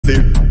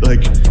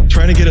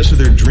to get it so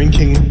they're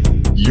drinking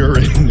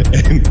urine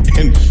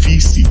and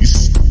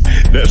feces.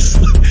 That's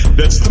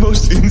the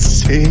most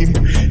insane,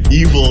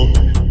 evil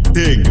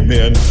thing,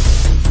 man.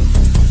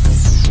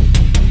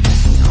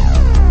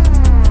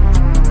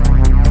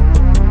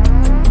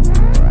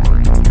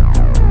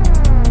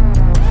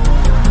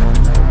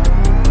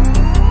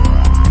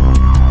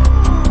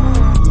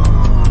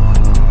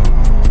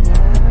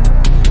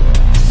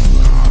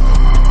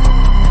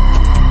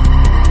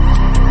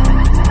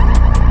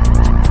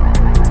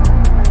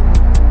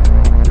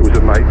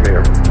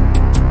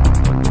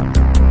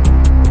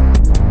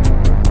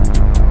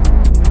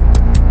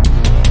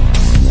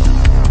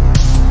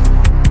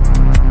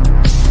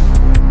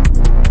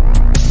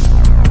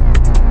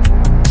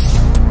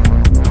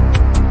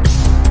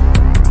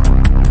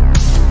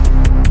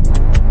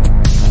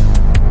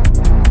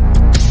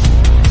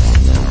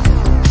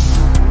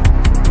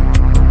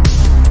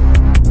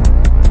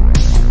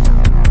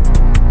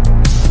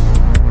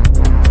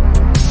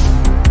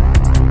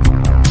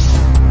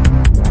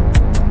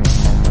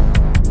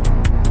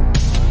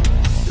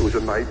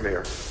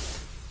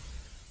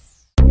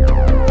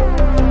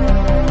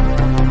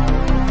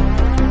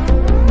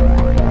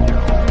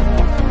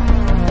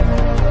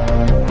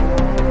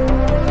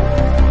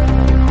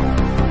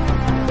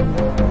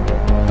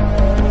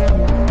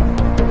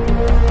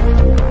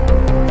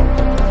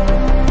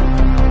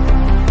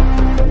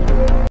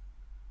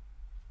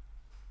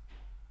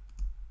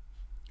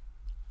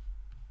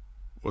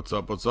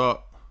 What's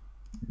up?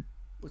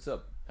 What's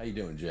up? How you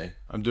doing, Jay?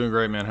 I'm doing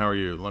great, man. How are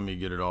you? Let me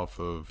get it off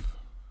of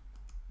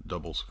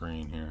double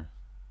screen here.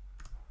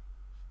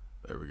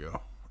 There we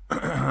go.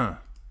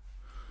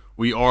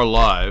 We are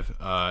live,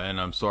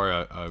 and I'm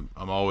sorry, I'm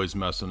always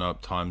messing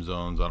up time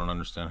zones. I don't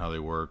understand how they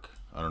work.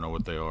 I don't know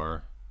what they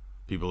are.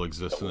 People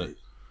exist in it.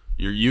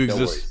 You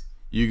exist.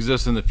 You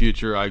exist in the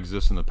future. I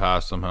exist in the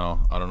past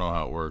somehow. I don't know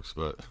how it works,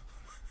 but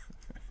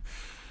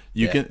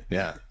you can.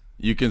 Yeah.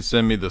 You can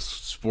send me the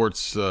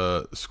sports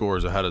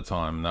scores ahead of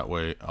time, and that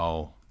way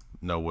I'll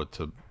know what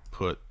to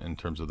put in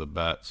terms of the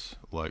bets,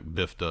 like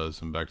Biff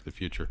does in Back to the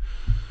Future.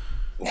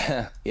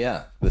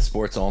 Yeah, the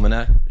sports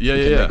almanac. Yeah.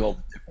 Make all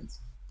the difference.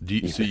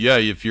 So yeah,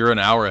 if you're an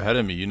hour ahead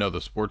of me, you know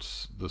the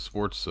sports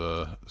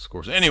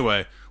scores.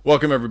 Anyway,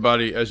 welcome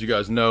everybody. As you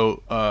guys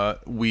know,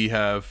 we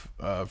have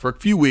for a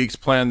few weeks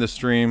planned this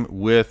stream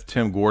with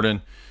Tim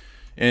Gordon.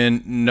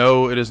 And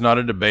no, it is not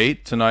a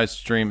debate. Tonight's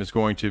stream is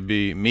going to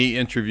be me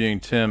interviewing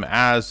Tim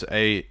as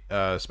a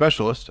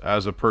specialist,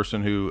 as a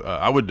person who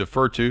I would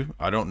defer to.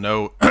 I don't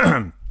know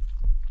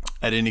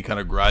at any kind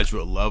of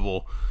graduate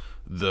level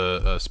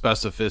the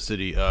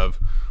specificity of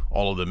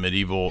all of the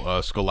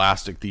medieval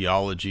scholastic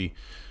theology.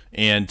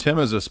 And Tim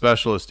is a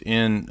specialist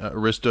in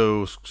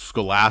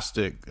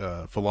Aristo-Scholastic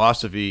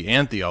philosophy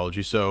and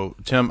theology. So,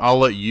 Tim, I'll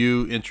let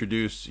you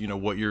introduce,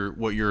 what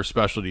your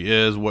specialty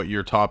is, what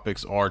your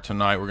topics are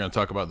tonight. We're going to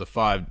talk about the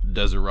 5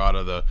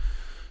 desiderata,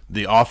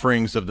 the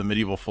offerings of the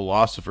medieval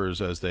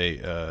philosophers as they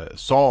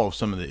solve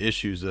some of the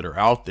issues that are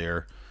out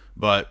there.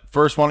 But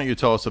first, why don't you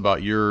tell us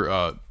about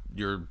your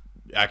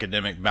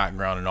academic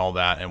background and all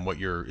that, and what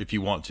if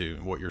you want to,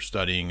 what you're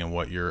studying and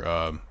what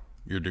your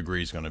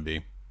degree is going to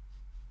be.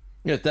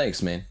 Yeah,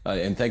 thanks, man.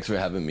 And thanks for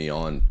having me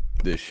on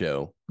this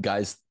show.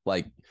 Guys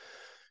like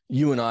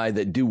you and I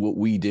that do what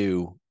we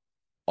do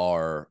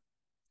are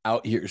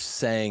out here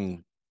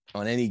saying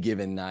on any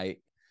given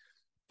night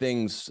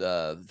things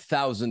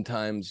 1,000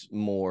 times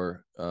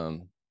more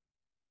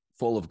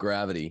full of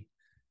gravity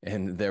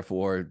and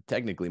therefore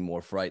technically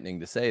more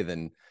frightening to say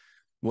than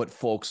what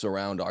folks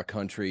around our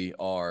country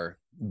are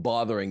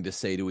bothering to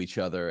say to each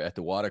other at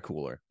the water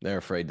cooler. They're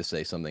afraid to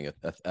say something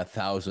a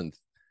thousandth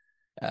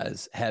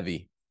as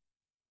heavy.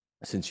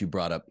 Since you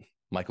brought up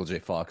Michael J.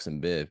 Fox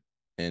and Biv,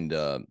 and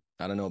I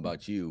don't know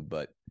about you,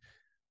 but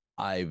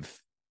I've,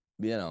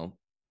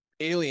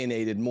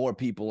 alienated more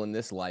people in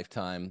this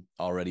lifetime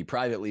already,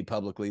 privately,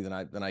 publicly, than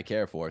I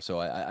care for. So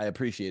I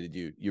appreciated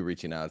you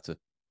reaching out. It's a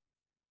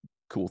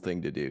cool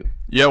thing to do.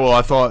 Yeah, well,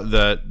 I thought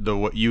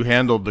that you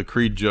handled the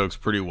creed jokes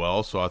pretty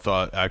well. So I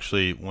thought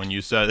actually when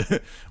you said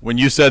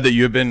that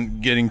you have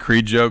been getting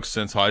creed jokes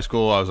since high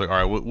school, I was like, all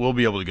right, we'll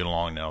be able to get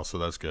along now. So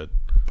that's good,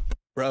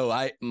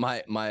 bro.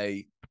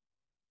 My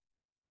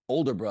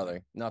older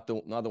brother, not the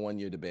one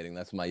you're debating,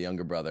 that's my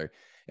younger brother,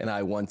 and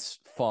I once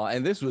fought,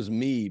 and this was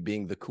me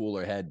being the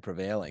cooler head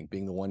prevailing,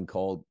 being the one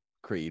called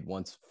creed,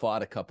 once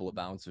fought a couple of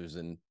bouncers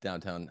in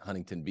downtown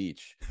Huntington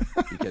Beach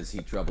because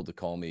he troubled to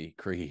call me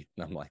creed,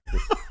 and I'm like,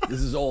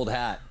 this is old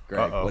hat,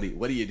 Greg.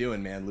 What are you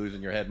doing, man?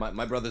 Losing your head.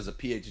 My brother's a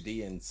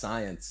PhD in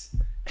science,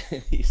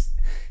 and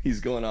he's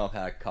going off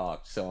half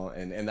cocked. So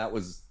and that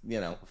was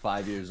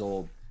 5 years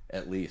old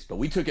at least, but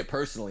we took it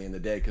personally in the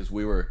day because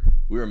we were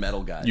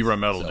metal guys. You were a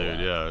metal dude.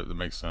 Yeah, that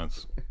makes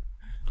sense.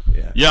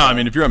 Yeah. I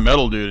mean, if you're a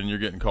metal dude and you're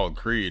getting called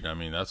creed, I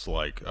mean, that's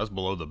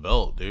below the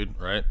belt, dude,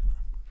 right?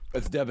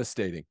 It's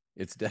devastating.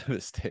 It's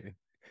devastating.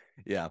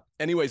 Yeah.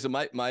 Anyway, so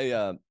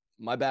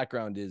my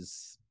background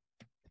is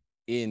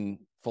in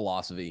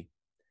philosophy,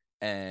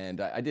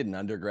 and I did an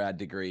undergrad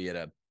degree at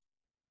a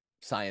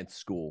science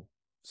school,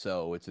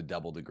 so it's a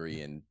double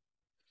degree in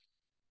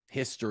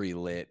history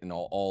lit, and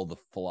all the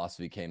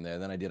philosophy came there.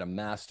 Then I did a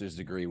master's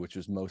degree, which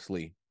was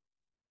mostly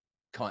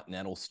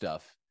continental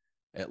stuff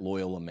at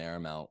Loyola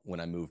Marymount when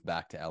I moved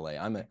back to LA.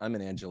 I'm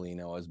an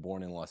Angelino. I was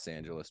born in Los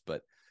Angeles,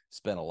 but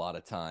spent a lot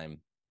of time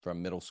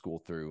from middle school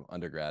through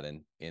undergrad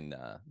in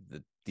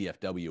the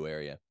DFW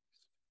area.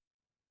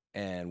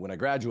 And when I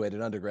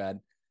graduated undergrad,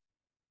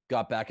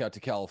 got back out to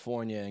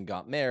California and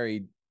got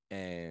married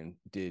and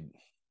did,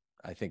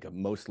 I think, a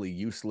mostly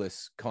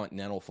useless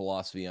continental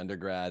philosophy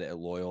undergrad at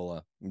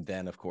Loyola. And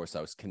then, of course,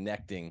 I was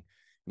connecting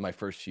in my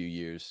first few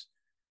years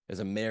as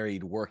a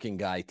married working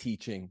guy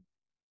teaching,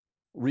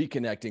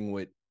 reconnecting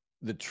with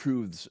the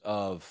truths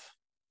of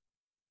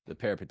the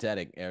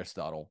peripatetic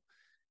Aristotle,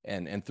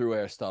 and through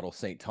Aristotle,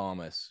 St.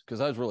 Thomas,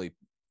 because I was really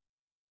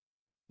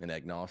an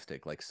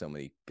agnostic, like so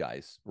many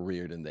guys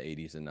reared in the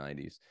 80s and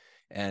 90s.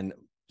 And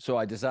so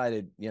I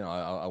decided,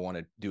 I want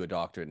to do a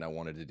doctorate, and I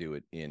wanted to do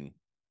it in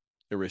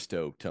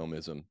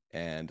Aristo-Thomism.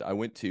 And I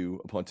went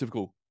to a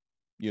pontifical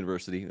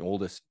university, the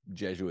oldest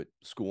Jesuit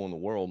school in the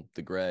world,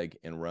 the Greg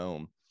in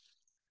Rome,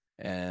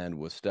 and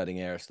was studying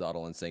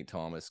Aristotle and St.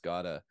 Thomas,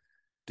 got a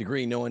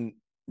degree no one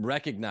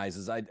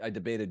recognizes. I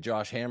debated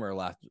Josh Hammer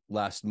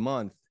last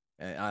month,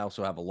 and I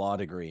also have a law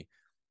degree,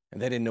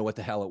 and they didn't know what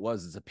the hell it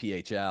was. It's a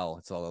PhL.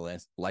 It's all a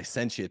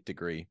licentiate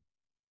degree.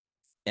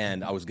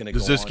 And I was going to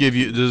does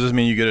this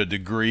mean you get a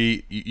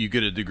degree? You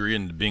get a degree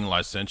in being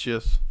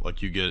licentious?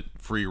 Like you get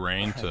free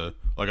reign to,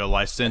 like a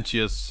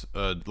licentious,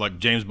 like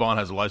James Bond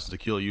has a license to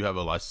kill. You have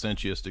a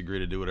licentious degree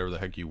to do whatever the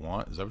heck you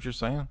want. Is that what you're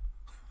saying?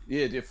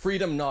 Yeah,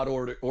 freedom not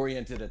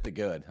oriented at the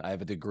good. I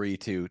have a degree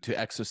to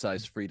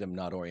exercise freedom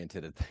not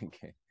oriented at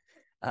thinking.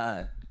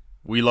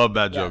 We love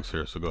bad jokes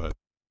here, so go ahead.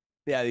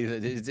 Yeah,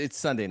 it's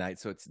Sunday night,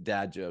 so it's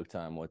dad joke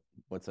time.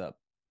 What's up,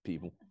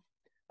 people?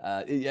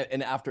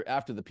 And after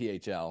the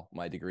PhL,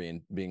 my degree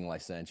in being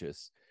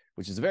licentious,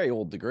 which is a very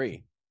old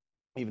degree,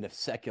 even if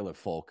secular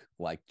folk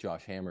like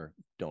Josh Hammer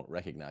don't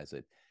recognize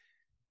it,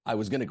 I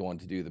was going to go on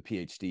to do the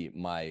PhD.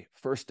 My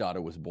first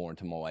daughter was born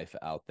to my wife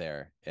out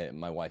there,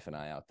 my wife and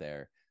I out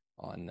there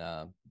on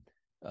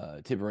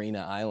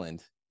Tiberina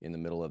Island in the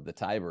middle of the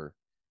Tiber,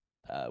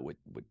 with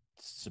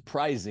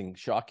surprising,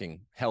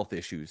 shocking health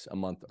issues a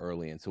month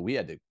early, and so we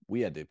had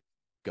to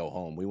go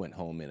home. We went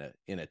home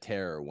in a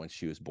terror once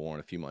she was born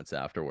a few months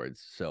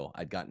afterwards. So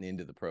I'd gotten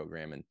into the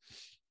program and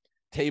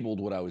tabled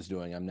what I was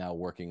doing. I'm now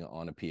working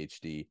on a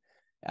PhD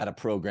at a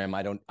program.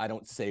 I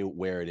don't say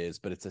where it is,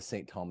 but it's a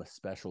St. Thomas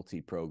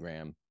specialty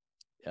program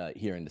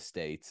here in the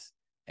States.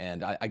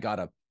 And I got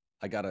a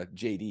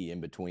JD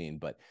in between,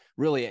 but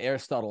really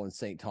Aristotle and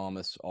St.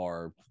 Thomas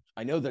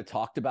I know they're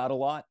talked about a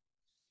lot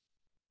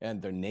and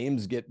their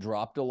names get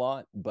dropped a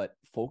lot, but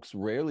folks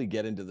rarely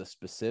get into the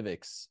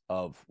specifics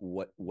of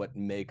what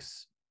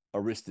makes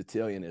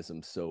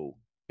Aristotelianism so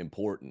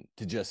important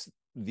to just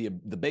the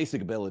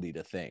basic ability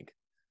to think.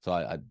 So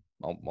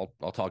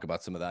I'll talk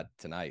about some of that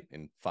tonight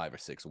in 5 or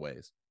 6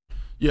 ways.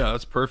 Yeah,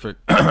 that's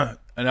perfect.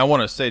 And I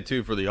want to say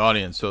too for the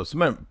audience, so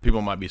some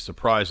people might be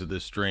surprised at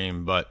this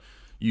stream, but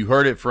you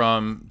heard it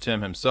from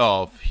Tim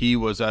himself. He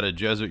was at a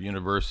Jesuit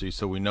university,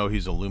 so we know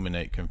he's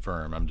Illuminate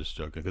confirmed. I'm just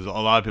joking, because a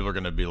lot of people are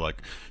going to be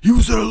like, "He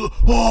was at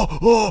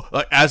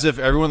like as if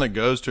everyone that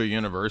goes to a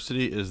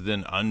university is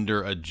then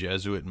under a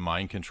Jesuit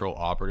mind control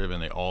operative,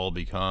 and they all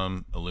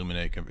become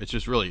Illuminate. It's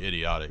just really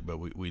idiotic. But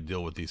we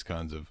deal with these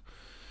kinds of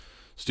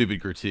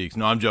stupid critiques.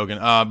 No, I'm joking.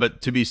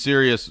 But to be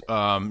serious,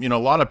 a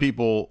lot of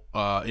people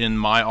in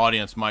my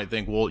audience might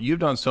think, well, you've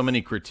done so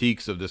many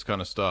critiques of this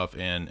kind of stuff,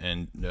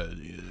 and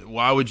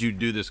why would you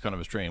do this kind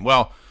of a stream?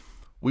 Well,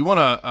 we want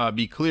to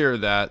be clear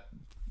that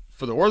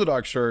for the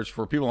Orthodox Church,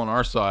 for people on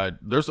our side,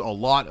 there's a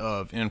lot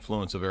of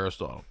influence of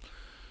Aristotle.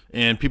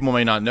 And people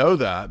may not know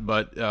that,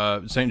 but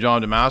St. John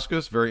of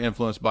Damascus, very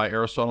influenced by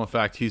Aristotle. In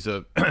fact, he's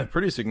a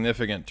pretty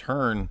significant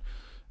turn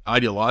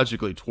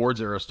ideologically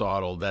towards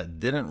Aristotle that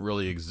didn't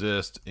really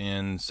exist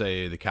in,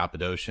 say, the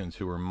Cappadocians,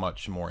 who were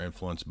much more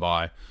influenced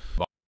by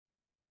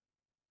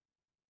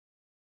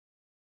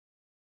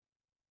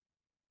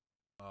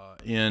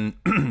in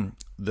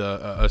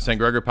the St.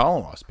 Gregory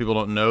Palamas. People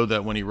don't know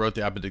that when he wrote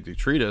the Apodictic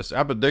Treatise,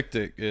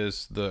 Apodictic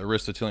is the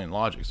Aristotelian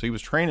logic. So he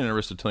was trained in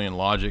Aristotelian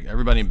logic.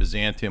 Everybody in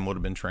Byzantium would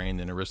have been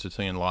trained in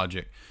Aristotelian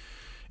logic.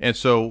 And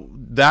so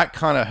that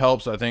kind of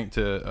helps, I think,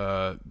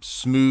 to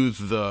smooth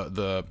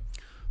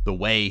the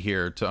way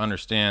here to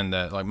understand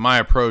that, like, my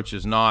approach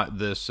is not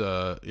this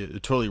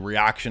totally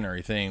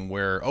reactionary thing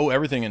where, oh,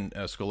 everything in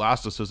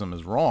scholasticism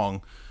is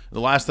wrong.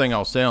 The last thing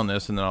I'll say on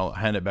this, and then I'll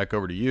hand it back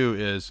over to you,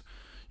 is,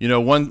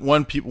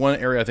 one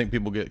area I think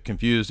people get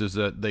confused is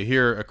that they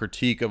hear a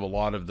critique of a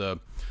lot of the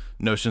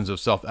notions of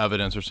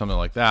self-evidence or something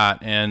like that,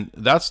 and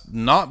that's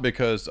not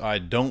because I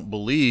don't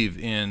believe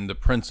in the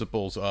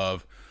principles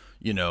of,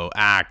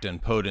 act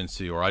and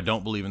potency, or I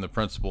don't believe in the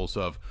principles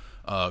of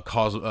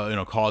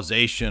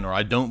causation, or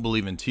I don't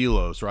believe in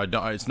telos, or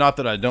it's not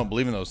that I don't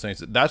believe in those things.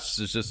 That's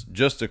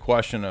just a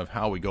question of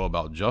how we go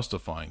about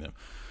justifying them.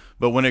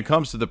 But when it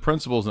comes to the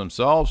principles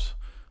themselves,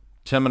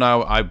 Tim and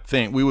I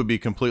think we would be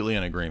completely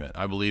in agreement.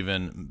 I believe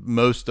in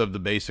most of the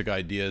basic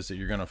ideas that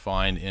you're going to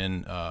find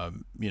in,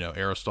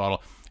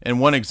 Aristotle. And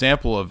one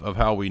example of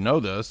how we know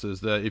this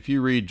is that if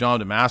you read John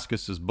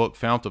Damascus's book,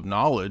 Fount of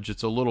Knowledge,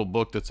 it's a little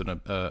book that's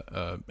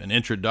an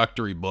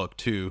introductory book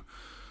to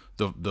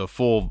the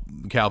full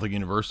Catholic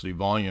University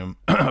volume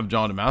of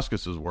John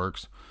Damascus's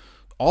works.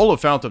 All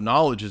of Fount of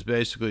Knowledge is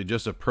basically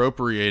just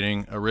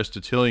appropriating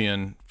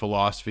Aristotelian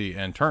philosophy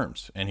and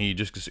terms, and he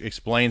just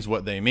explains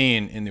what they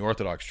mean in the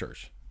Orthodox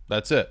Church.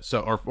 That's it. So,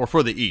 or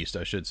for the East,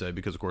 I should say,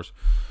 because of course,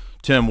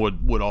 Tim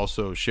would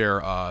also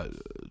share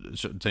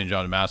St.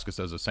 John Damascus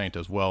as a saint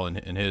as well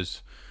in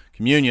his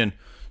communion.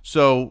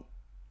 So,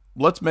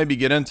 let's maybe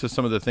get into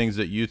some of the things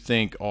that you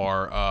think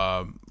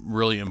are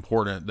really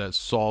important that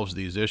solves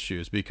these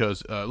issues.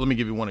 Because let me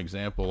give you one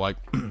example, like.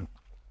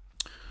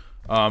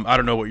 I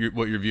don't know what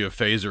your view of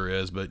Phaser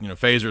is, but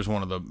Phaser is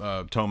one of the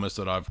Thomists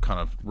that I've kind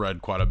of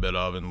read quite a bit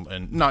of,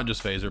 and not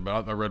just Phaser,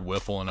 but I read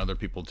Whiffle and other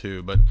people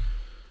too. But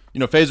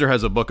Phaser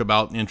has a book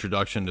about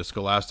Introduction to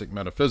Scholastic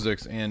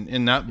Metaphysics, and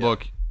in that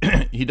book,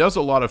 he does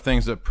a lot of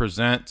things that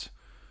present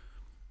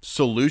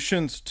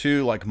solutions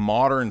to like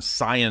modern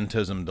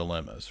scientism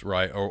dilemmas,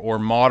 right, or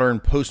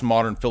modern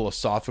postmodern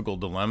philosophical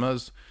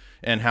dilemmas,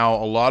 and how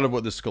a lot of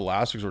what the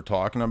scholastics were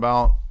talking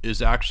about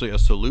is actually a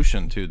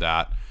solution to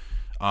that.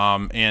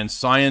 And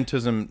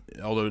scientism,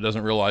 although it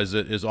doesn't realize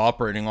it, is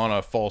operating on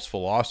a false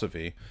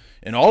philosophy.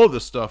 And all of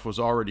this stuff was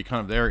already kind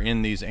of there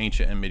in these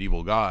ancient and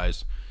medieval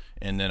guys.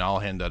 And then I'll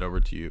hand that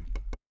over to you.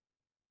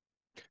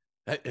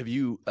 Have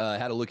you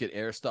had a look at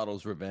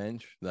Aristotle's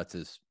Revenge? That's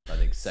his, I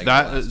think,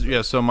 second.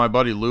 Yeah. So my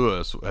buddy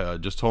Lewis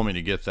just told me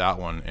to get that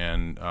one,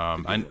 and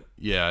and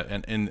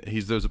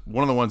there's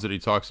one of the ones that he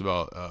talks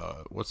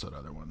about. What's that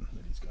other one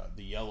that he's got?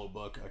 The yellow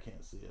book. I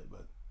can't see it,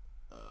 but.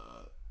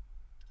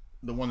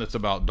 The one that's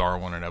about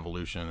Darwin and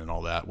evolution and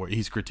all that, where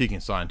he's critiquing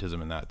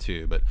scientism in that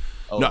too. But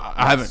no,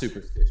 I haven't.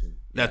 Superstition.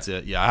 That's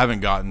it. Yeah, I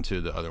haven't gotten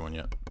to the other one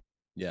yet.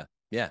 Yeah,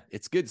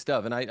 it's good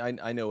stuff. And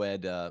I know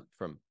Ed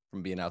from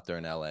being out there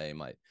in LA.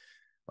 My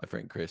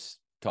friend Chris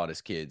taught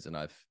his kids, and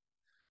I've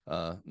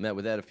met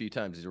with Ed a few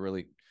times. He's a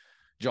really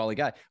jolly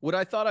guy. What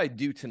I thought I'd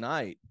do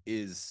tonight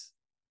is,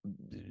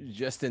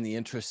 just in the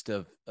interest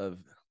of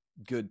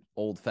good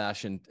old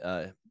fashioned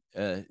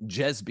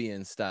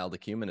Jesbian styled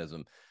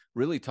ecumenism,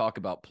 really talk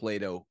about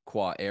Plato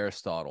qua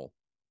Aristotle,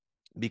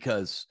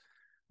 because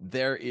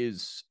there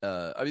is,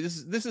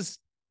 this is,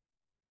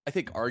 I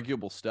think,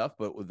 arguable stuff,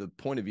 but with the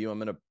point of view I'm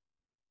going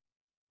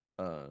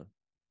to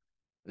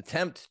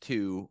attempt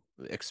to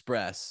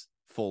express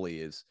fully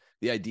is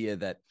the idea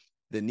that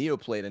the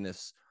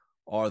Neoplatonists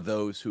are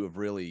those who have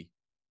really,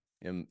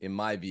 in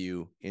my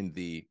view, in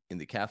the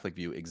Catholic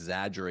view,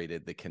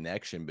 exaggerated the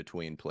connection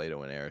between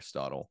Plato and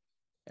Aristotle,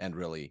 and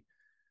really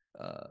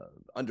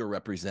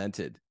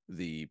underrepresented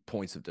the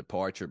points of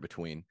departure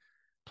between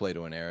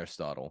Plato and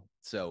Aristotle.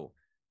 So,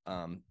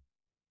 do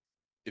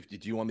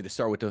you want me to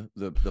start with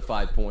the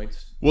 5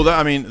 points? Well,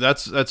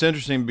 that's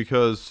interesting,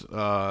 because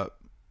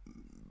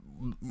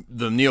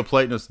the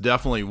Neoplatonists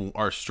definitely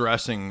are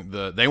stressing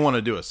they want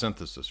to do a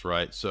synthesis,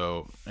 right?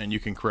 So, and you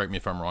can correct me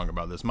if I'm wrong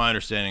about this. My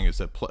understanding is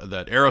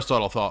that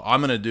Aristotle thought,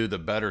 I'm going to do the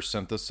better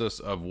synthesis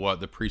of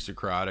what the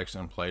pre-Socratics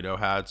and Plato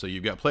had. So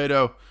you've got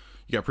Plato,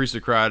 you got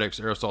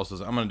pre-Socratics. Aristotle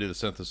says, I'm going to do the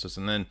synthesis,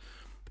 and then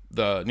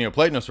the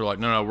Neoplatonists are like,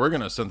 no, we're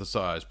going to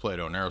synthesize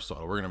Plato and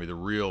Aristotle. We're going to be the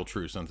real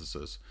true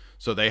synthesis.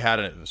 So they had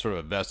a sort of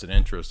a vested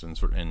interest in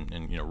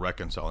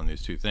reconciling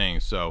these two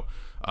things. So,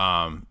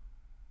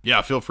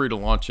 yeah, feel free to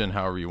launch in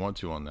however you want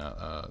to on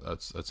that.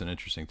 That's an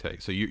interesting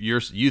take. So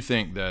you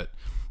think that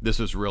this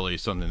is really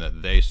something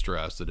that they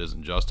stress that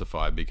isn't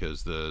justified,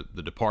 because the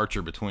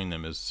departure between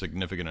them is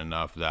significant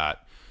enough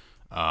that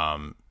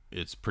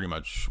it's pretty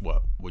much,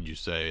 what would you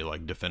say, like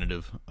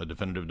a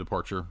definitive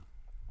departure?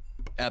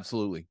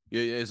 Absolutely.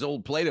 As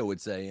old Plato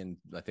would say, and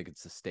I think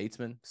it's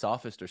a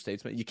sophist or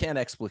statesman, you can't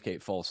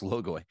explicate false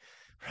logoi,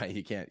 right?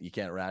 You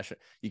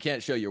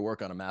can't show your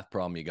work on a math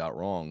problem you got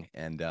wrong.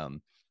 And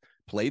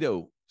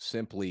Plato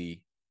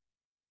simply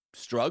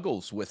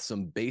struggles with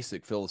some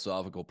basic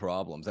philosophical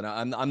problems. And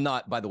I'm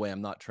not, by the way,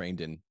 I'm not trained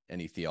in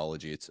any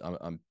theology.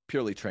 I'm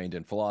purely trained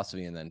in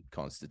philosophy and then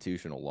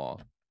constitutional law.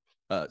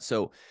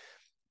 So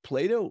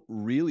Plato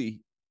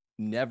really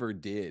never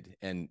did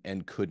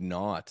and could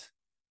not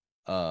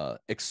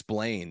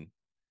explain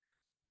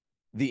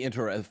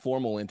the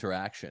formal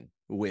interaction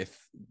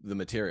with the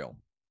material.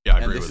 Yeah, I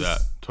agree with that.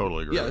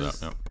 Totally agree with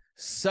that. Yeah.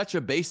 Such a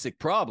basic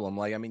problem.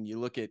 Like, I mean, you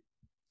look at,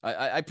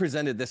 I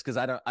presented this because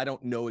I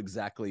don't know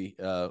exactly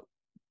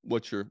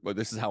but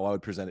this is how I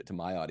would present it to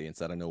my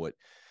audience. I don't know what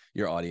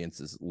your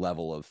audience's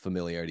level of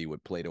familiarity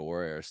with Plato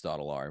or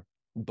Aristotle are,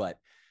 but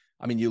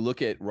I mean, you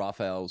look at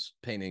Raphael's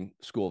painting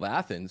School of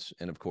Athens,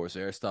 and of course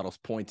Aristotle's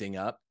pointing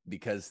up,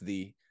 because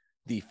the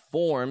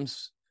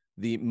forms,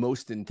 the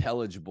most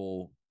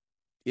intelligible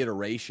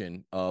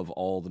iteration of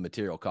all the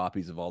material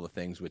copies of all the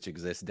things which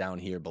exist down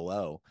here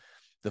below,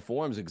 the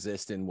forms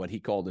exist in what he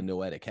called a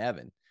noetic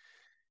heaven,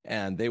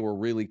 and they were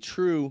really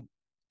true.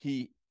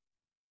 He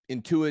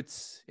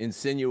intuits,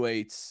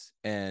 insinuates,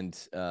 and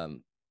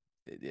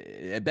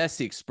at best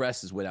he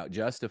expresses without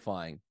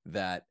justifying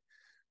that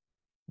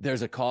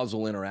there's a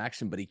causal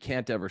interaction, but he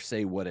can't ever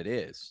say what it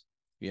is,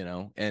 you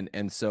know?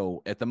 And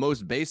so at the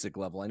most basic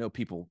level, I know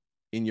people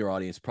in your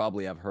audience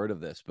probably have heard of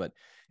this, but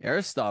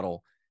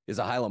Aristotle is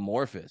a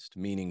hylomorphist,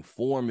 meaning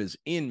form is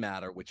in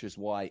matter, which is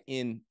why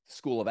in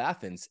School of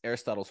Athens,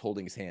 Aristotle's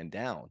holding his hand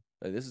down.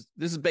 This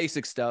is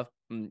basic stuff,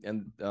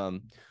 and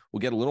we'll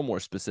get a little more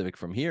specific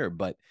from here,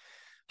 but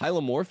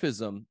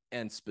hylomorphism,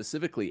 and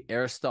specifically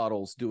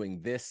Aristotle's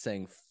doing this,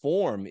 saying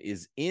form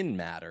is in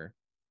matter,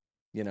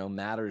 you know,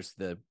 matter's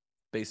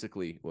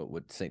basically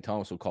what St.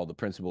 Thomas will call the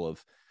principle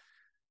of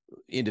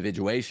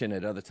individuation.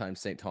 At other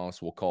times, St.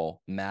 Thomas will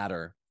call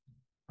matter,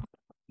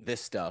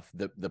 this stuff,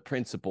 the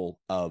principle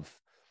of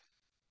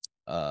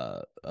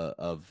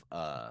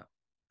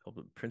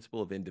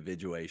principle of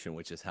individuation,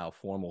 which is how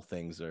formal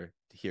things are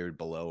here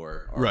below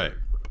are right.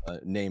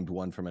 Named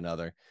one from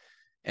another.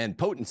 And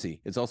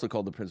potency, it's also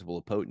called the principle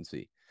of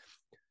potency.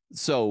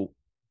 So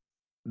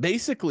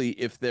basically,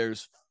 if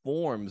there's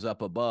forms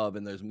up above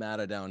and there's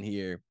matter down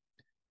here,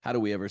 how do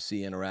we ever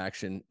see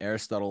interaction?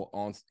 Aristotle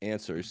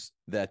answers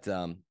that,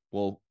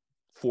 well,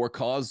 for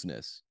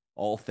causeness,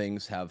 all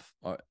things have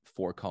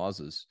four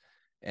causes.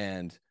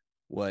 And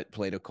what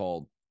Plato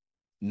called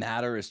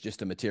matter is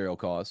just a material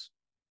cause.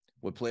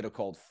 What Plato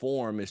called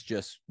form is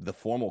just the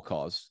formal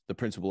cause, the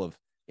principle of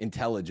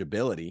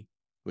intelligibility,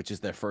 which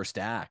is their first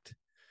act.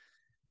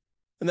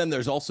 And then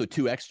there's also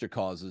two extra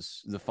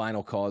causes. The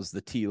final cause,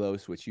 the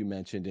telos, which you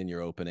mentioned in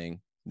your opening,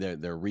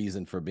 their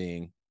reason for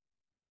being,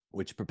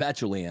 which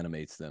perpetually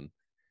animates them.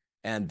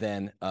 And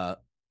then,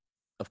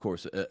 of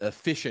course,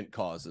 efficient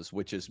causes,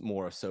 which is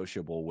more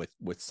associable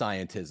with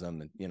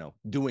scientism and, you know,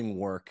 doing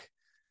work,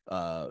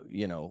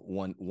 you know,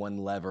 one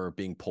lever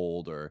being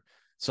pulled or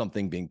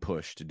something being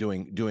pushed,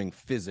 doing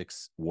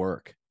physics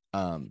work.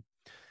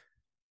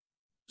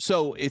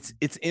 So it's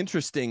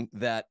interesting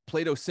that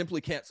Plato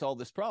simply can't solve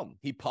this problem.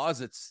 He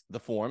posits the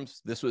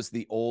forms. This was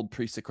the old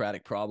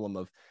pre-Socratic problem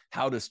of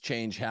how does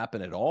change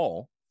happen at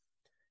all?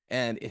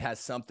 And it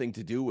has something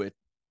to do with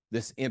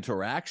this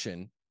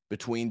interaction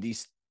between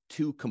these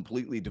two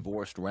completely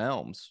divorced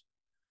realms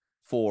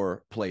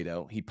for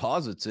Plato. He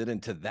posits it,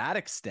 and to that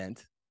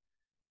extent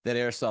that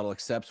Aristotle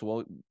accepts,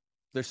 well,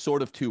 there's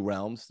sort of two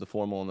realms, the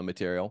formal and the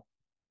material.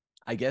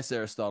 I guess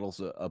Aristotle's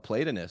a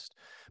Platonist,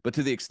 but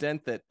to the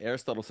extent that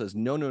Aristotle says,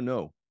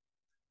 no,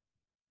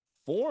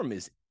 form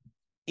is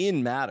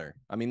in matter.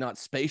 I mean, not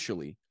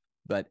spatially,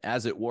 but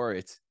as it were,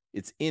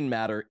 it's in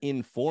matter,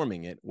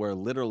 informing it, where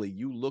literally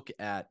you look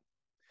at,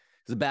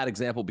 it's a bad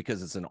example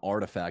because it's an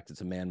artifact,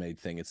 it's a man-made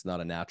thing, it's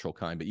not a natural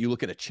kind, but you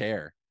look at a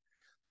chair,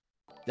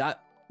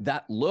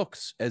 that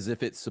looks as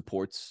if it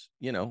supports,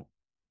 you know,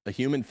 a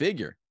human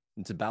figure.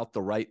 It's about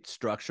the right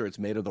structure, it's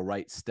made of the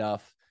right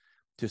stuff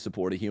to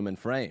support a human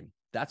frame.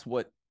 That's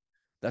what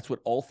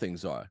all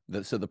things are.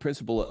 So the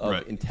principle of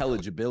right.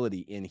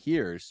 intelligibility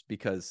inheres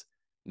because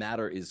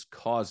matter is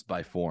caused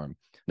by form.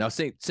 Now,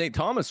 St.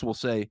 Thomas will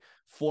say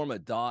forma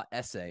da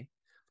esse,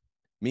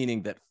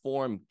 meaning that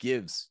form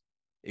gives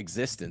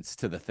existence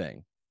to the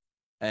thing.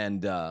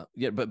 And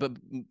but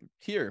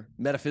here,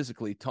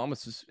 metaphysically,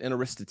 Thomas is an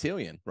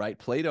Aristotelian, right?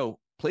 Plato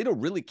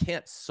really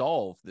can't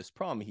solve this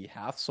problem. He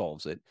half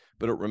solves it,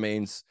 but it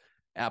remains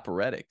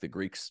aporetic. The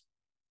Greeks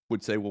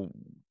would say, well,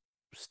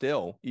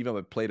 still, even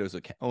with Plato's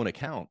own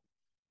account,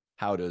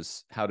 how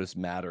does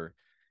matter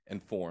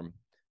and form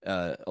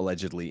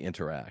allegedly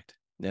interact?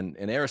 And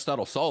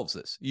Aristotle solves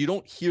this. You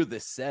don't hear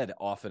this said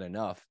often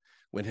enough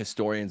when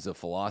historians of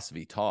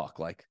philosophy talk.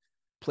 Like,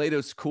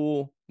 Plato's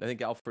cool. I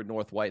think Alfred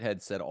North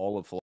Whitehead said all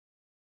of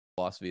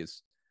philosophy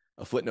is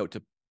a footnote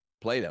to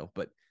Plato,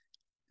 but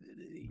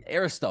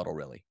Aristotle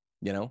really,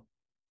 you know?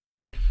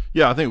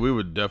 Yeah, I think we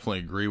would definitely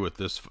agree with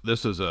this.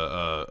 This is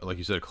a like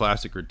you said, a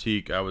classic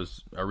critique. I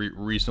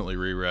recently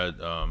reread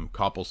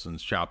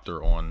Copleston's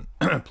chapter on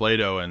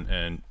Plato,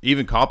 and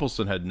even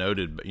Copleston had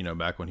noted, you know,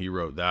 back when he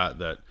wrote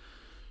that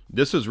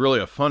this is really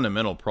a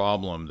fundamental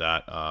problem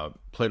that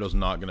Plato's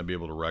not going to be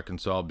able to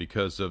reconcile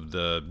because of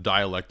the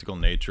dialectical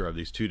nature of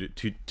these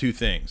two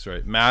things,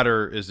 right?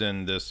 Matter is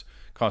in this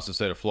constant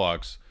state of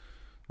flux.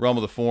 Realm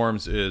of the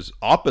forms is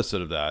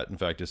opposite of that. In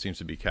fact, it seems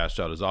to be cast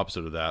out as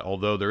opposite of that.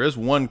 Although there is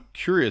one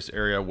curious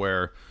area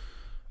where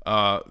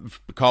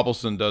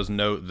Copleston does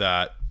note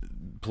that,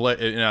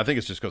 and I think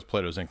it's just because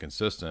Plato's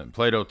inconsistent.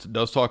 Plato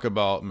does talk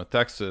about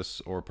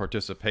methexis, or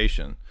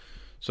participation.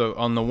 So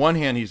on the one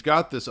hand, he's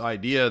got this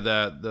idea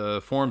that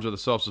the forms are the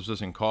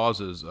self-subsisting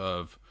causes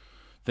of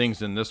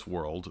things in this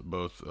world,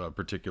 both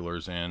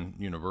particulars and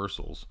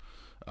universals.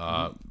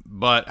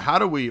 But how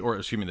do we, or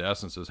excuse me, the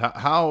essences,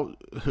 how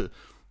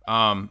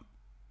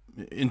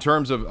in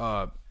terms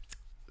of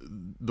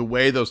the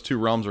way those two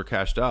realms are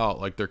cashed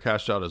out, like they're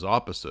cashed out as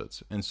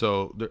opposites. And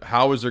so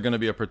how is there going to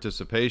be a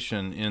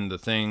participation in the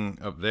thing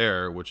up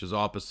there, which is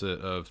opposite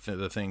of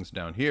the things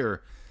down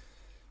here?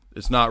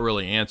 it's not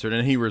really answered,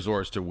 and he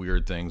resorts to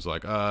weird things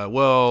like,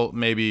 well,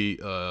 maybe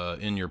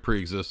in your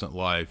pre-existent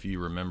life you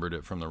remembered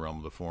it from the realm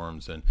of the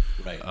forms, and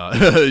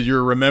right.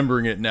 you're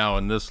remembering it now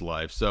in this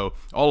life. So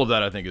all of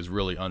that I think is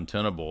really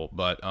untenable.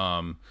 But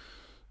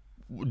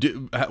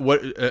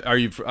what are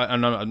you?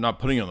 I'm not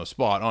putting you on the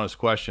spot. Honest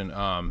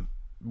question.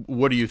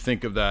 What do you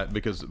think of that?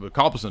 Because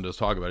Copleston does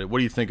talk about it. What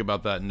do you think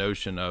about that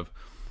notion of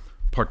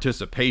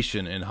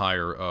participation in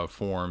higher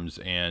forms,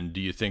 and do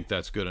you think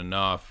that's good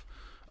enough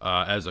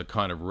as a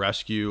kind of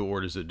rescue, or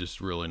does it just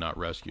really not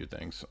rescue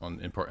things on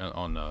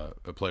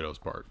Plato's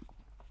part?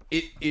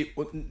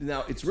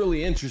 Now it's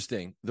really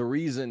interesting. The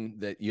reason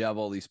that you have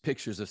all these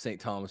pictures of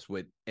St. Thomas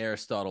with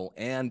Aristotle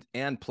and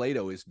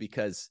Plato is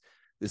because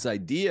this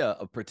idea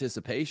of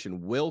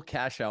participation will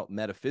cash out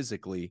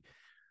metaphysically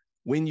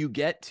when you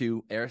get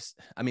to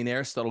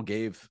Aristotle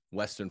gave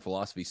Western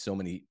philosophy so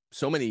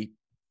many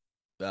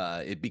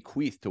it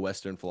bequeathed to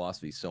Western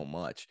philosophy so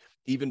much,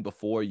 even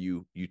before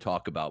you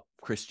talk about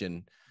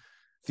Christian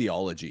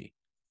theology,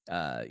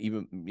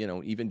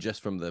 even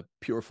just from the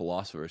pure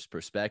philosopher's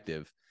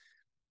perspective.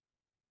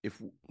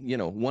 If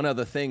one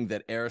other thing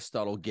that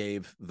Aristotle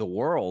gave the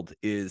world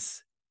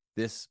is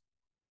this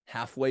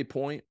halfway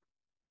point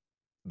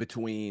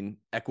between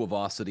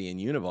equivocity and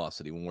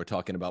univocity when we're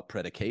talking about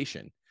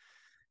predication.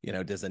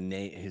 Does the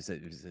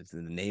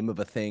name of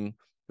a thing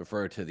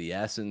refer to the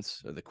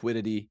essence or the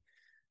quiddity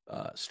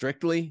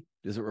strictly?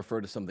 Does it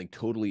refer to something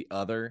totally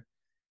other?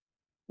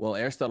 Well,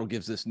 Aristotle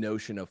gives this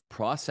notion of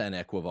prosan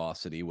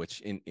equivocity,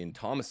 which in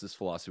Thomas's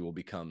philosophy will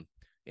become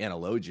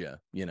analogia.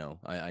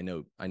 I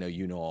know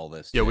all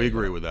this. Yeah, we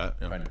agree with that.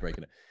 Yeah. Trying to break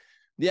it.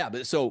 Yeah,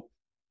 but so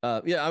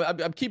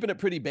I'm keeping it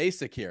pretty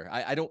basic here.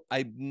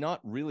 I'm not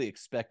really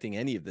expecting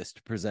any of this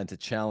to present a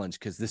challenge,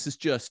 because this is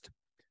just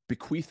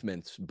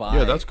bequeathments by.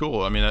 Yeah, that's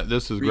cool. I mean,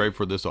 this is great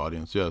for this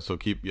audience. Yeah, so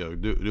keep do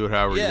it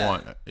however you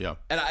want. Yeah,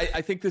 and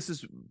I think this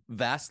is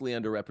vastly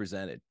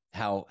underrepresented.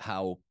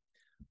 How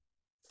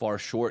far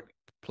short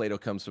Plato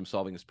comes from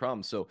solving this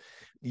problem. So,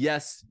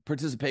 yes,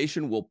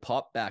 participation will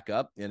pop back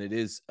up, and it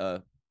is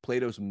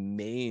Plato's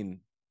main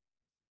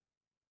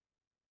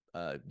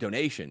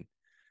donation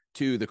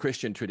to the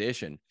Christian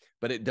tradition,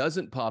 but it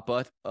doesn't pop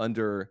up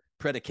under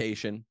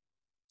predication,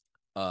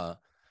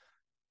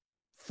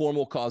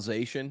 formal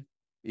causation.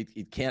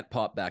 It can't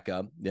pop back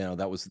up.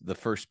 That was the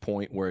first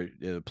point where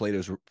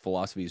Plato's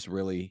philosophy is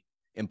really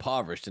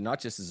impoverished, and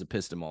not just as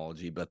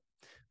epistemology, but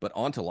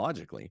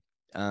ontologically.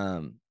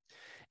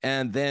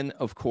 And then,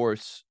 of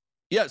course,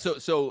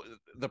 so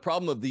the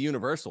problem of the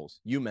universals,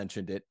 you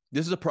mentioned it.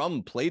 This is a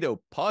problem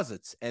Plato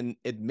posits and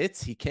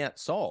admits he can't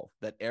solve,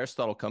 that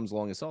Aristotle comes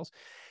along and solves.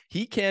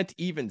 He can't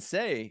even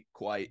say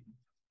quite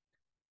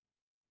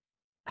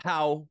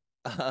how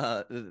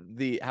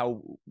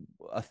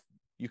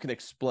you can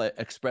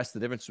express the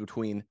difference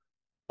between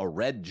a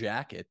red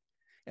jacket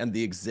and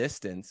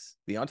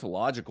the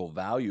ontological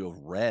value of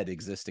red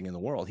existing in the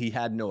world. He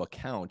had no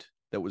account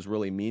that was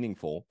really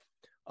meaningful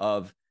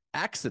of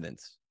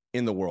accidents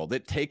in the world.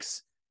 It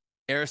takes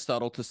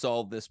Aristotle to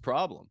solve this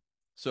problem.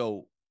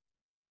 So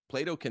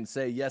Plato can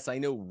say, yes, I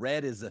know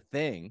red is a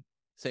thing,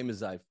 same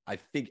as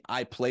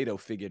Plato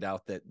figured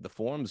out that the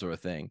forms are a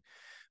thing,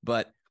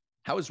 but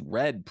how is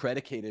red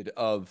predicated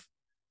of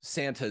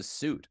Santa's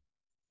suit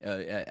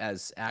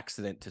as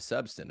accident to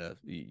substance?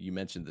 You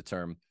mentioned the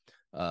term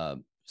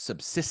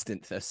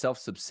subsistent, a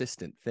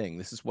self-subsistent thing.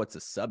 This is what's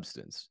a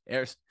substance.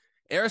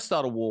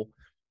 Aristotle will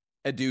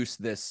adduce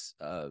this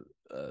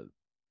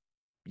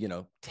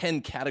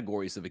 10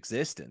 categories of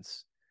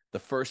existence. The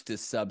first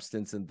is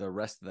substance, and the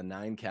rest of the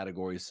 9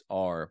 categories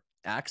are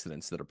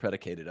accidents that are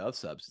predicated of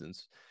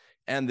substance.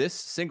 And this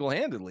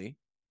single-handedly,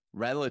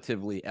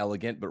 relatively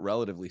elegant but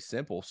relatively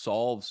simple,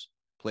 solves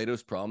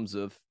Plato's problems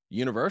of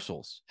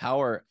universals.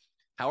 How are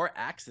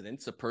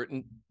accidents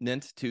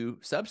pertinent to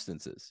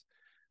substances?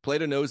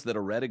 Plato knows that a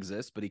red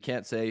exists, but he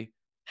can't say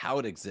how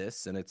it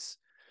exists, and it's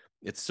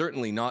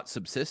certainly not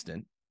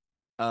subsistent.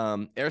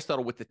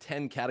 Aristotle, with the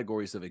 10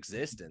 categories of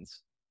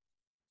existence,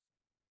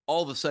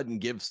 all of a sudden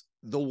gives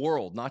the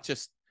world, not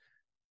just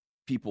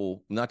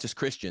people, not just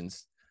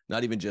Christians,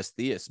 not even just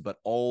theists, but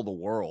all the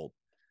world,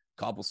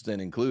 Copleston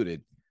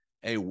included,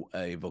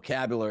 a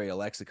vocabulary, a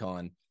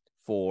lexicon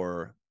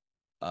for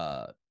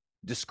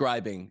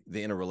describing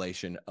the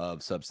interrelation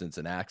of substance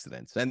and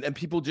accidents. And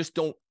people just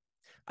don't,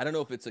 I don't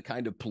know if it's a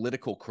kind of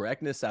political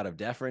correctness out of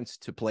deference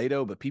to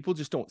Plato, but people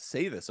just don't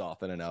say this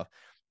often enough,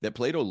 that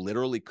Plato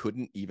literally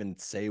couldn't even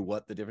say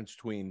what the difference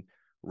between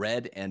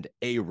red and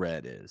a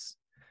red is.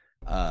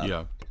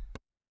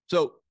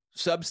 So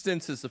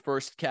substance is the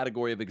first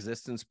category of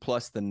existence,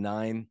 plus the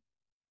 9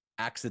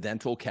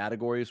 accidental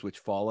categories which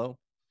follow.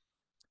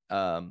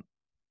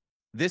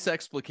 This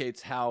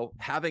explicates how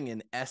having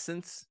an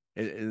essence,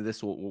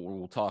 this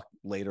we'll talk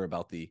later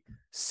about the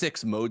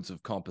 6 modes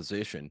of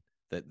composition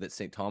that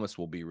St. Thomas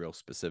will be real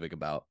specific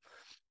about.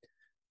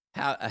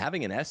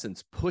 Having an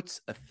essence puts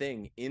a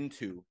thing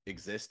into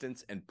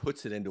existence and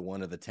puts it into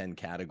one of the 10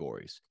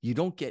 categories. You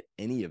don't get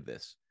any of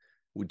this,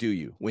 do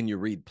you, when you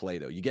read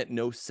Plato? You get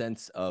no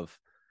sense of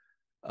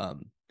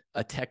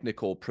a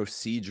technical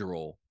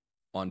procedural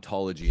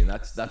ontology, and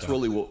that's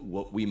really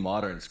what we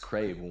moderns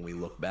crave when we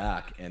look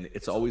back. And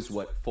it's always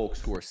what folks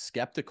who are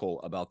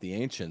skeptical about the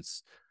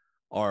ancients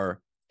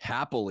are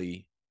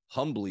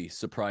humbly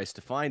surprised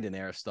to find in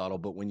Aristotle.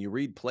 But when you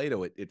read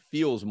Plato, it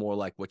feels more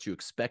like what you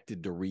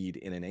expected to read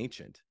in an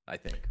ancient, I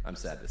think. I'm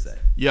sad to say.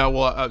 Yeah,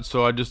 well,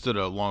 so I just did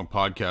a long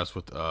podcast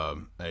with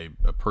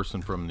a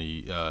person from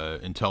the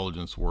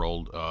intelligence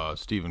world,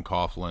 Stephen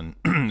Coughlin,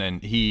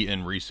 and he,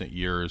 in recent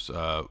years,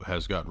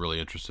 has gotten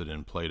really interested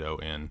in Plato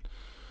and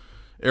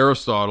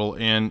Aristotle,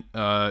 and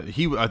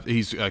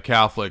he's a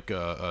Catholic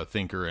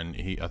thinker, and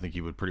I think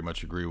he would pretty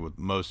much agree with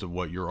most of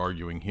what you're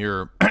arguing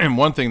here. And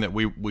one thing that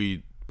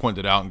we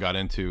pointed out and got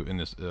into in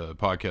this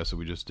podcast that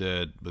we just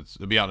did, but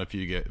it'll be out in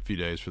a few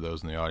days for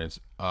those in the audience,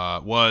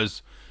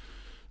 was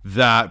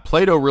that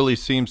Plato really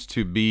seems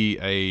to be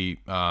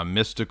a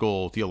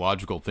mystical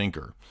theological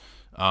thinker.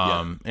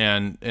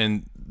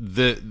 And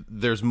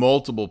there's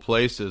multiple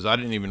places I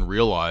didn't even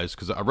realize,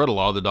 because I read a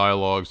lot of the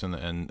dialogues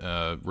and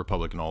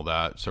Republic and all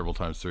that several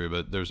times through,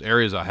 but there's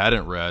areas I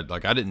hadn't read.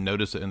 Like, I didn't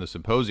notice it in the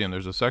Symposium.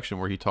 There's a section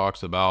where he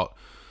talks about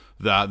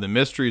that the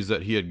mysteries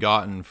that he had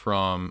gotten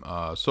from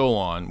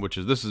Solon,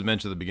 this is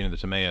mentioned at the beginning of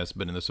the Timaeus,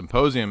 but in the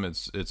Symposium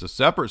it's a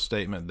separate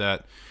statement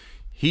that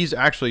he's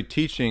actually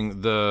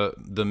teaching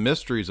the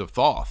mysteries of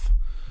Thoth.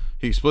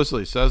 He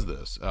explicitly says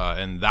this,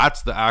 and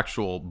that's the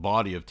actual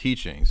body of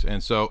teachings.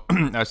 And so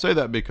I say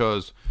that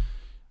because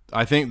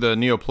I think the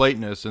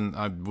Neoplatonists, and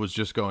I was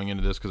just going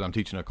into this because I'm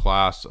teaching a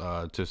class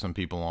to some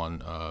people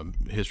on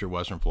history of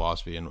Western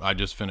philosophy, and I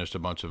just finished a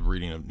bunch of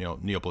reading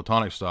of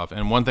Neoplatonic stuff.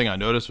 And one thing I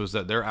noticed was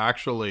that they're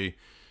actually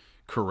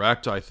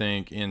correct, I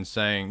think, in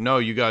saying, no,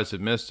 you guys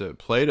have missed it.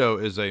 Plato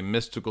is a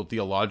mystical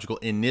theological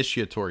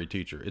initiatory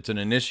teacher. It's an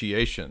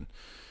initiation.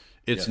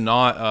 It's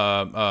not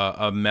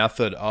a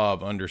method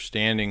of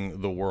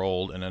understanding the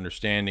world and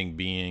understanding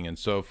being and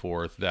so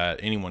forth that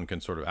anyone can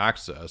sort of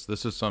access.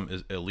 This is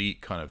some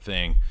elite kind of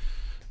thing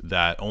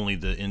that only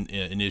the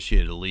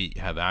initiated elite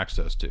have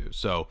access to.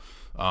 So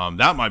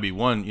that might be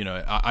one,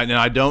 and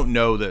I don't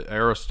know that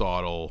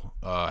Aristotle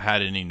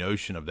had any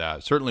notion of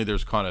that. Certainly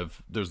there's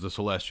the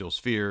celestial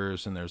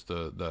spheres, and there's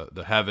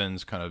the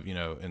heavens kind of,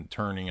 and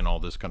turning and all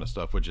this kind of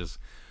stuff, which is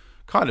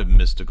kind of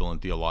mystical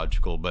and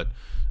theological. But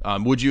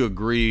would you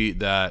agree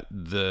that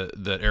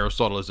that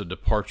Aristotle is a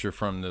departure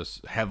from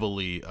this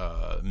heavily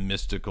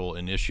mystical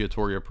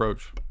initiatory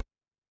approach?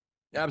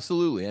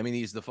 Absolutely. I mean,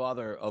 he's the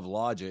father of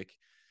logic.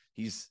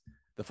 He's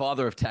the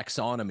father of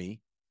taxonomy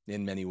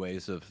in many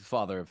ways, of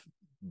father of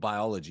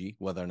biology,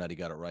 whether or not he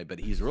got it right. But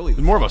he's really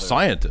more of a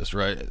scientist,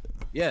 right?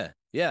 Yeah.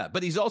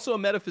 But he's also a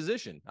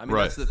metaphysician. I mean,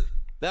 right.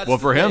 that's well,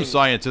 for him,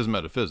 science is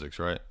metaphysics,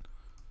 right?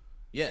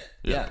 Yeah.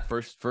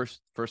 First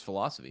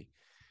philosophy.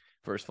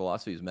 First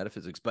philosophy is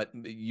metaphysics. But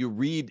you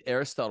read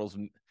Aristotle's,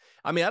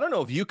 I mean, I don't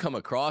know if you come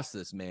across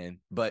this, man,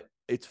 but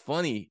it's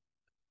funny.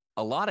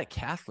 A lot of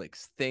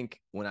Catholics think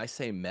when I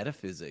say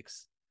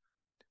metaphysics,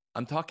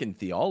 I'm talking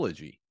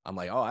theology. I'm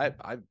like, oh,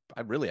 I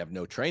really have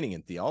no training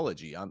in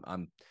theology. I'm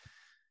going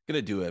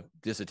to do a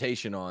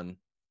dissertation on,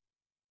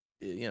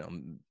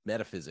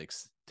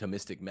 metaphysics,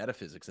 Thomistic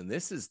metaphysics. And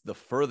this is the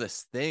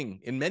furthest thing.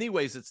 In many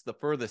ways, it's the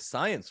furthest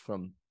science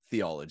from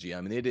theology.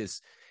 I mean, it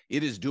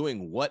is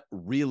doing what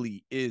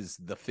really is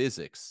the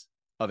physics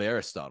of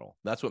Aristotle.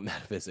 That's what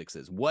metaphysics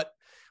is.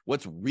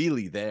 What's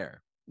really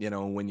there,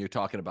 when you're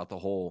talking about the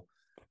whole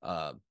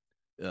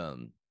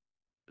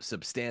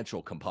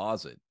substantial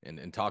composite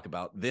and talk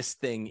about this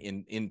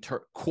thing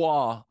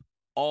qua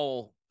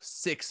all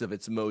 6 of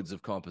its modes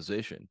of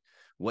composition.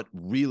 What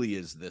really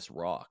is this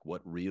rock?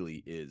 What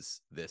really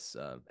is this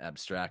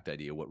abstract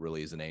idea? What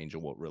really is an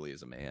angel? What really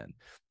is a man?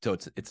 So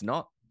it's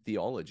not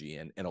theology.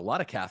 And a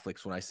lot of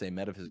Catholics, when I say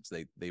metaphysics,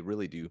 they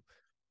really do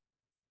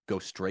go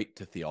straight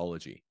to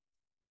theology.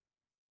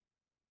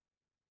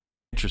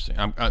 Interesting.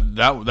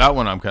 That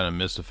one I'm kind of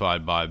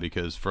mystified by,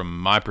 because from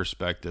my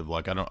perspective,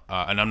 like I don't,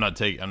 and I'm not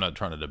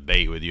trying to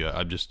debate with you.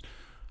 I'm just,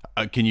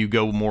 can you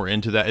go more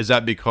into that? Is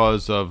that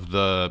because of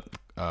the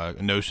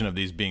notion of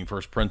these being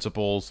first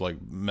principles, like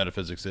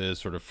metaphysics is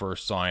sort of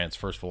first science,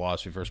 first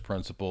philosophy, first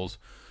principles,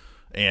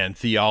 and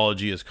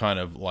theology is kind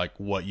of like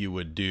what you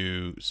would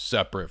do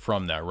separate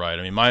from that, right?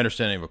 I mean, my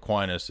understanding of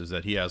Aquinas is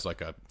that he has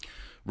like a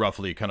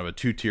roughly kind of a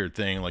 2-tiered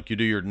thing. Like you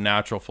do your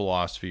natural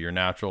philosophy, your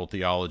natural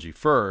theology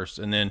first,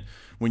 and then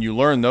when you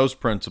learn those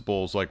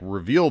principles, like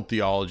revealed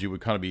theology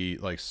would kind of be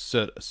like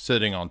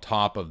sitting on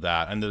top of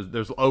that. And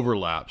there's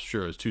overlaps,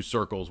 sure, there's 2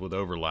 circles with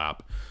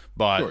overlap,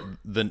 but sure.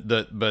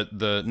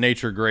 the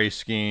nature grace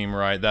scheme,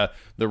 right? That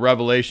the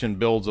revelation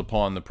builds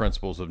upon the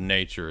principles of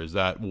nature. Is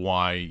that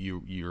why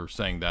you're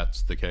saying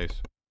that's the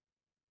case?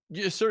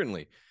 Yeah,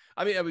 certainly.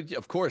 I mean,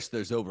 of course,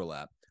 there's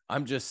overlap.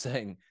 I'm just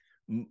saying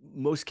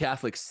most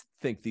Catholics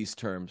think these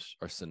terms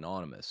are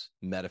synonymous,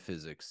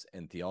 metaphysics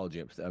and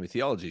theology. I mean,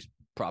 theology is,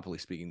 properly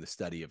speaking, the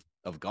study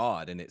of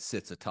God, and it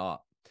sits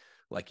atop,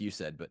 like you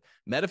said. But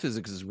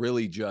metaphysics is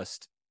really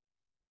just,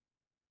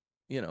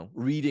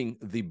 reading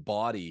the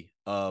body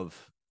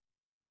of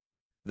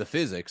the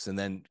physics and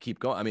then keep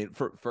going. I mean,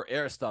 for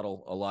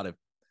Aristotle, a lot of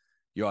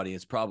your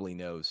audience probably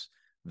knows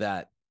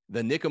that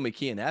the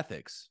Nicomachean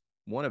Ethics,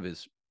 one of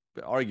his,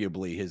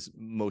 arguably his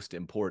most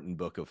important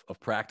book of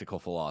practical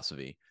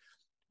philosophy,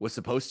 was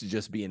supposed to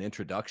just be an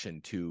introduction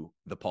to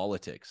the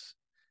politics.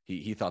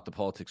 He thought the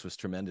politics was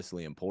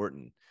tremendously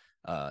important,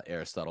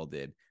 Aristotle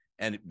did.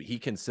 And he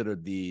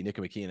considered the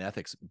Nicomachean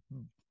Ethics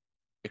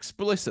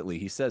explicitly,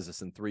 he says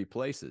this in 3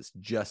 places,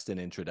 just an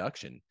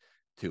introduction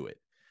to it.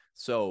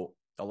 So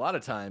a lot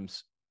of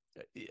times,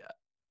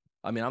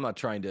 I mean, I'm not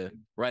trying to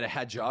write a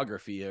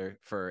hagiography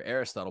for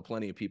Aristotle.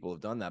 Plenty of people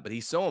have done that, but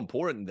he's so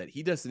important that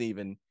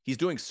he's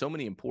doing so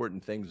many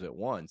important things at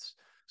once,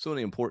 so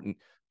many important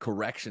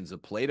corrections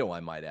of Plato, I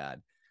might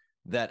add,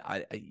 that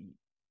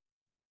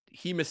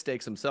he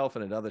mistakes himself,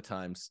 and at other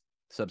times,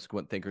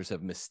 subsequent thinkers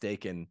have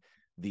mistaken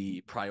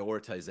the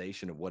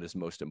prioritization of what his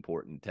most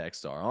important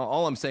texts are.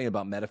 All I'm saying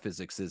about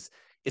metaphysics is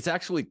it's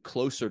actually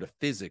closer to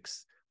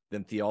physics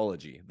than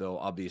theology, though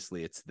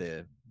obviously it's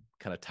the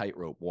kind of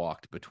tightrope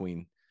walked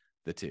between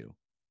the two.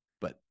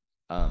 But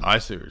I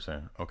see what you're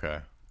saying. Okay.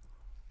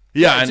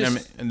 Yeah,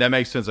 and that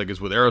makes sense, I guess,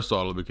 with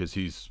Aristotle, because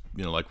he's,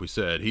 like we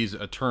said, he's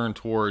a turn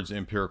towards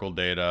empirical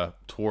data,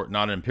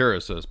 not an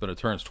empiricist, but it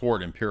turns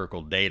toward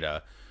empirical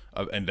data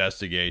of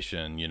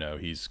investigation.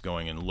 He's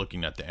going and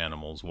looking at the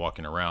animals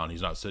walking around.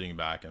 He's not sitting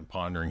back and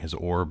pondering his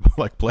orb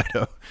like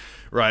Plato,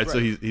 right? So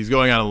he's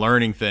going out and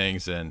learning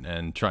things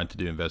and trying to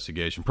do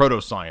investigation,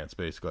 proto-science,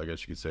 basically, I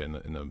guess you could say, in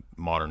the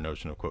modern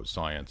notion of, quote,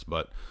 science.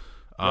 But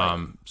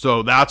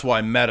so that's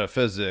why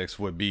metaphysics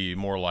would be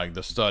more like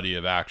the study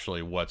of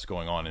actually what's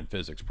going on in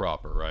physics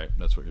proper, right?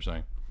 That's what you're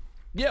saying.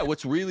 Yeah,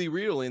 what's really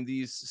real in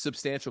these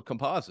substantial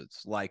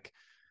composites. Like,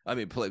 I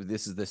mean,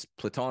 this is this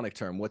Platonic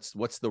term.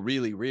 What's the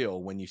really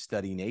real when you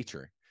study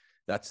nature?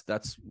 That's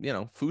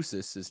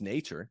physis is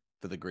nature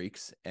for the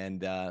Greeks,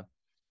 and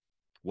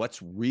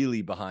what's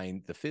really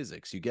behind the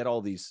physics. You get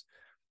all these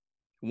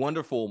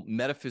wonderful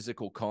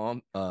metaphysical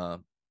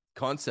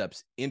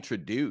concepts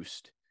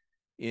introduced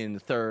in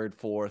 3rd,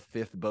 4th,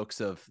 5th books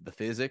of the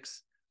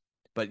physics,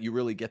 but you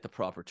really get the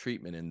proper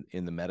treatment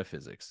in the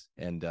metaphysics.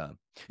 And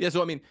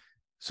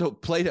so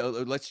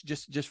Plato, let's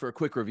just for a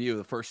quick review,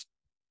 the first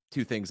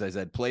 2 things I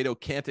said. Plato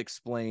can't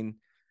explain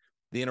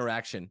the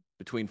interaction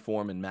between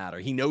form and matter.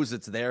 He knows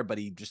it's there, but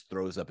he just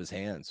throws up his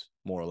hands,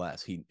 more or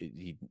less. He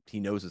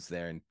knows it's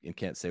there and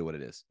can't say what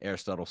it is.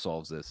 Aristotle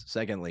solves this.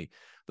 Secondly,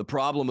 the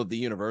problem of the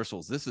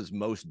universals. This is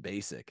most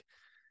basic.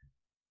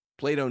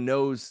 Plato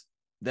knows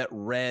that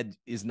red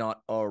is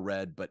not a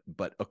red,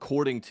 but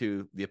according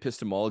to the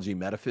epistemology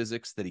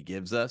metaphysics that he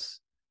gives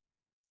us,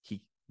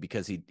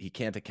 because he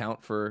can't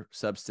account for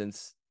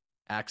substance,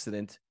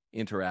 accident,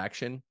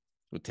 interaction.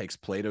 It takes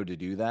Plato to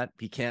do that.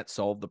 He can't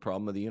solve the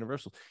problem of the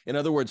universal. In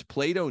other words,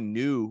 Plato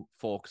knew,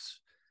 folks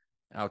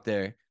out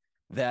there,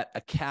 that a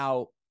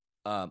cow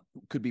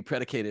could be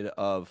predicated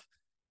of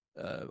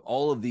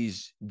all of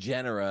these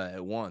genera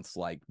at once,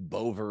 like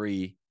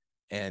bovary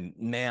and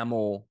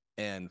mammal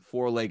and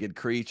 4-legged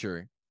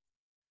creature.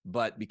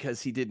 But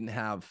because he didn't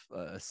have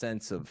a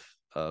sense of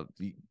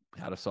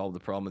how to solve the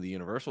problem of the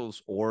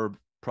universals or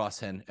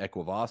prosen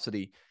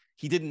equivocity,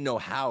 he didn't know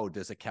how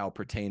does a cow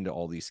pertain to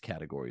all these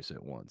categories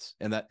at once.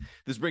 And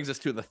this brings us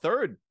to the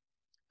third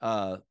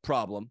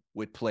problem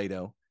with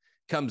Plato.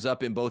 Comes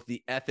up in both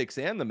the ethics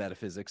and the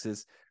metaphysics,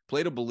 is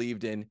Plato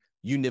believed in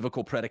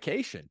univocal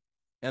predication.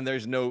 And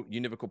there's no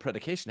univocal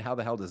predication. How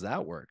the hell does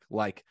that work?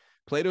 Like,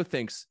 Plato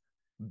thinks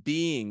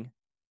being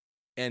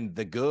and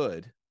the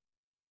good,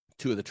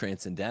 2 of the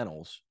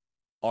transcendentals,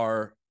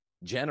 are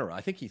genera.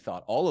 I think he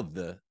thought all of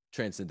the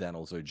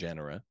transcendentals are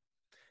genera.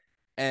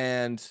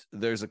 And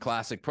there's a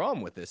classic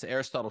problem with this.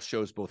 Aristotle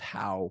shows both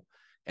how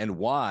and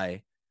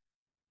why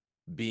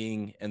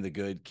being and the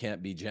good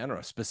can't be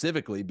genera,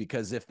 specifically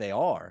because if they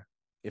are,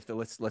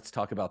 let's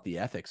talk about the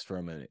ethics for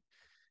a minute,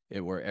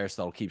 where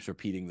Aristotle keeps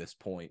repeating this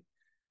point.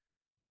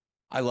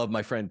 I love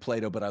my friend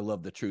Plato, but I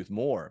love the truth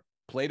more.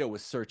 Plato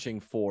was searching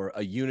for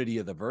a unity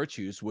of the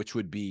virtues, which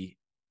would be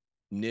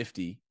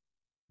nifty,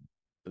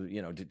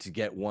 to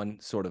get one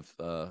sort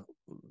of,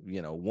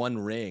 one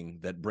ring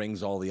that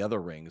brings all the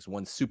other rings,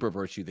 one super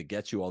virtue that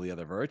gets you all the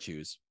other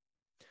virtues.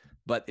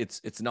 But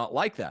it's not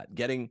like that.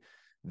 Getting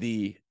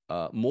the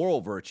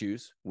moral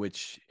virtues,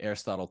 which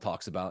Aristotle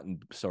talks about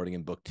starting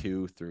in book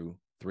 2 through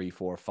 3,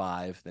 4,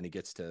 5. Then he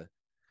gets to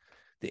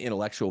the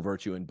intellectual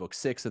virtue in book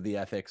 6 of the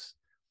ethics.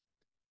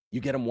 You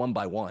get them one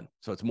by one.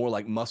 So it's more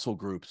like muscle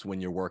groups when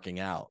you're working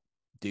out.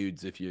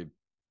 Dudes, if you're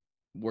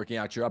working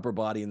out your upper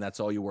body and that's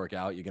all you work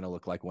out, you're going to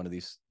look like one of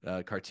these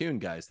cartoon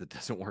guys that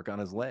doesn't work on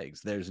his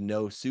legs. There's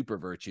no super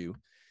virtue.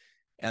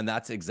 And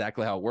that's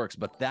exactly how it works.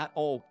 But that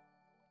all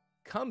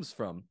comes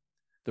from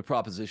the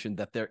proposition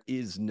that there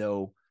is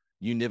no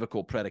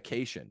univocal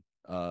predication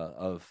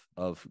of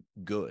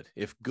good.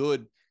 If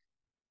good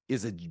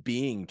is a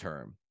being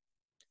term,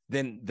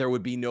 then there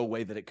would be no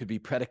way that it could be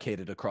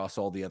predicated across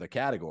all the other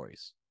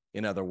categories.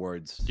 In other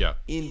words,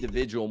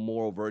 individual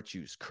moral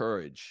virtues,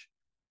 courage,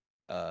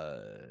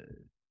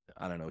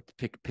 I don't know,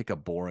 pick a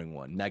boring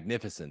one.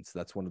 Magnificence.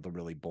 That's one of the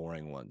really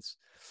boring ones.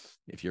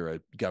 If you're a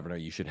governor,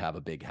 you should have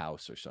a big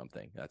house or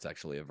something. That's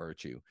actually a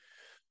virtue.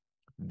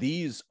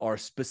 These are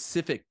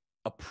specific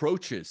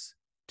approaches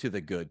to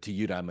the good, to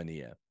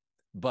eudaimonia,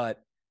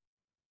 but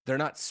they're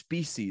not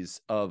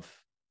species of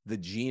the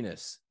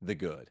genus, the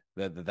good.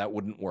 That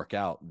wouldn't work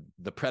out.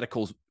 The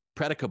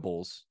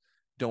predicables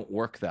don't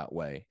work that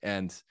way.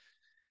 And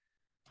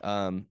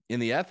in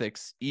the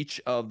ethics,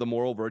 each of the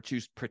moral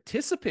virtues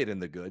participate in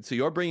the good. So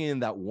you're bringing in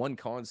that one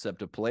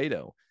concept of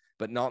Plato,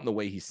 but not in the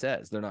way he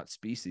says. They're not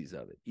species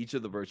of it. Each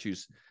of the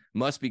virtues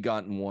must be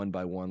gotten one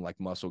by one, like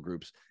muscle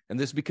groups. And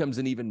this becomes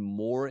an even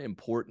more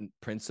important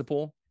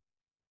principle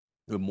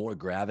with more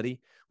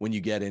gravity when you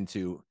get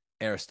into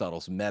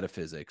Aristotle's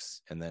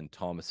metaphysics and then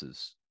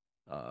Thomas's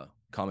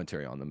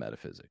commentary on the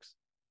metaphysics.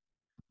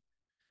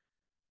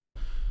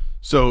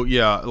 So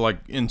yeah, like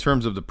in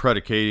terms of the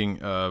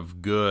predicating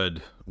of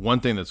good, one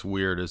thing that's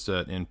weird is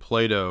that in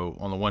Plato,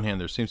 on the one hand,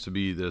 there seems to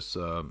be this,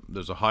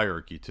 there's a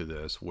hierarchy to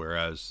this,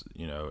 whereas,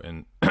 you know,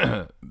 and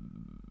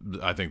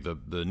I think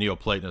the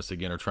Neoplatonists,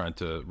 again, are trying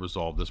to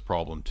resolve this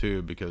problem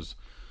too, because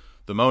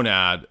the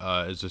monad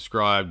is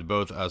described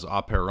both as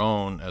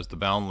aperon, as the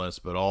boundless,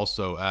 but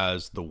also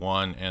as the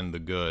one and the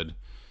good.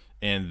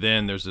 And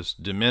then there's this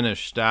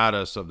diminished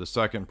status of the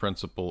second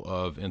principle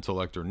of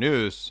intellect or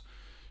nous.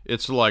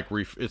 It's like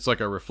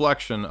a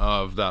reflection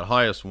of that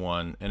highest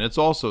one, and it's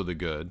also the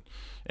good.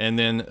 And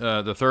then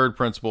the third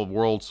principle of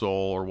world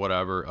soul or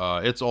whatever,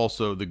 it's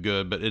also the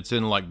good, but it's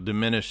in like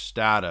diminished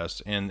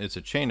status, and it's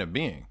a chain of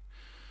being.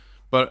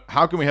 But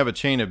how can we have a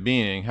chain of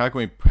being? How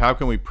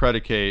can we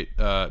predicate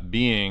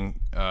being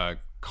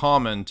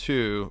common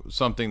to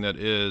something that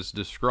is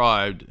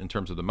described in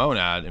terms of the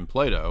monad in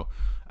Plato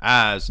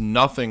as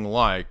nothing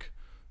like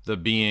the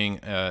being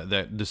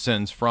that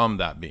descends from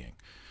that being?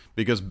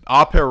 Because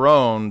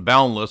aperon,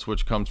 boundless,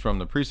 which comes from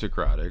the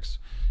pre-Socratics,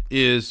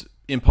 is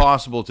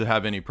impossible to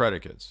have any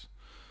predicates.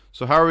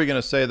 So how are we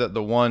going to say that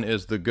the one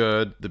is the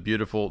good, the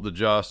beautiful, the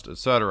just,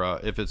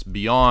 etc., if it's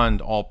beyond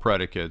all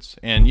predicates?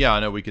 And yeah, I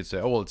know we could say,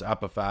 oh, well, it's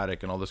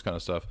apophatic and all this kind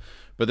of stuff,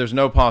 but there's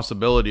no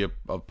possibility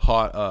of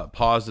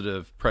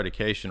positive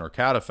predication or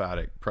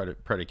cataphatic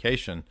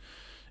predication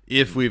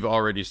if we've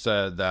already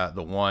said that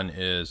the one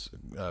is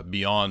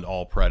beyond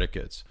all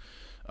predicates.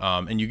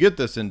 And you get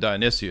this in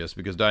Dionysius,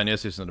 because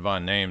Dionysius in the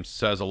Divine Names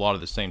says a lot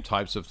of the same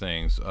types of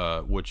things,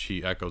 which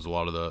he echoes a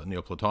lot of the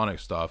Neoplatonic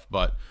stuff.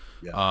 But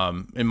yeah.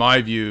 In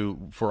my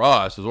view, for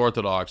us as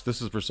Orthodox,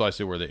 this is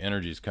precisely where the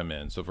energies come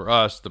in. So for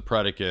us, the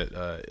predicate,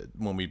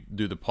 when we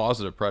do the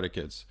positive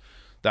predicates,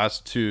 that's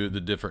to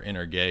the different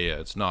energeia.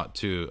 It's not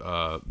to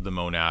the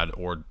monad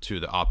or to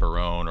the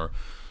aperon or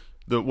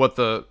what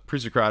the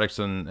pre-Socratics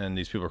and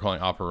these people are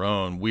calling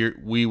aperon.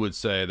 We would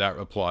say that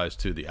applies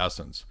to the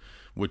essence,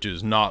 which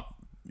is not.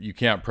 You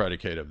can't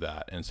predicate of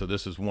that. And so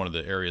this is one of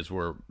the areas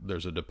where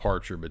there's a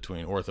departure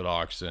between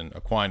Orthodox and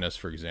Aquinas,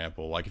 for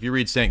example. Like if you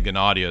read St.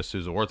 Gennadius,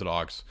 who's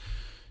Orthodox,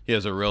 he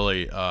has a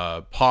really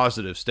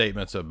positive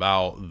statements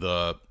about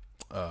the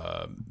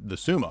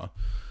Summa.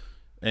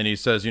 And he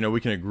says, you know, we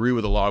can agree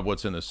with a lot of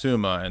what's in the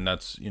Summa, and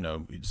that's, you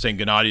know, St.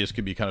 Gennadius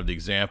could be kind of the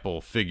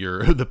example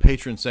figure, the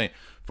patron saint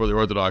for the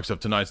Orthodox of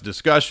tonight's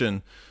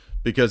discussion,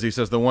 because he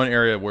says the one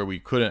area where we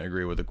couldn't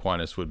agree with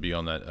Aquinas would be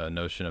on that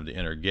notion of the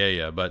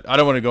energeia. But I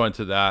don't want to go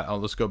into that.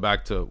 Let's go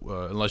back to,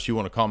 unless you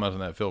want to comment on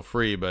that, feel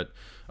free. But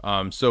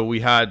so we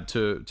had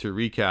to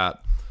recap,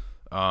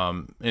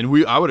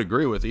 and I would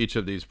agree with each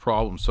of these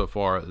problems so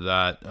far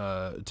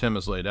that Tim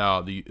has laid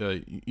out.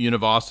 The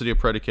univocity of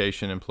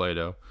predication in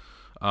Plato,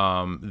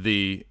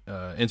 the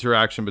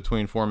interaction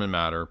between form and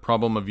matter,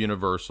 problem of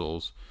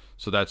universals.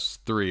 So that's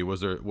three.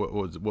 Was there what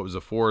was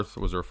the fourth?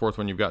 Was there a fourth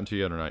one you've gotten to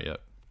yet or not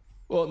yet?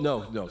 Well,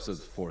 no. So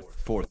the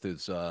fourth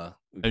is. And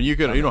you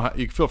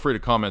can feel free to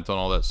comment on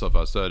all that stuff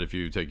I said if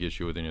you take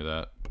issue with any of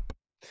that.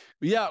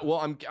 Yeah,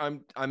 well,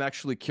 I'm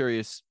actually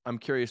curious. I'm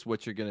curious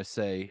what you're going to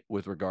say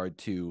with regard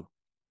to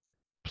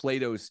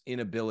Plato's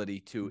inability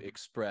to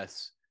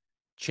express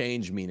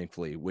change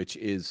meaningfully, which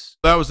is.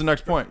 That was the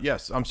next point.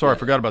 Yes, I'm sorry, I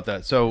forgot about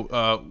that.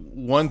 So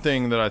one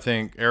thing that I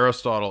think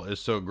Aristotle is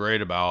so great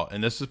about,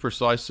 and this is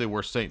precisely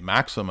where St.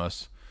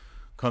 Maximus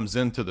comes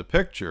into the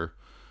picture.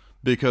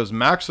 Because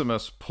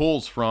Maximus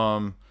pulls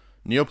from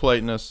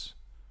Neoplatonists,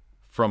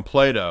 from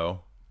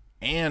Plato,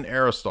 and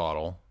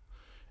Aristotle,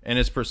 and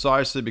it's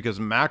precisely because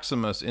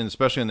Maximus,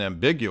 especially in the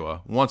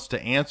Ambigua, wants to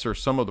answer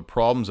some of the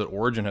problems that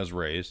Origen has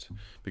raised,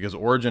 because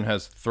Origen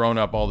has thrown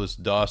up all this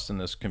dust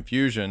and this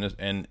confusion,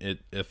 and it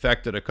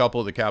affected a couple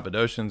of the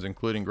Cappadocians,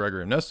 including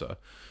Gregory of Nyssa.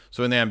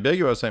 So in the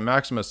Ambigua, St.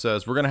 Maximus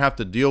says, we're going to have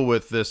to deal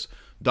with this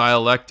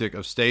dialectic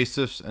of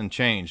stasis and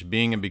change,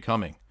 being and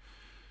becoming.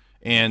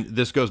 And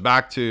this goes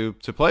back to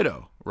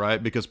Plato,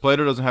 right? Because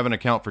Plato doesn't have an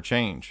account for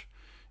change.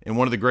 And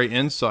one of the great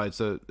insights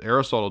that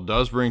Aristotle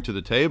does bring to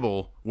the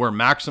table, where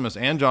Maximus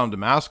and John of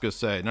Damascus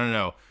say,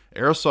 no,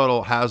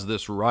 Aristotle has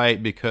this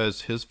right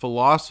because his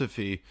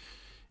philosophy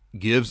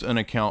gives an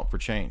account for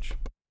change.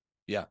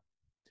 Yeah.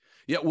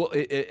 Yeah, well,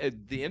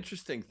 the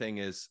interesting thing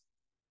is,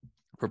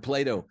 for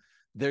Plato,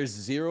 there's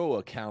zero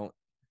account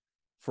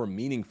for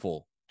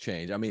meaningful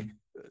change. I mean,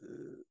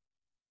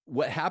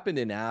 what happened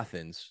in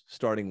Athens,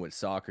 starting with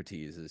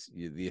Socrates, is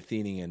the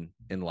Athenian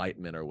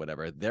Enlightenment or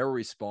whatever. They're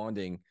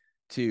responding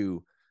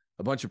to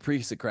a bunch of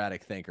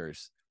pre-Socratic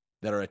thinkers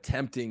that are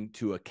attempting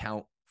to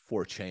account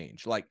for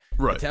change. Like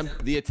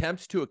the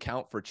attempts to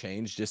account for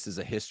change, just as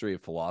a history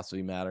of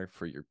philosophy matter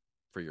for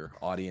your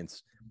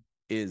audience,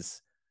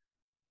 is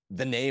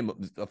the name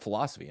of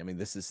philosophy. I mean,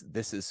 this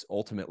is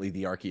ultimately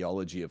the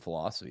archaeology of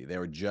philosophy. They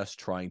were just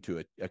trying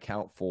to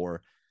account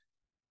for,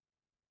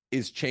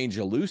 is change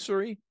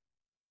illusory?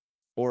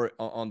 Or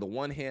on the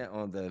one hand,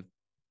 on the,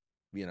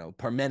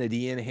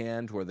 Parmenidean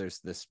hand, where there's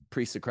this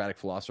pre-Socratic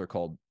philosopher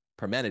called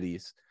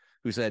Parmenides,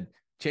 who said,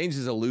 change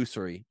is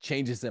illusory,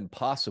 change is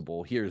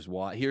impossible. Here's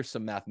why. Here's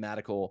some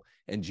mathematical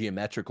and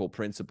geometrical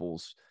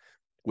principles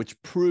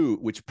which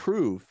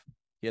prove.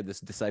 He had this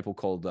disciple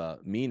called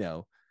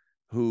Meno,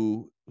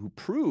 who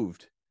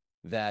proved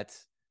that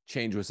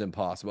change was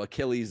impossible.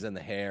 Achilles and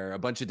the hare, a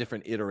bunch of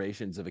different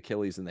iterations of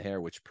Achilles and the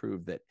hare, which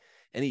proved that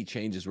any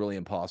change is really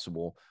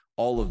impossible.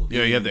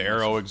 You have the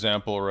arrow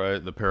example,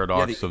 right? The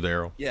paradox of the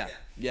arrow.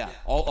 Yeah.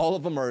 All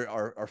of them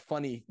are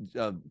funny.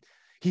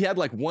 He had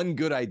like one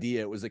good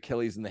idea. It was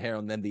Achilles and the hare,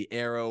 and then the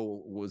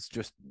arrow was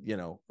just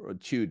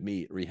chewed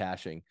meat,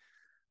 rehashing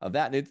of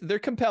that. And they're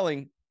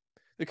compelling.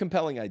 They're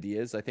compelling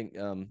ideas. I think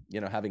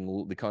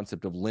having the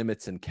concept of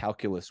limits and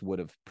calculus would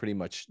have pretty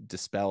much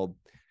dispelled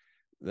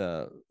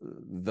the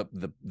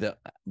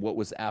what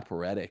was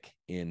aporetic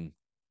in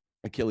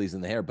Achilles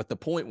and the hare. But the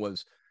point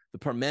was, the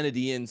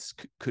Parmenideans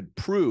could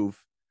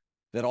prove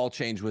that all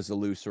change was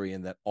illusory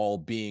and that all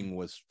being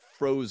was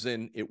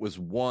frozen. It was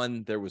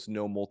one. There was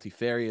no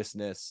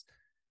multifariousness.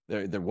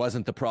 There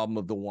wasn't the problem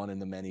of the one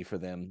and the many for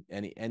them.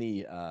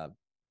 Any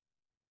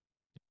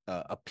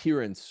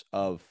appearance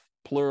of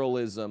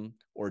pluralism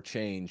or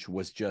change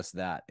was just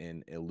that,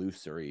 an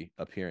illusory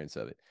appearance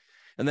of it.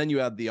 And then you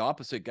have the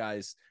opposite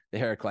guys, the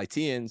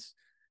Heracliteans,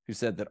 who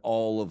said that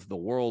all of the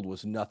world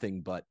was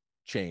nothing but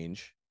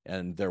change.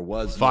 And there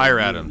was fire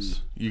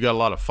atoms. You got a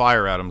lot of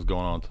fire atoms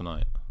going on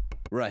tonight.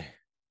 Right.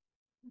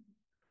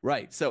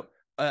 So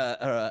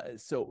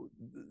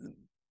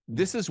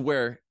this is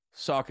where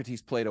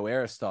Socrates, Plato,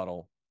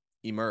 Aristotle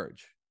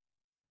emerge.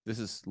 This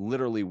is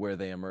literally where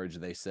they emerge.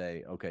 They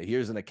say, okay,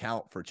 here's an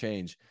account for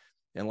change.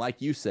 And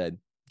like you said,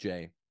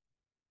 Jay,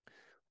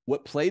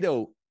 what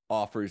Plato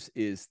offers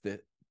is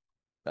the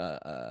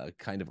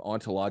kind of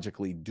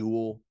ontologically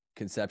dual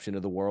conception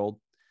of the world.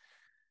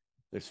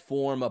 There's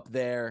form up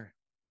there.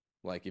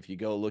 Like if you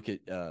go look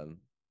at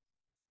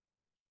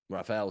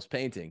Raphael's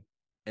painting,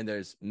 and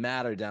there's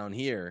matter down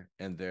here,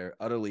 and they're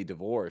utterly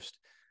divorced.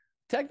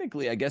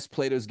 Technically, I guess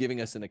Plato's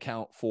giving us an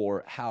account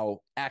for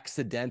how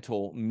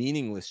accidental,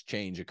 meaningless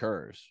change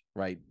occurs,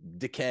 right?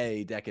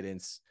 Decay,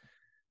 decadence,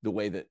 the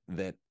way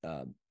that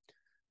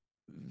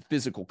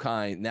physical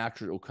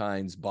natural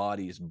kinds,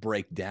 bodies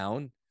break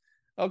down.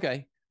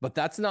 Okay, but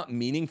that's not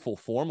meaningful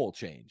formal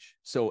change.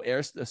 So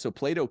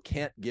Plato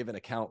can't give an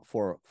account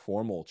for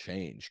formal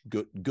change,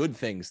 good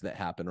things that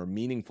happen, or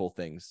meaningful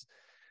things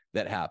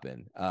that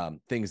happen,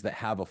 things that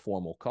have a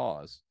formal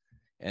cause.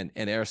 And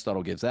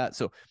Aristotle gives that.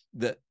 So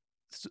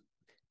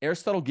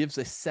Aristotle gives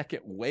a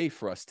second way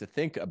for us to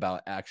think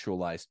about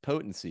actualized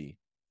potency,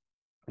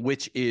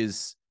 which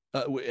is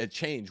a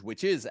change,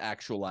 which is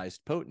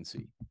actualized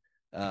potency.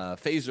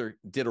 Fazer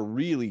did a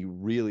really,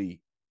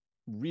 really,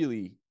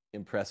 really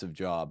impressive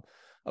job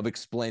of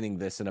explaining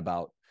this in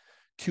about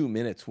 2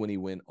 minutes when he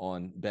went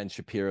on Ben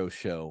Shapiro's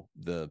show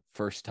the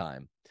first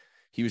time.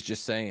 He was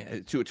just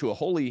saying to a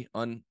wholly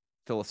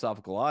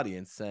unphilosophical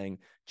audience, saying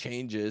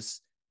change is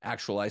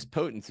actualized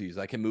potencies.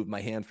 I can move my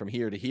hand from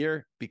here to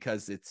here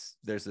because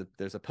there's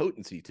a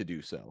potency to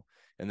do so.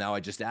 And now I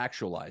just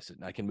actualize it.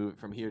 And I can move it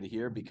from here to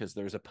here because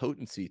there's a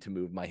potency to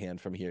move my hand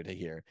from here to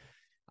here.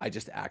 I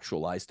just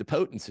actualized a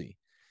potency.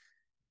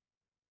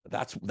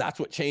 That's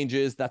what change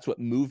is. That's what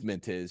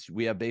movement is.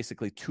 We have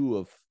basically 2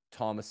 of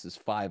Thomas's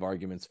 5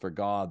 arguments for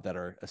God that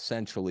are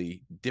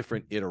essentially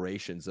different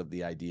iterations of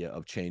the idea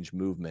of change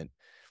movement.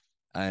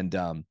 And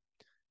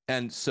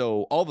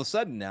so all of a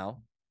sudden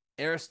now,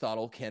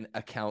 Aristotle can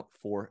account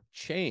for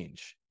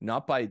change,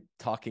 not by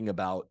talking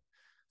about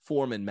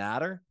form and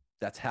matter.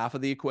 That's half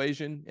of the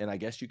equation. And I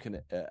guess you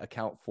can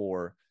account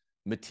for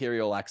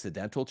material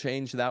accidental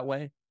change that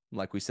way,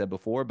 like we said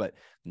before. But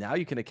now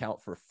you can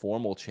account for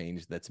formal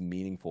change that's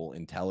meaningful,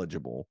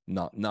 intelligible,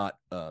 not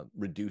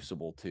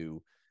reducible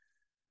to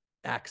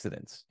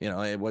accidents.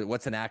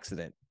 What's an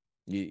accident?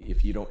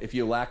 If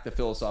you lack the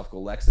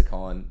philosophical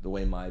lexicon the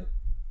way my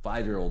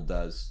 5-year-old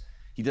does,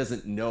 he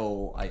doesn't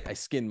know I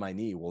skinned my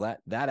knee. Well,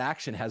 that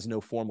action has no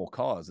formal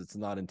cause. It's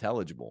not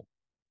intelligible.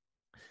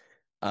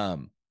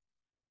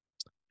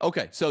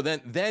 Okay, so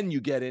then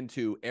you get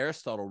into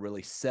Aristotle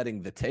really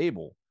setting the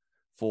table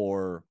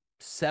for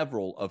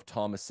several of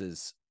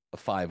Thomas's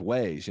 5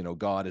 ways.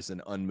 God is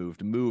an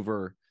unmoved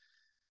mover,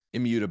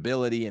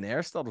 immutability, and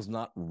Aristotle's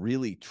not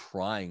really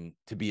trying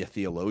to be a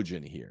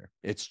theologian here.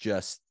 It's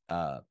just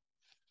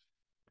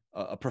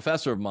a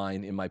professor of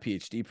mine in my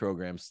PhD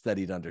program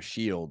studied under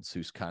Shields,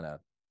 who's kind of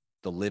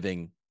the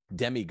living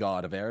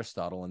demigod of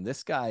Aristotle. And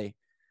this guy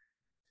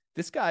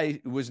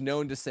was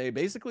known to say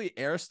basically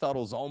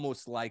Aristotle's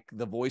almost like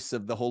the voice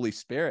of the Holy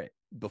Spirit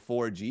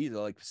before Jesus,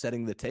 like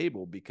setting the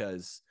table,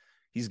 because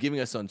he's giving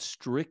us on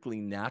strictly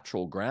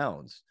natural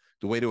grounds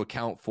the way to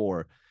account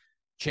for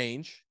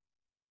change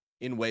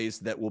in ways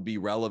that will be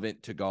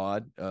relevant to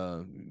God.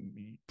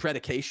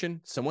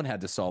 Predication, someone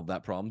had to solve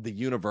that problem. The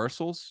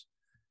universals,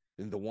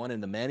 the one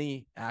and the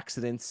many,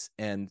 accidents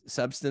and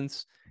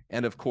substance,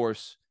 and of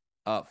course,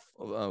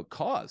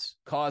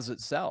 cause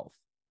itself.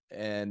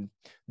 And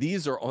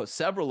these are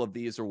several of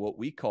these are what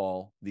we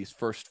call these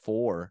first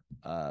four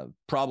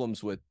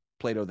problems with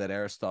Plato that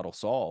Aristotle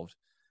solved.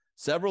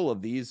 Several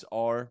of these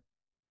are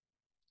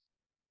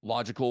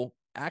logical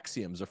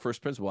axioms or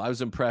first principle. I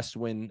was impressed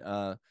when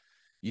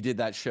you did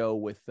that show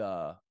with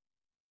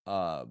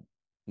my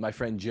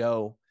friend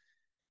Joe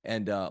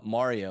and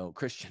Mario,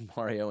 Christian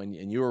Mario,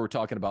 and you were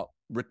talking about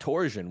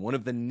retorsion, one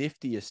of the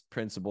niftiest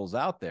principles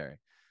out there.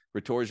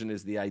 Retorsion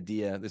is the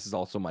idea. This is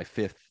also my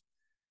fifth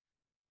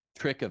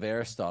trick of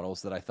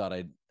Aristotle's that I thought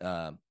I'd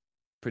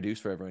produce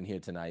for everyone here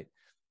tonight.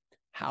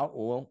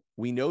 Well,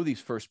 we know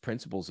these first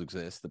principles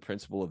exist: the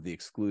principle of the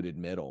excluded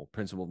middle,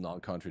 principle of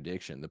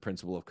non-contradiction, the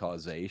principle of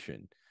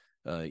causation.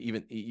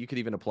 Even you could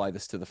even apply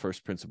this to the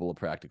first principle of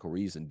practical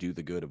reason: do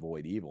the good,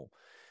 avoid evil.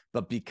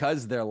 But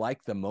because they're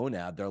like the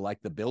monad, they're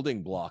like the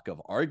building block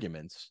of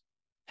arguments.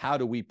 How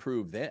do we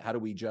prove that? How do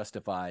we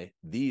justify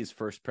these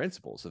first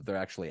principles if they're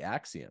actually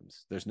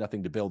axioms? There's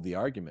nothing to build the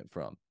argument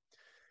from.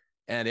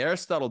 And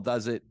Aristotle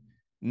does it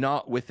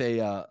not with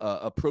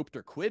a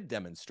propter quid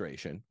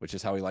demonstration, which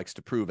is how he likes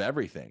to prove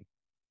everything,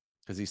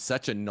 because he's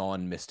such a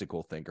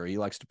non-mystical thinker. He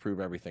likes to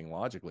prove everything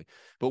logically,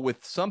 but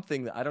with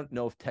something that I don't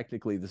know if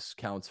technically this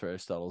counts for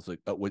Aristotle's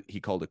what he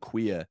called a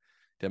quia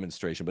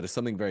demonstration, but it's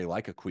something very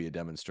like a quia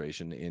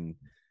demonstration in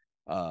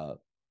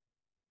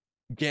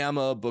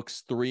Gamma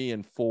books 3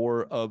 and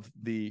 4 of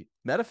the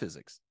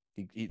Metaphysics.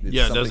 He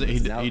does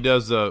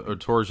the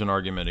retorsion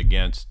argument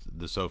against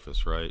the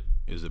sophists, right?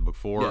 Is it book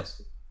 4?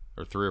 Yes.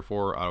 Or 3 or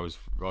 4? I always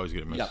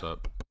get it mixed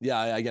up. Yeah,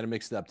 I get it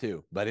mixed up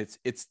too. But it's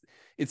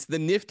the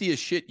niftiest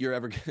shit you're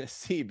ever gonna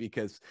see,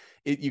 because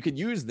you could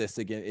use this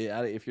again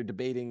if you're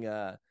debating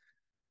any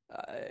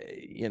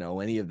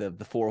of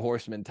the four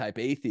horsemen type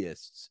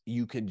atheists.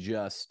 You could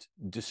just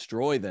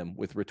destroy them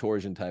with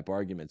retorsion type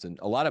arguments. And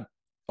a lot of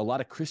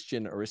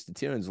Christian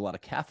Aristotelians, a lot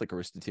of Catholic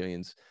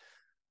Aristotelians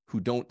who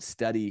don't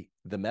study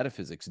the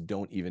metaphysics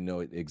don't even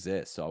know it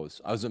exists. So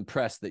I was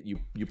impressed that you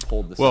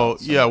pulled this. Well,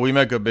 yeah, we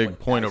make a big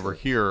point over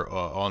here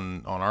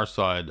on our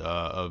side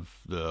of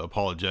the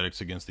apologetics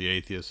against the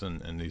atheists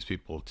and these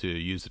people to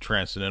use the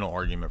transcendental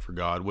argument for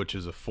God, which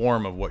is a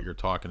form of what you're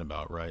talking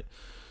about, right?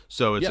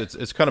 So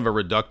it's kind of a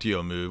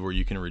reductio move where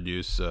you can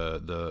reduce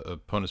the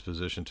opponent's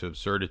position to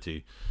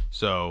absurdity.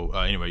 So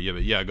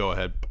anyway, go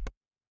ahead.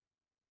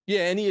 Yeah,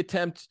 any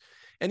attempt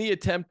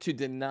to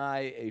deny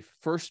a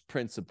first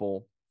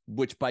principle,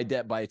 which by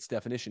its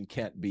definition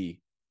can't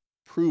be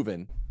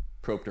proven,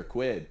 propter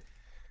quid,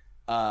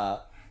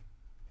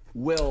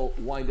 will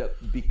wind up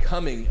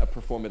becoming a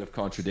performative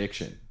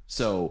contradiction.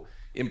 So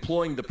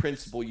employing the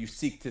principle you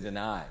seek to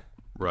deny,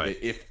 right?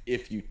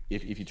 If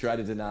you try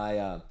to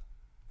deny,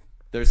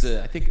 there's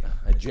I think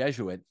a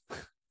Jesuit.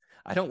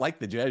 I don't like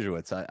the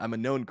Jesuits. I'm a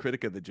known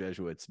critic of the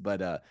Jesuits,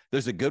 but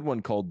there's a good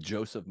one called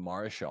Joseph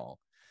Marechal.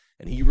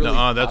 And he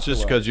really that's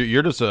just because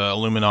you're just an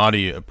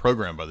Illuminati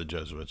program by the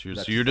Jesuits.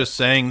 You're just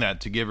saying that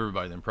to give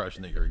everybody the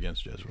impression that you're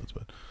against Jesuits.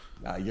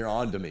 But you're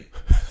on to me.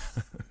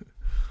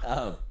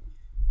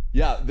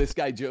 This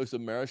guy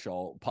Joseph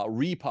Marechal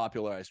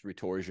repopularized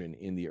retorsion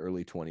in the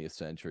early 20th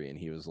century, and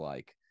he was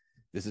like,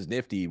 "This is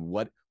nifty.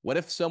 What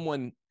if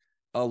someone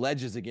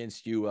alleges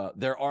against you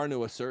there are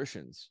no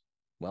assertions?"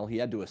 Well, he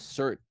had to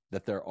assert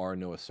that there are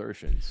no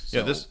assertions.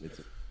 So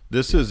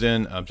This is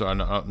in, I'm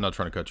sorry, I'm not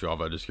trying to cut you off.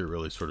 I just get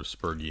really sort of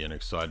spurgy and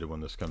excited when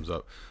this comes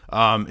up.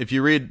 If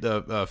you read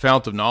the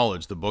Fount of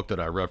Knowledge, the book that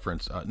I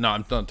referenced, no,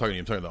 I'm not talking to you,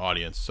 I'm talking to the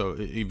audience. So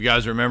if you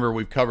guys remember,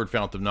 we've covered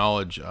Fount of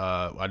Knowledge.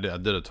 I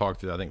did a talk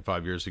through, I think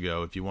 5 years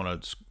ago. If you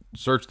want to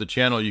search the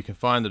channel, you can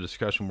find the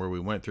discussion where we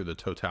went through the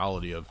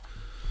totality of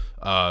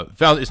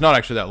it's not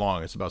actually that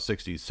long. It's about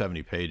 60,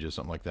 70 pages,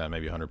 something like that,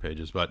 maybe 100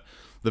 pages. But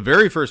the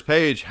very first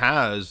page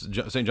has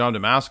St. John of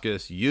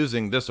Damascus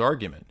using this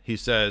argument. He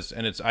says,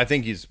 and I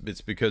think it's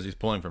because he's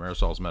pulling from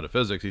Aristotle's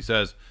metaphysics. He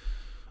says,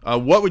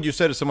 what would you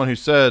say to someone who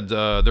said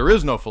there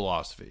is no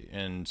philosophy?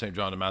 And St.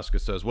 John of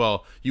Damascus says,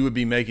 well, you would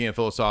be making a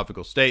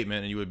philosophical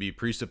statement and you would be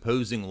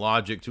presupposing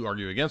logic to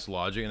argue against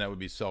logic, and that would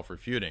be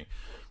self-refuting.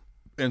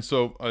 And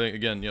so I think,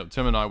 again,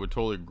 Tim and I would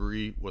totally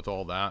agree with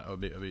all that. I'd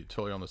be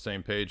totally on the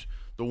same page.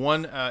 The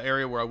one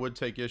area where I would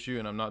take issue,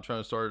 and I'm not trying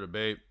to start a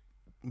debate,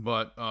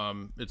 but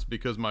it's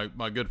because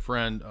my good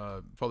friend,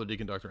 Father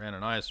Deacon Dr.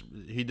 Ananias,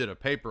 he did a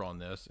paper on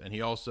this, and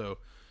he also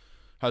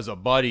has a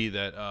buddy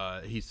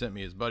that he sent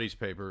me his buddy's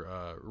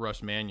paper,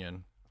 Russ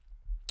Mannion,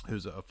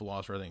 who's a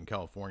philosopher, I think, in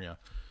California.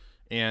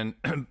 And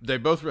they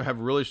both have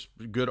really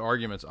good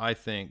arguments, I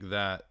think,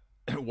 that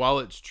while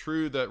it's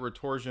true that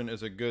retorsion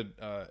is a good,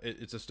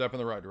 it's a step in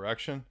the right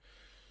direction,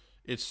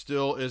 it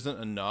still isn't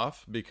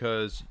enough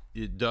because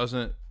it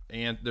doesn't,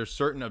 and there's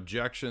certain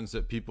objections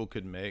that people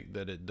could make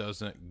that it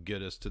doesn't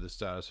get us to the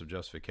status of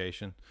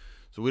justification.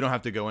 So we don't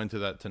have to go into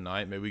that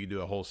tonight. Maybe we could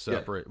do a whole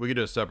separate, we could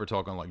do a separate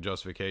talk on like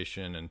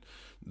justification and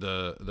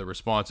the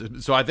response.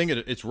 So I think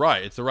it's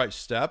right. It's the right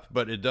step,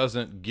 but it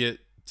doesn't get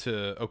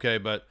to, okay,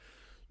 but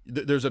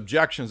there's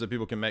objections that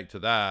people can make to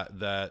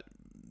that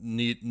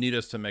need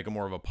us to make a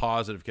more of a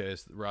positive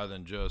case rather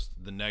than just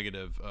the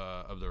negative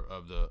of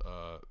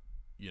the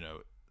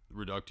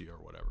reductio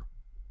or whatever.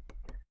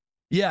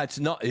 Yeah,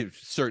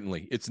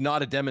 certainly it's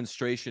not a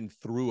demonstration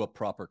through a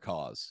proper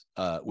cause,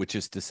 which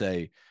is to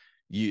say,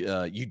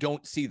 you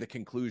don't see the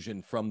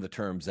conclusion from the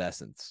term's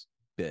essence.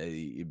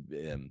 I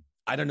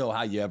don't know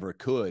how you ever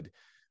could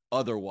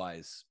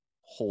otherwise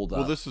hold up.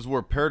 Well, this is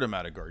where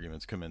paradigmatic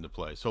arguments come into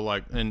play. So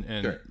like, and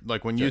Sure.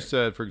 like when you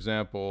said, for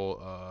example,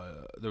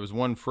 there was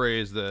one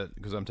phrase that,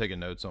 because I'm taking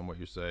notes on what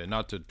you say,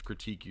 not to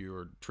critique you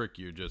or trick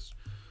you, just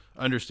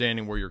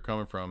understanding where you're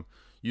coming from.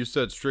 You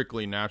said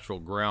strictly natural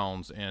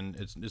grounds, and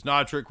it's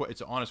not a trick. It's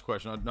an honest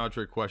question, not a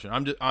trick question.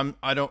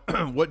 I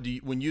don't. What do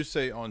you, when you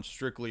say on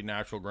strictly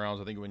natural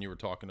grounds? I think when you were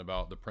talking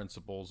about the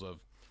principles of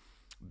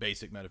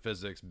basic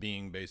metaphysics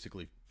being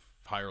basically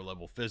higher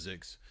level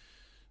physics,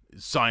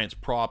 science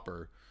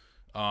proper,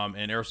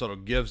 and Aristotle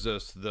gives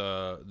us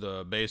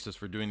the basis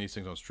for doing these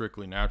things on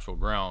strictly natural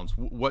grounds.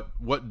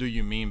 What do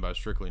you mean by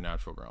strictly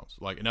natural grounds?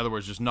 Like, in other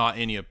words, just not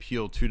any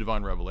appeal to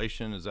divine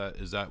revelation. Is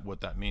that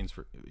what that means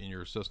for in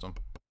your system?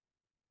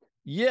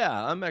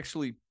 Yeah, I'm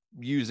actually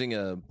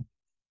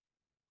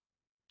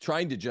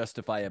trying to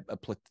justify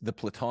the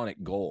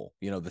Platonic goal,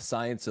 the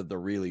science of the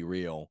really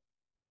real.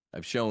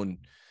 I've shown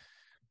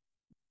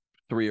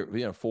 4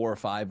 or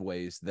 5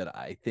 ways that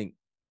I think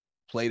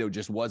Plato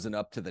just wasn't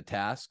up to the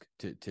task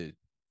to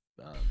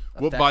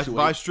well,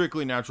 by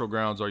strictly natural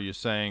grounds, are you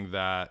saying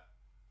that,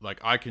 like,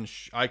 I can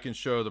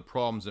show the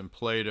problems in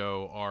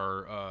Plato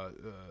are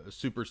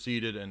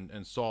superseded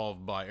and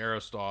solved by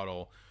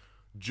Aristotle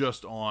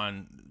just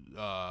on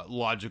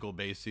logical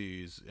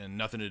bases and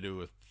nothing to do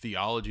with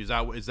theology? Is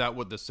that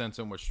what the sense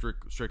in which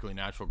strictly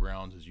natural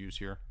grounds is used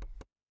here?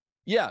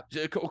 Yeah,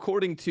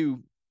 according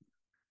to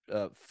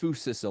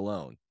physis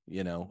alone,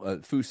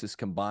 physis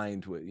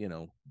combined with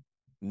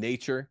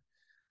nature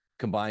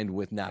combined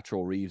with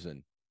natural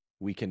reason,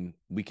 we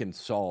can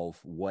solve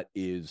what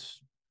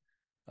is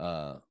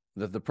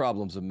the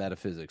problems of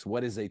metaphysics.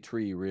 What is a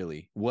tree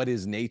really? What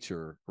is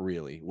nature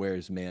really? Where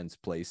is man's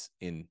place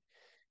in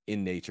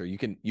nature? You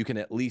can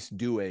at least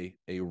do a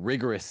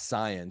rigorous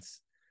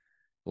science,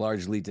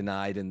 largely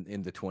denied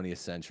in the 20th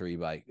century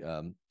by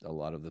a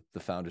lot of the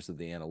founders of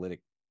the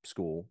analytic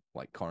school,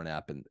 like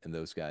Carnap and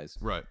those guys.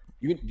 Right.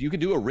 You can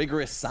do a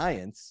rigorous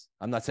science.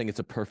 I'm not saying it's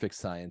a perfect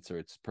science or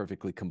it's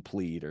perfectly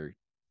complete or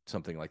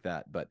something like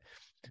that, but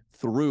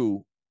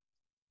through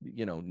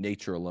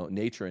nature alone,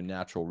 nature and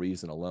natural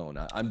reason alone.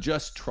 I'm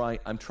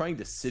trying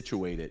to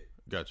situate it.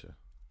 Gotcha.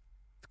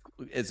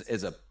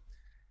 As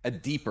a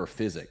deeper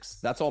physics.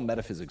 That's all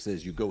metaphysics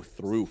is. You go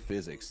through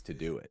physics to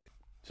do it.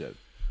 So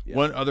yeah.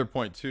 One other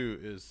point too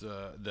is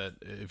that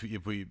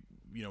if we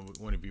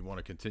if you want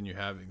to continue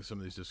having some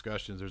of these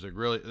discussions, there's a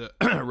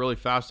really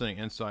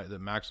fascinating insight that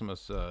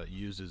Maximus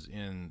uses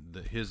in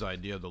his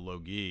idea of the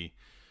logi,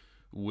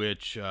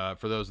 which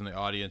for those in the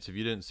audience, if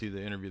you didn't see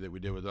the interview that we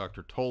did with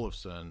Dr.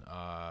 Tollefson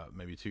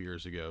maybe 2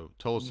 years ago,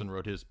 Tollefson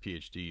wrote his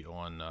PhD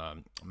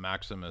on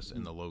Maximus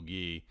and the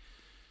logi.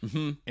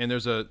 Mm-hmm. And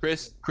there's a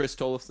Chris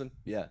Tollefson,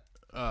 yeah,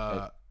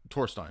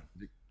 Torstein.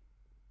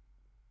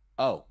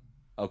 Oh,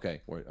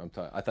 okay.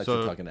 I thought you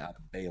were talking about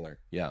Baylor.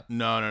 Yeah.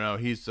 No.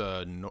 He's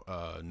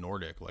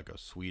Nordic, like a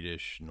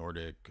Swedish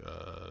Nordic.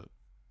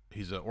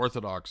 He's an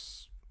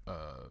Orthodox.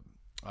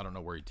 I don't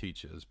know where he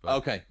teaches, but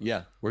okay,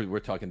 yeah,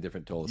 we're talking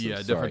different Tollefsons.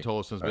 Yeah, different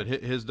Tollefsons. But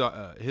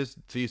his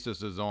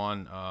thesis is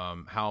on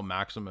how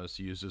Maximus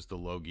uses the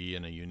logi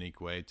in a unique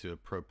way to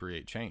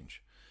appropriate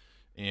change.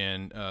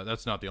 And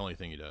that's not the only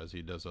thing he does.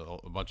 He does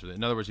a bunch of it.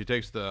 In other words, he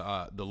takes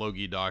the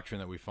logi doctrine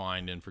that we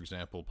find in, for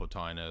example,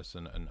 Plotinus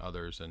and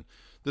others. And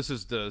this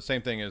is the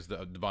same thing as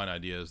the divine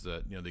ideas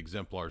that, the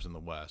exemplars in the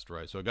West,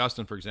 right? So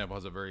Augustine, for example,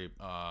 has a very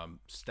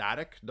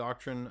static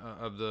doctrine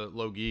of the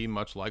logi,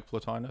 much like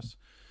Plotinus.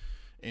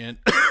 And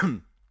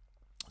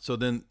so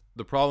then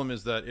the problem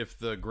is that if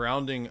the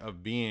grounding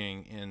of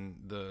being in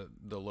the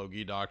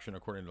logi doctrine,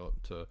 according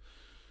to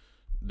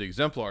the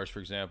exemplars, for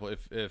example,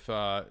 if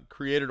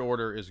created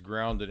order is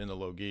grounded in the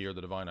logi or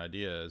the divine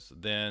ideas,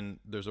 then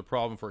there's a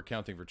problem for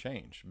accounting for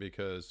change,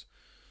 because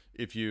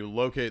if you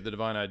locate the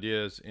divine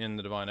ideas in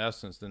the divine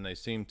essence, then they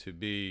seem to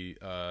be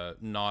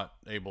not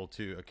able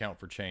to account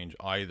for change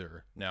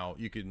either. Now,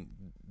 you can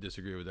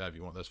disagree with that if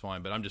you want, that's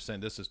fine, but I'm just saying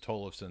this is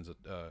Tollefson's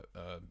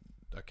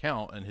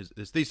account, and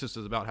his thesis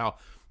is about how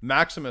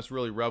Maximus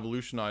really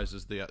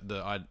revolutionizes the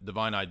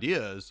divine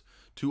ideas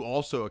to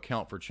also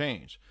account for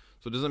change.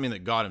 So it doesn't mean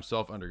that God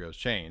himself undergoes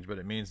change, but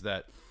it means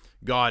that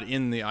God,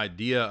 in the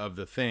idea of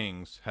the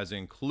things, has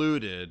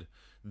included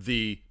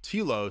the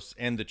telos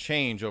and the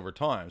change over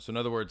time. So in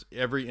other words,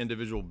 every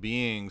individual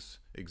being's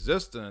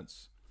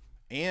existence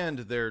and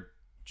their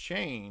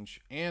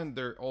change and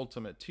their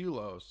ultimate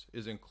telos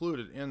is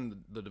included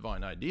in the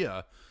divine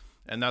idea.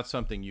 And that's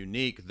something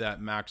unique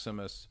that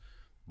Maximus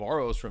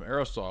borrows from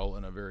Aristotle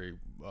in a very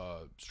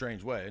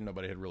strange way.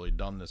 Nobody had really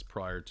done this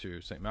prior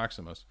to St.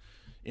 Maximus,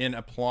 in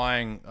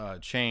applying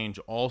change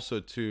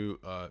also to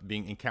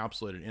being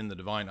encapsulated in the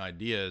divine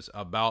ideas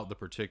about the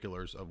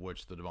particulars of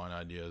which the divine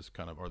ideas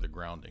kind of are the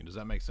grounding. Does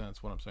that make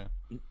sense, what I'm saying?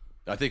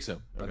 I think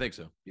so. Okay. I think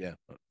so. Yeah.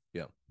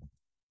 Yeah.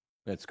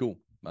 That's cool.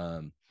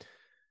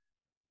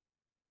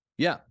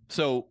 Yeah.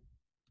 So,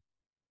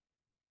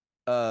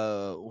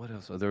 what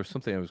else? There was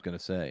something I was going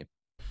to say.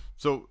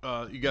 So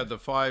you got the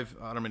 5,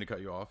 I don't mean to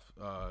cut you off.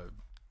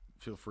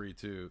 Feel free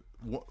to.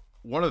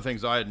 One of the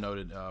things I had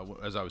noted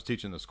as I was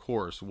teaching this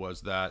course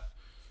was that,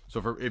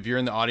 so if you're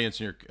in the audience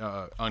and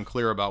you're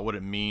unclear about what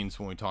it means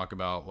when we talk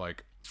about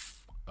like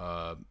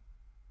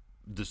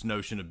this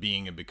notion of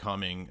being and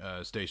becoming,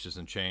 stasis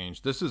and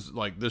change, this is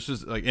like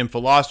in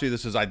philosophy,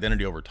 this is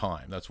identity over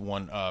time. That's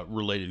one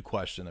related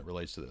question that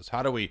relates to this.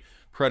 How do we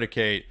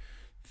predicate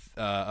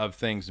of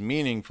things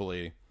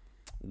meaningfully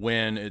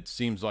when it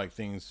seems like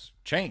things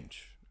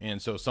change? And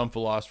so some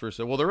philosophers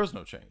said, well, there is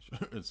no change.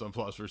 And some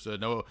philosophers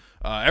said, no,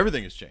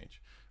 everything is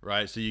change,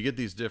 right? So you get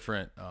these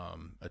different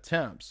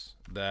attempts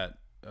that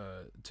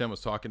Tim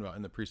was talking about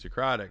in the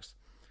pre-Socratics.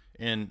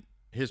 And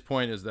his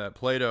point is that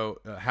Plato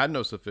had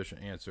no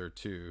sufficient answer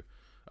to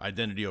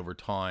identity over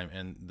time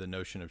and the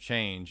notion of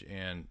change.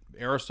 And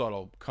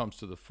Aristotle comes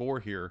to the fore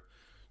here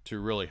to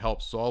really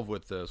help solve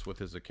with this, with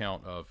his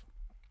account of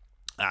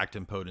act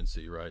and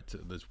potency, right?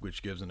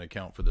 Which gives an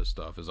account for this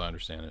stuff, as I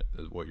understand it,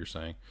 is what you're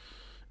saying.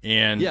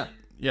 And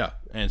yeah.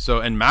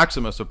 And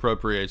Maximus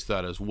appropriates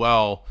that as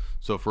well.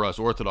 So for us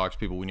Orthodox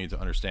people, we need to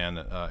understand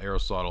that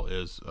Aristotle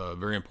is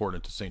very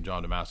important to St.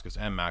 John Damascus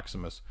and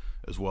Maximus,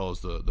 as well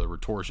as the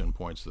retorsion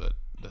points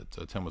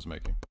that Tim was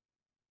making.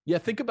 Yeah.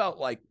 Think about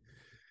like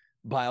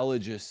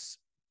biologists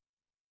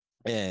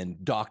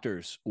and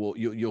doctors. Well,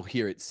 you'll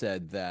hear it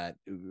said that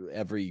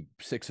every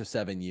 6 or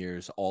 7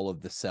 years, all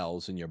of the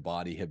cells in your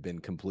body have been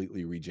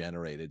completely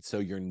regenerated. So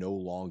you're no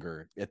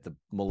longer at the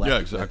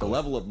at the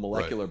level of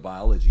molecular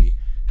biology.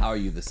 How are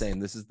you the same?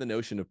 This is the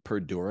notion of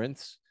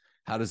perdurance.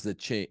 How does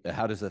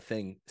the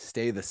thing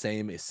stay the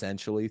same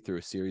essentially through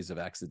a series of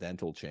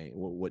accidental change?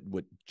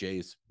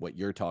 What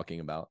you're talking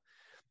about?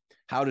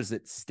 How does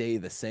it stay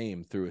the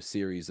same through a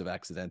series of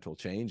accidental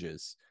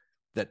changes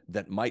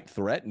that might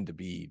threaten to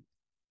be,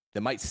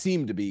 that might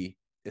seem to be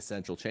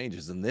essential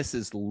changes? And this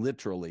is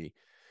literally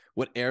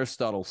what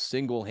Aristotle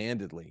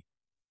single-handedly,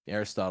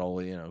 Aristotle,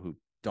 who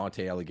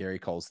Dante Alighieri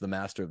calls the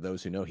master of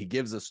those who know, he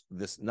gives us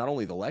this, not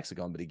only the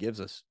lexicon, but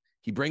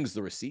he brings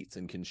the receipts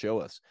and can show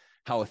us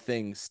how a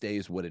thing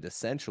stays what it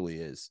essentially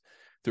is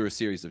through a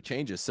series of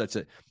changes, such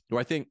that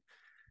I think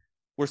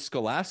where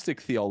scholastic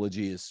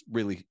theology is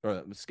really,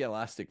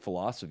 scholastic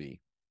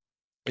philosophy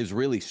is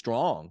really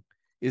strong,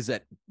 is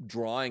that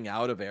drawing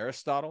out of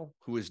Aristotle,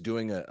 who is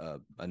doing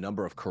a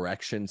number of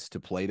corrections to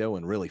Plato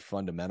in really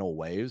fundamental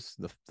ways,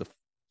 the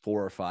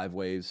 4 or 5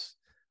 ways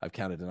I've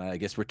counted tonight. I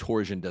guess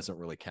retorsion doesn't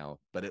really count,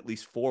 but at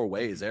least 4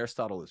 ways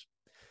Aristotle is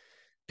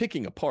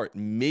picking apart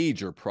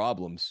major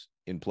problems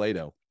in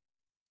Plato.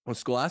 Well,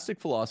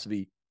 scholastic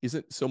philosophy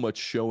isn't so much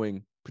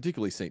showing,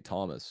 particularly St.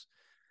 Thomas,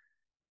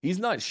 he's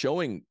not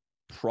showing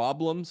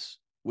problems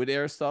with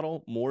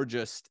Aristotle, more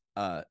just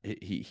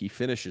he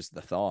finishes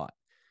the thought.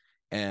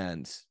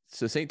 And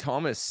so St.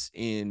 Thomas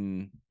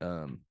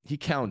he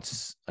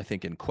counts, I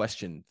think in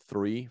question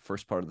 3,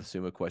 first part of the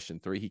Summa, question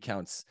 3, he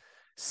counts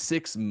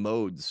 6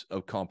 modes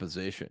of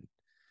composition.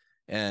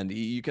 And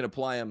you can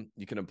apply them,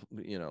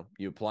 you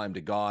apply them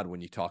to God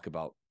when you talk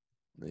about,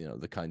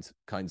 the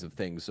kinds of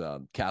things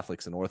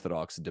Catholics and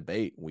Orthodox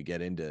debate. We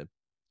get into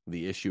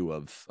the issue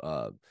of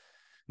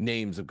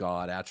names of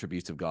God,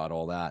 attributes of God,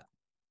 all that.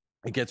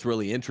 It gets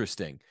really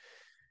interesting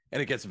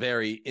and it gets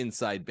very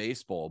inside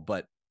baseball,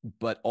 but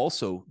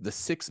also the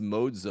 6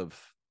 modes of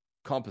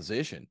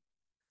composition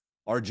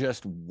are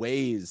just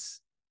ways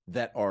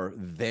that are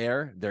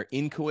there. They're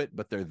inchoate,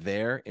 but they're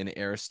there in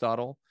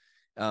Aristotle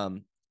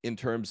in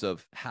terms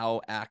of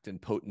how act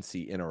and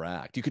potency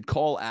interact. You could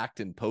call act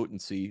and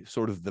potency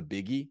sort of the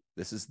biggie.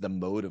 This is the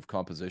mode of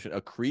composition,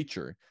 a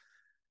creature,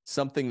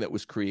 something that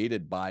was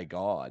created by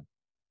God,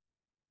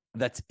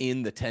 that's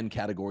in the 10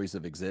 categories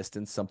of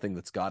existence, something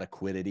that's got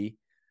aquiddity,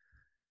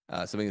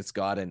 something that's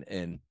got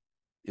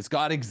it's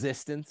got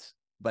existence,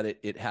 but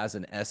it has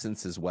an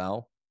essence as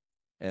well,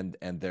 and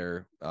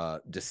they're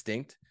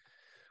distinct.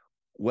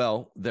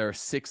 Well, there are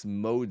 6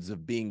 modes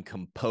of being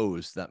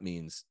composed, that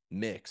means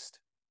mixed,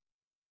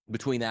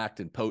 between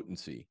act and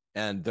potency.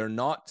 And they're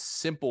not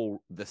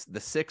simple, the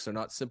 6 are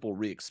not simple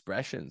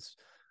re-expressions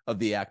of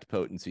the act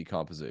potency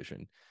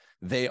composition.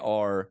 They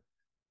are,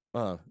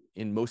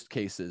 in most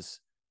cases,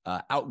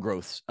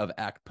 outgrowths of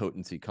act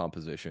potency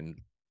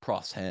composition,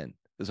 pros hen.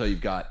 So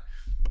you've got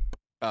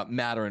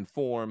matter and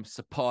form,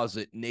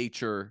 supposit,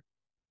 nature,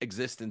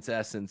 existence,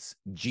 essence,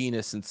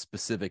 genus, and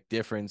specific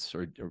difference,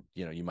 or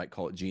you might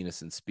call it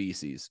genus and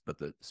species, but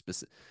the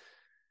specific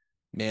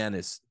man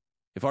is,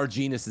 if our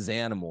genus is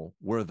animal,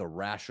 we're the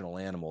rational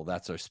animal.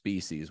 That's our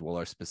species. Well,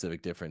 our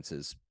specific difference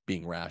is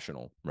being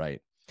rational,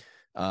 right?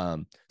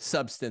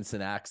 Substance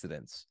and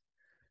accidents.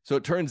 So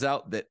it turns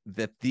out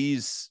that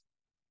these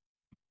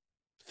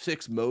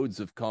 6 modes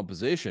of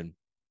composition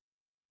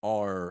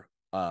are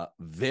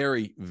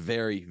very,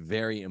 very,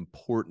 very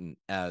important.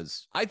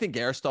 As I think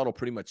Aristotle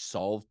pretty much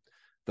solved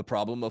the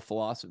problem of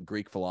philosophy,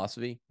 Greek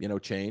philosophy,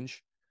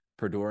 change,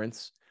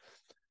 perdurance.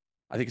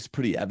 I think it's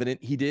pretty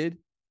evident he did.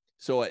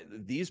 So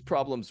these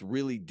problems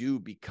really do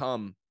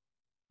become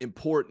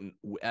important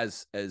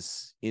as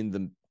in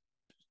the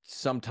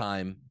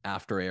sometime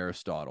after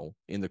Aristotle,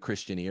 in the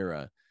Christian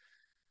era,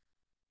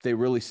 they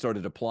really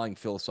started applying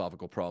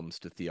philosophical problems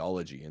to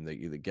theology, and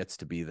it gets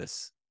to be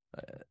this.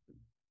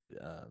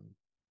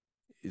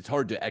 It's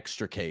hard to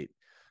extricate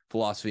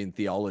philosophy and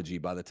theology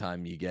by the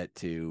time you get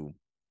to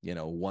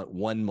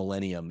one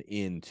millennium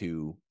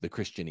into the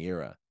Christian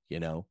era.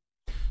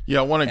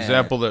 Yeah, one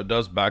example that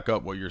does back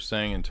up what you're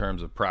saying in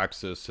terms of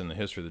praxis in the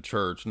history of the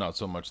church, not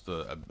so much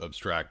the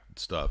abstract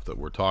stuff that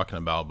we're talking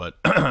about, but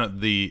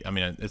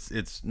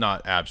it's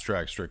not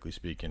abstract, strictly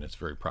speaking. It's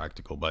very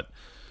practical. But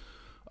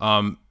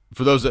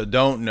for those that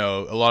don't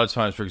know, a lot of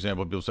times, for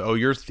example, people say, oh,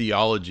 your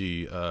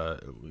theology,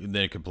 then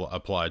it could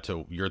apply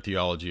to your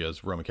theology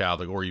as Roman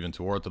Catholic or even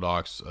to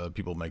Orthodox.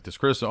 People make this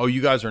criticism. Oh,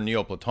 you guys are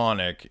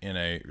Neoplatonic in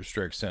a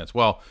strict sense.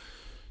 Well,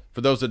 for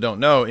those that don't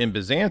know, in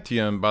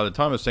Byzantium, by the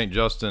time of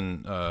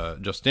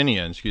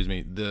Justinian,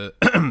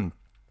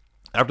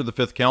 after the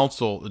Fifth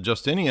Council,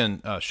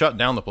 Justinian shut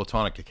down the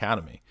Platonic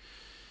Academy.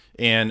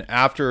 And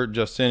after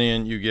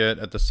Justinian, you get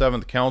at the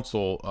Seventh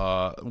Council,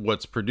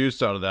 what's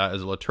produced out of that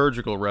is a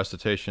liturgical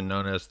recitation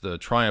known as the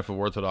Triumph of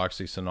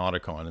Orthodoxy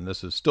Synodicon. And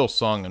this is still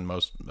sung in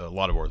a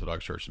lot of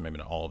Orthodox churches, maybe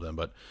not all of them,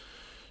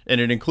 and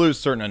it includes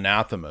certain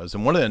anathemas.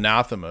 And one of the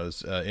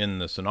anathemas in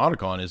the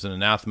Synodicon is an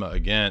anathema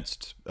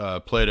against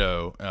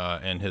Plato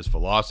and his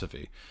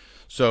philosophy.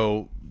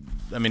 So,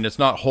 it's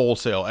not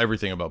wholesale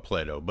everything about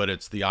Plato, but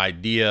it's the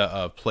idea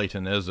of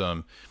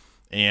Platonism.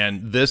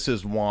 And this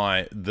is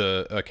why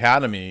the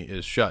academy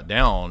is shut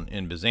down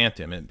in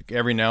Byzantium.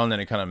 Every now and then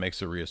it kind of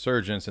makes a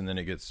resurgence, and then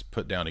it gets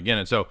put down again.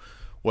 And so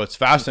what's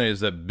fascinating is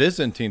that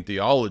Byzantine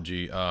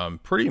theology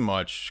pretty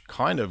much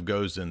kind of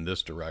goes in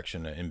this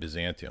direction in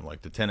Byzantium.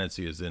 Like the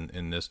tendency is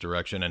in this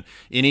direction. And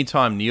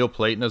anytime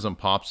Neoplatonism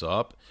pops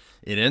up,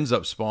 it ends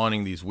up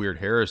spawning these weird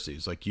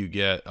heresies. Like you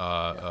get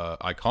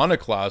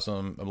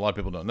iconoclasm. A lot of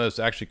people don't know this.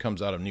 Actually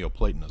comes out of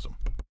Neoplatonism.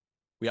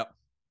 Yep.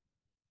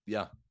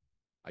 Yeah,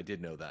 I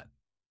did know that.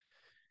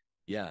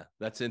 Yeah,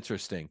 that's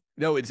interesting.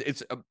 No,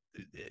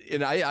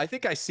 and I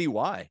think I see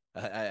why.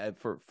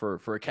 For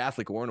a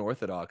Catholic or an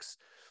Orthodox,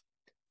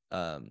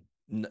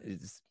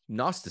 it's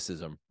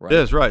Gnosticism, right? It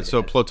is, right.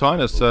 So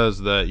Plotinus says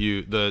that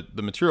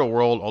the material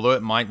world, although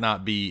it might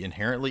not be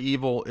inherently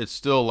evil, it's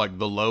still like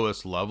the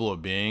lowest level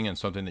of being and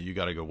something that you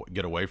got to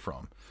get away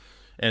from.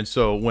 And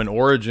so when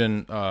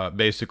Origen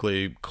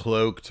basically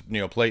cloaked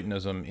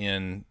Neoplatonism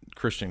in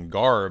Christian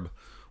garb,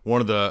 one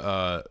of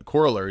the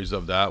corollaries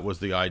of that was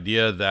the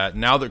idea that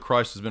now that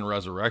Christ has been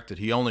resurrected,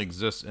 he only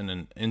exists in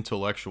an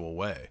intellectual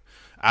way,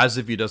 as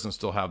if he doesn't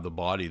still have the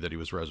body that he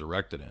was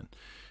resurrected in.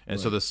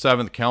 And so the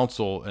Seventh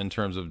Council, in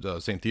terms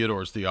of St.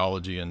 Theodore's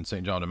theology and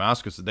St. John of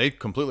Damascus, they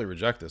completely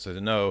reject this. They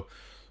said, no,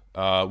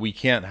 we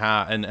can't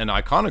have, and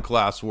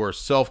iconoclasts were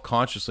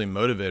self-consciously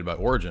motivated by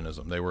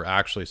Origenism. They were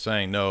actually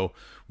saying, no,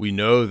 we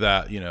know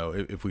that,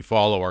 if we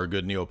follow our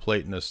good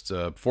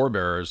Neoplatonist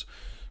forebearers,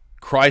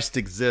 Christ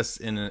exists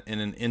in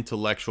an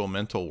intellectual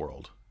mental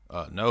world.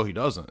 No, he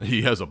doesn't.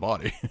 He has a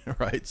body,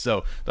 right?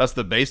 So that's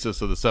the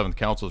basis of the Seventh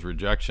Council's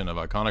rejection of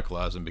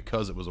iconoclasm,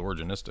 because it was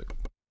Origenistic.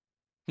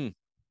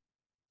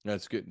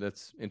 That's good.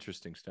 That's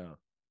interesting stuff.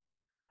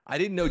 I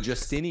didn't know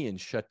Justinian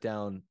shut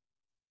down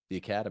the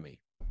academy.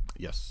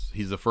 Yes,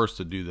 he's the first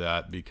to do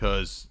that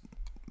because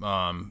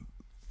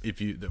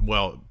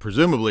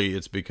presumably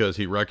it's because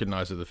he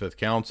recognized at the Fifth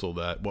Council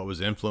that what was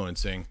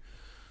influencing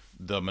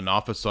the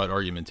Monophysite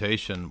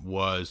argumentation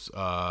was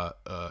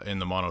in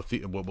the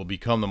what will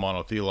become the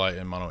monothelite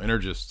and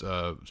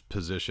monoenergist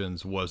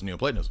positions was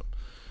Neoplatonism.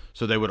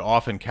 So they would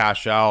often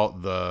cash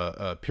out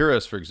the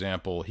Pyrrhus, for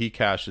example. He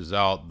cashes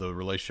out the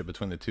relationship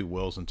between the two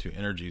wills and two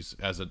energies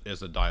as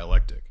a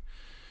dialectic.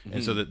 Mm-hmm.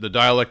 And so the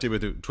dialectic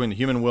between the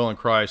human will and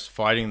Christ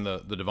fighting the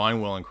divine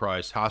will in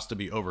Christ has to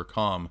be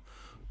overcome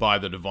by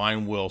the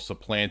divine will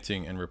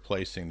supplanting and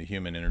replacing the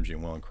human energy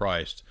and will in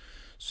Christ.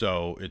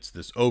 So it's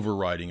this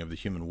overriding of the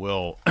human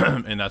will,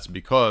 and that's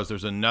because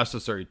there's a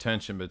necessary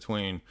tension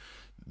between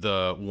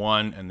the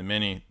one and the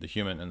many, the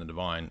human and the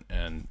divine.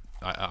 And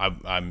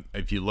I'm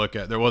if you look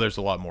at there's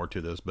a lot more to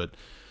this, but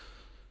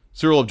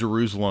Cyril of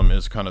Jerusalem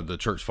is kind of the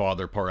church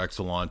father par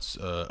excellence,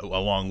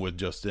 along with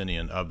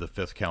Justinian of the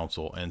Fifth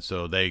Council, and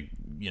so they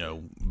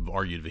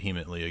argued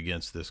vehemently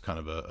against this kind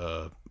of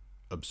a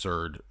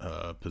absurd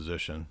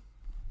position.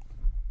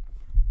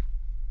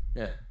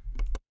 Yeah,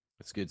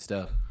 that's good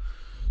stuff.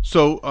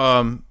 So,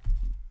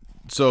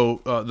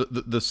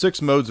 the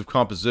six modes of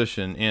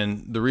composition,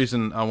 and the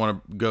reason I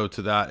want to go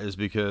to that is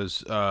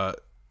because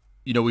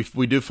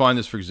we do find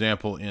this, for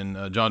example,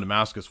 in John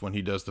Damascus when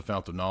he does the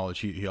Fount of Knowledge.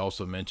 He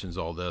also mentions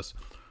all this.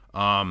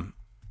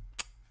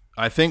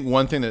 I think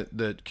one thing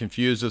that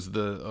confuses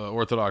the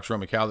Orthodox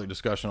Roman Catholic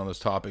discussion on this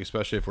topic,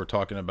 especially if we're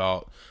talking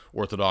about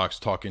Orthodox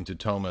talking to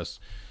Thomas,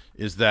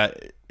 is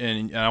that,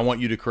 and I want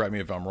you to correct me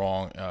if I'm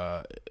wrong,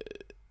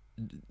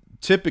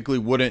 typically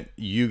wouldn't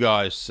you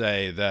guys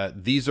say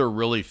that these are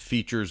really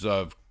features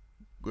of,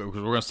 because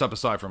we're going to step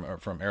aside from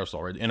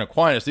Aristotle, right? In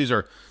Aquinas, these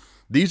are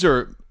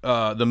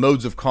the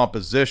modes of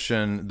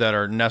composition that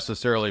are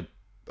necessarily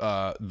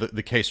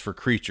the case for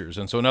creatures.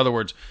 And so, in other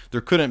words,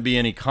 there couldn't be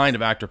any kind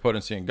of act or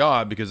potency in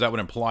God, because that would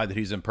imply that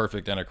he's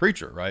imperfect and a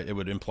creature, right? It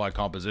would imply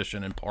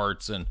composition and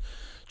parts and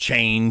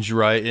change,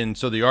 right? And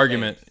so the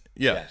argument,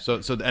 yeah. So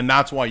and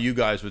that's why you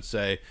guys would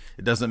say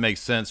it doesn't make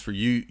sense for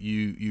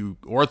you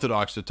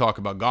Orthodox to talk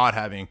about God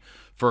having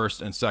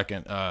first and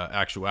second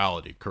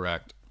actuality,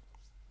 correct?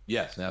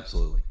 Yes,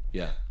 absolutely.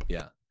 Yeah.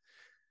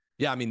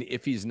 I mean,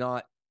 if he's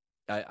not,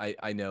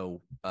 I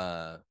know,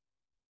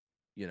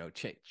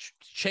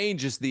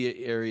 change is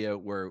the area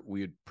where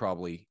we would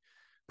probably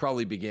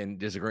begin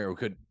disagreeing, or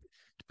could,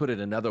 to put it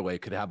another way,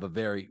 could have a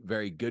very,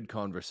 very good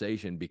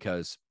conversation,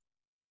 because,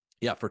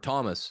 yeah, for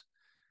Thomas,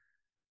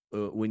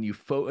 when you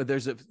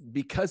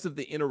because of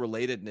the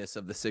interrelatedness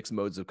of the six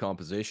modes of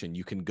composition,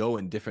 you can go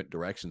in different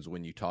directions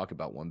when you talk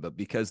about one. But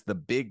because the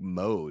big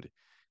mode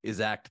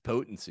is act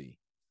potency,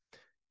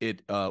 we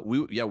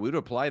would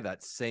apply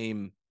that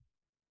same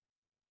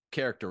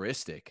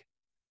characteristic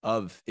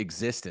of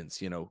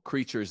existence,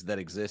 creatures that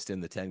exist in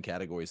the 10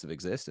 categories of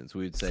existence.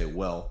 We would say,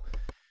 well,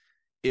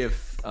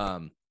 if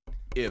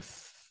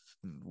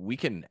we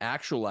can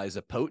actualize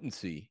a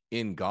potency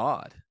in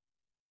God,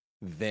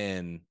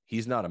 then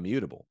he's not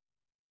immutable.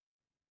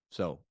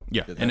 So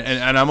yeah, and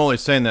I'm only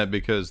saying that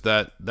because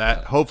that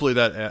hopefully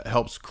that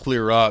helps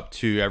clear up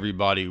to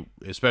everybody,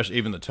 especially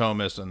even the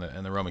Thomists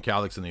and the Roman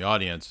Catholics in the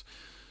audience.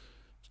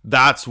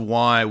 That's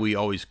why we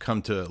always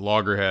come to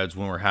loggerheads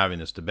when we're having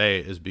this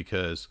debate, is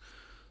because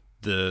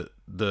the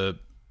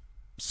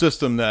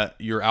system that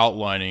you're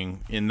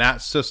outlining, in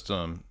that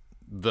system,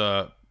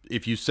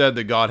 if you said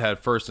that God had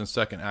first and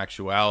second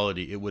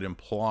actuality, it would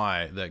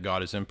imply that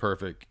God is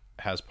imperfect,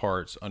 has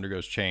parts,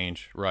 undergoes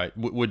change, right?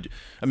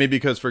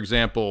 Because, for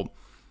example,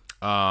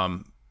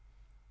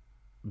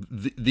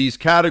 these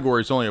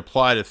categories only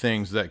apply to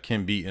things that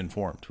can be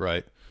informed,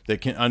 right? That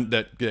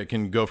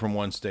can go from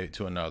one state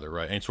to another,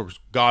 right? And so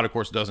God, of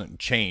course, doesn't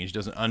change,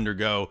 doesn't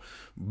undergo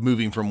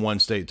moving from one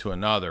state to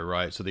another,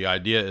 right? So the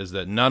idea is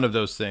that none of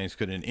those things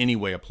could in any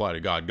way apply to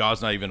God.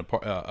 God's not even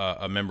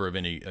a member of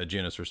any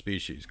genus or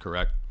species,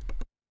 correct?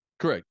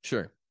 Correct.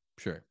 Sure.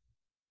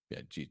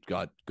 Yeah,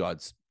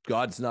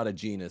 God's not a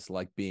genus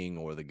like being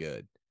or the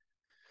good.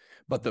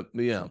 But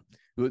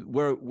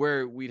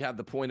where we'd have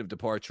the point of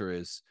departure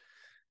is,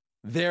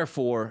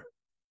 therefore,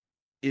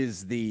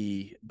 is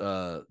the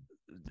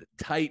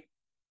tight,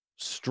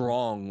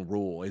 strong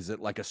rule. Is it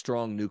like a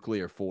strong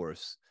nuclear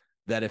force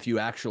that if you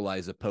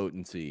actualize a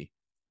potency,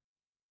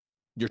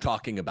 you're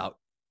talking about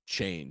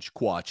change,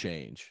 qua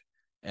change?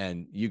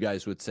 And you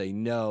guys would say,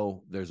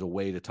 no, there's a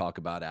way to talk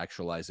about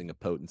actualizing a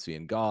potency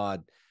in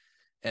God.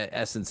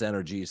 Essence,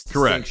 energy is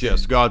correct.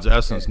 Yes, God's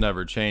essence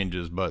never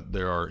changes, but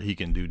he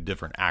can do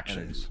different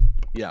actions.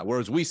 Yeah,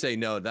 whereas we say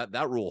no,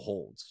 that rule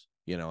holds.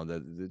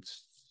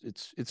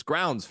 It's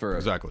grounds for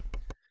exactly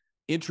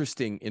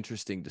interesting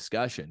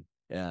discussion.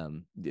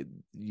 And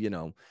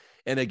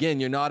again,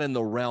 you're not in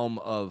the realm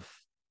of,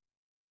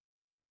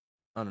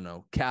 I don't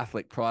know,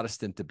 Catholic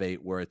Protestant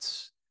debate where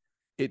it's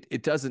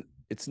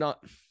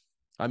not.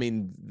 I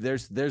mean,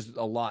 there's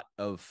a lot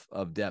of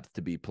depth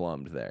to be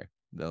plumbed there.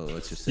 Though,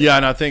 let's just say, yeah,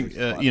 and I think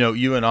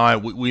you and I,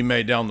 we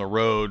may down the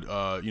road,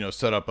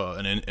 set up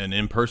an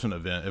in-person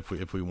event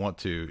if we want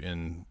to,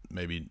 in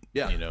maybe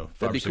 5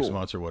 or 6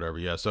 months or whatever.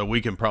 Yeah, so we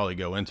can probably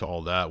go into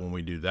all that when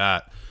we do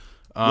that.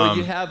 Where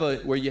you have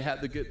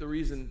the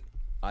reason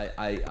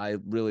I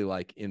really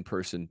like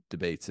in-person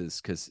debates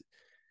is because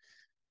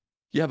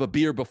you have a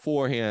beer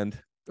beforehand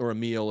or a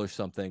meal or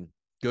something.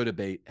 Go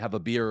debate, have a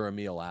beer or a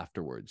meal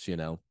afterwards.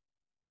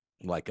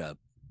 Like a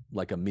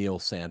meal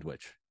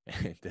sandwich,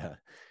 and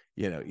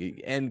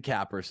end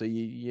capper. So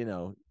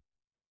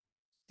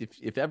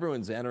if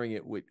everyone's entering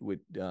it with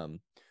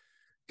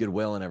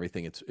goodwill and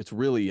everything, it's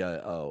really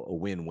a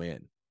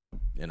win-win.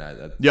 And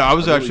I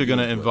was actually going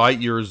to invite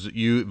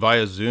you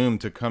via Zoom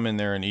to come in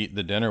there and eat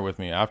the dinner with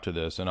me after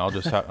this, and I'm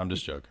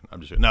just joking.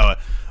 No,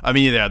 I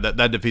mean, yeah,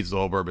 that defeats the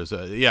whole purpose.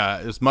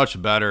 It's much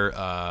better,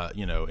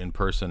 in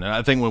person. And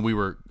I think when we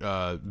were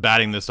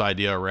batting this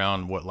idea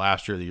around,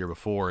 last year, or the year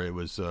before, it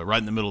was right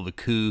in the middle of the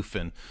coof,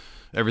 and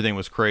everything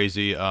was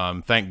crazy.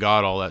 Thank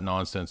God all that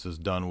nonsense is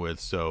done with.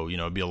 So,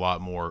 it'd be a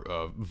lot more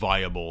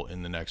viable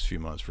in the next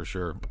few months for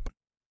sure.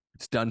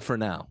 It's done for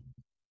now.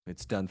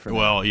 Now.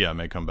 Well, yeah, it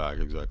may come back.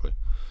 Exactly.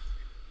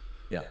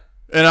 Yeah.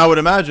 And I would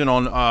imagine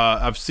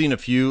I've seen a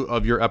few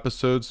of your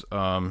episodes.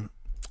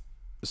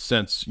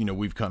 since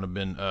we've kind of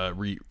been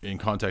in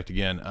contact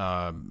again,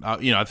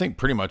 I think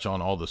pretty much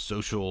on all the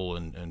social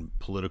and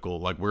political,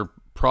 like we're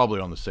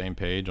probably on the same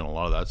page on a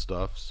lot of that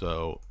stuff.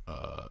 So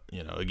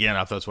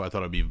again, that's why I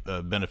thought it'd be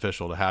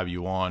beneficial to have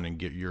you on and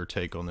get your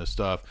take on this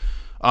stuff.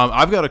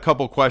 I've got a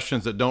couple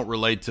questions that don't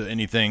relate to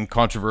anything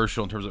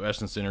controversial in terms of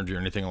essence energy or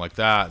anything like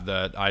that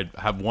I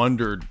have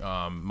wondered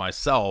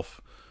myself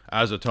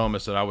as a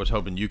Thomist that I was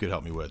hoping you could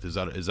help me with. Is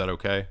that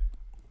okay?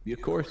 Yeah,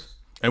 of course.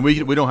 And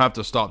we don't have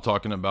to stop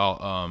talking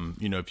about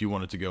if you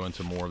wanted to go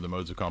into more of the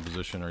modes of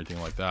composition or anything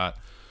like that.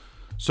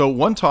 So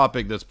one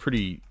topic that's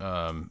pretty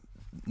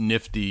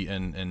nifty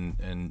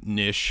and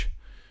niche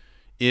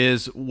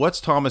is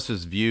what's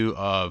Thomas's view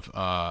of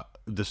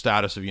the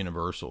status of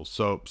universals.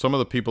 So some of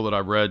the people that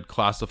I've read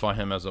classify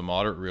him as a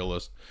moderate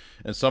realist,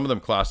 and some of them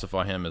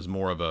classify him as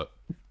more of a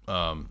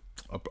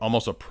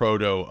almost a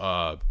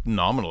proto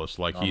nominalist.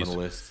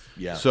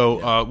 Yeah.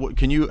 So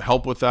can you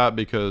help with that?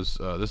 Because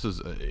this is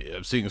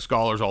I'm seeing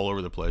scholars all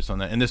over the place on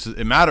that, and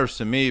it matters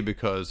to me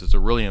because it's a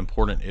really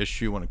important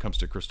issue when it comes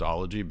to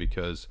Christology,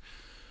 because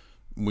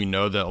we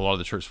know that a lot of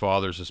the church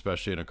fathers,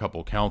 especially in a couple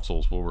of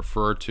councils, will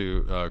refer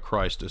to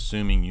Christ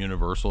assuming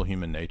universal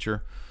human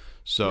nature.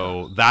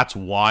 So that's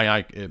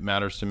why it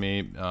matters to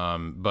me.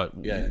 But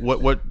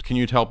what can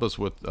you help us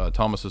with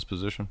Thomas's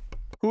position?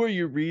 Who are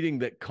you reading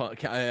that?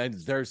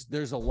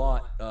 There's a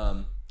lot.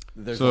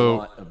 There's a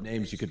lot of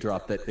names you could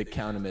drop that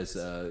count him as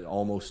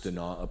almost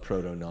a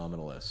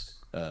proto-nominalist.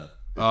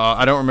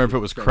 I don't remember if it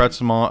was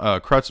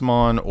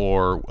Kretzmann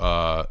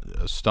or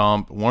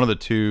Stump. One of the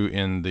two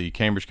in the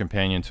Cambridge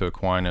Companion to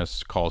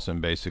Aquinas calls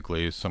him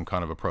basically some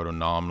kind of a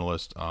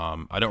proto-nominalist.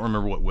 I don't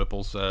remember what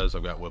Whipple says.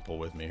 I've got Whipple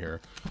with me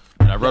here,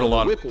 and I've read a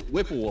lot.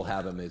 Whipple will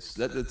have him.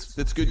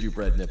 That's good. You've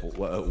read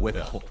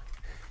Whipple.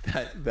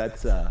 Yeah.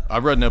 That's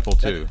I've read Nipple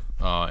too.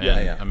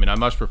 I mean, I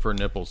much prefer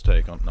Nipple's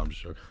take on. No, I'm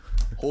just joking.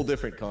 Whole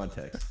different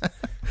context.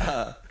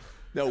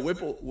 No,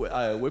 Whipple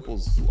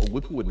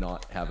would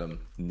not have him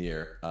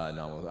near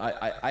nominal.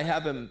 I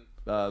have him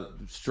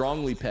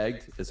strongly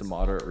pegged as a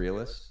moderate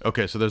realist.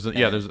 Okay, so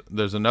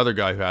there's another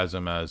guy who has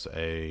him as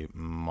a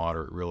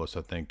moderate realist.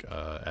 I think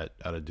at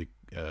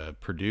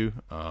Purdue.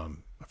 I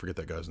forget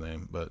that guy's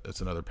name, but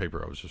it's another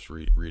paper I was just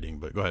reading.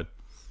 But go ahead.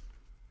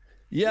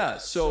 Yeah,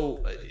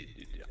 so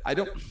I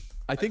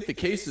think the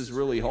case is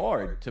really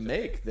hard to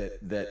make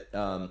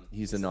that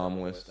he's a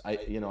nominalist.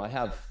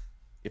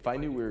 If I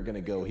knew we were going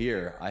to go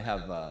here, I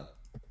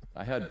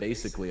had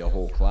basically a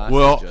whole class.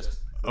 Well,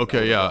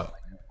 okay, yeah.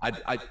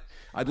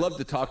 I'd love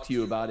to talk to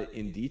you about it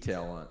in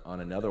detail on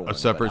another one. A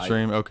separate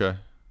stream, okay.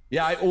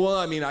 Yeah,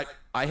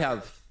 I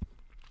have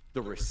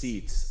the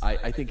receipts.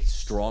 I think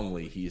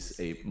strongly he's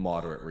a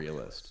moderate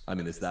realist. I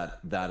mean, is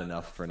that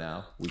enough for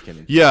now? We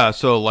can. Yeah,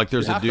 so like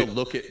there's you have to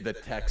look at the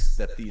text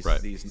that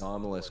these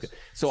nominalists.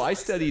 So I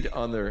studied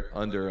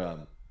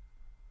under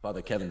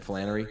Father Kevin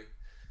Flannery.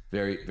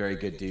 Very, very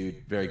good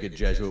dude, very good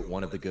Jesuit,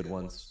 one of the good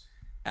ones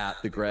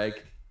at the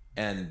Greg.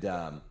 And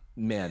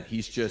man,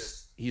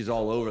 he's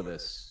all over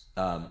this.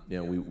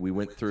 We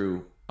went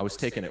through, I was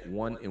taking it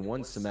in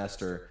one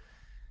semester,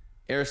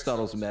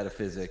 Aristotle's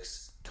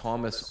metaphysics,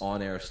 Thomas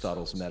on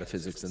Aristotle's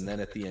metaphysics, and then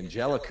at the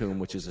Angelicum,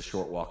 which is a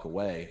short walk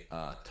away,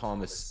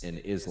 Thomas in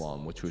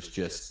Islam, which was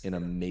just an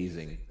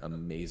amazing,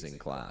 amazing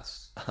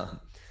class.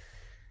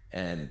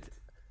 And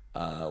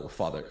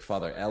Father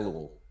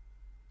Elul.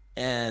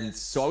 And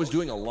so I was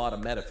doing a lot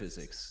of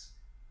metaphysics,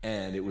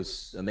 and it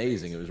was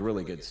amazing. It was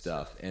really good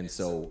stuff. And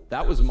so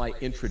that was my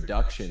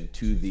introduction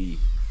to the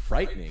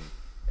frightening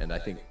and I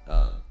think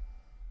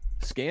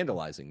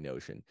scandalizing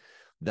notion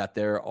that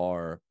there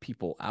are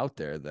people out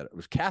there that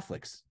was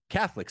Catholics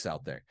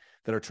out there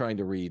that are trying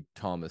to read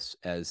Thomas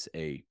as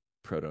a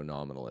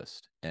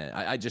proto-nominalist. And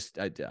I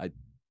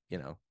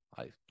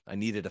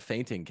needed a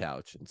fainting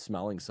couch and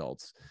smelling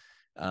salts.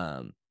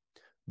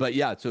 But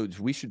yeah, so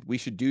we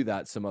should do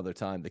that some other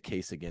time. The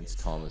case against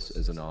Thomas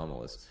as a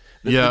nominalist.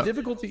 The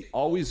difficulty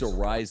always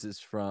arises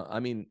from, I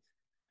mean,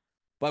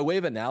 by way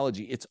of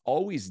analogy, it's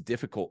always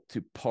difficult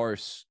to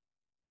parse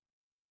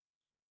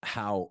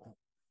how.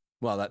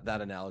 Well,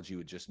 that analogy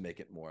would just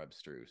make it more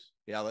abstruse.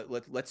 Yeah,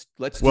 let's.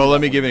 Well,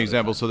 let me give an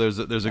example. So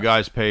there's a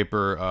guy's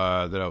paper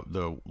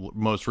the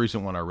most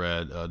recent one I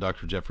read,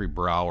 Dr. Jeffrey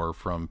Brower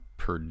from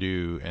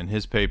Purdue, and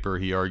his paper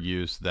he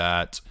argues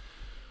that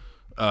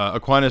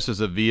Aquinas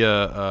is a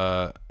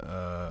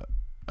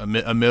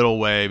middle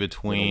way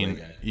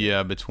between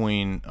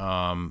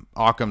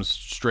Occam's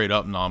straight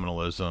up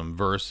nominalism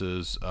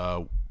versus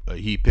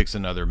he picks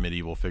another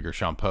medieval figure,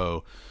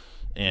 Champeau.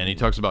 And he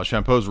talks about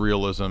Champeau's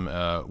realism,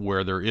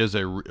 where there is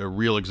a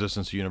real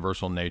existence of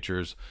universal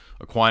natures.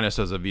 Aquinas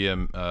has a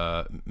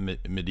via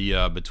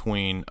media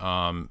between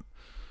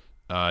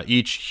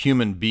each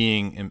human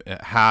being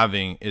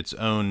having its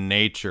own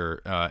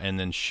nature and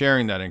then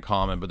sharing that in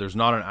common, but there's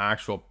not an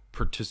actual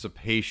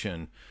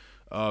participation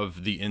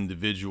of the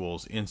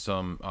individuals in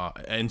some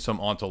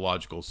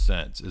ontological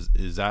sense.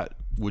 Is that?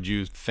 Would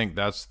you think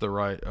that's the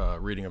right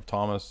reading of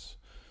Thomas?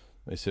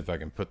 Let me see if I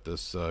can put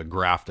this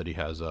graph that he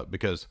has up,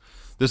 because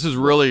this is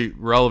really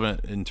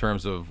relevant in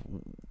terms of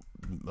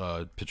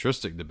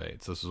patristic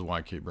debates. This is why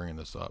I keep bringing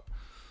this up.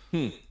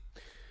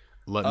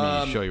 Let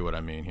me show you what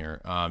I mean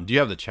here. Do you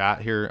have the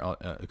chat here?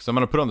 Because I'm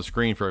going to put it on the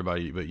screen for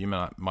everybody, but you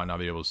might not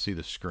be able to see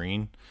the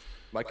screen.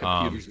 My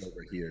computer's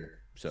over here,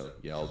 so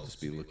yeah, I'll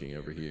just be looking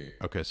over here.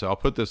 Okay, so I'll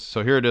put this.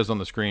 So here it is on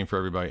the screen for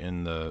everybody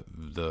in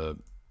the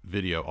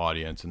video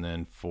audience, and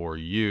then for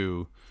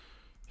you,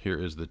 here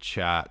is the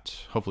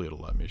chat. Hopefully, it'll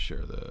let me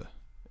share the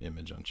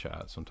image on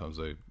chat. Sometimes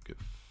they get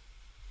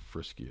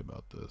frisky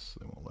about this.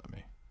 They won't let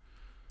me.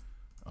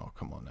 Oh,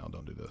 come on now,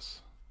 don't do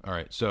this. All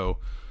right, so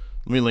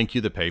let me link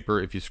you the paper.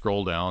 If you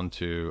scroll down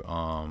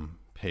to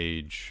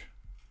page,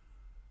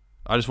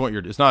 I just want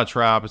your, it's not a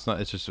trap,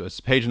 it's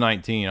page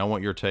 19. I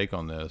want your take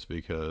on this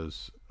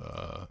because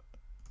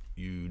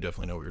you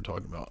definitely know what you're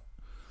talking about.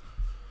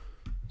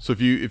 So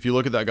if you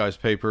look at that guy's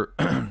paper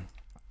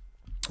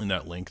in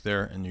that link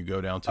there, and you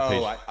go down to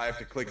page, I have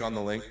to click on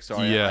the link.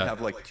 Sorry, yeah. I have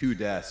like 2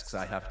 desks.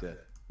 I have to,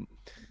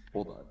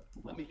 hold on.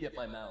 Let me get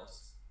my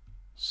mouse.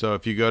 So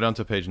if you go down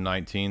to page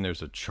 19,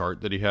 there's a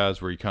chart that he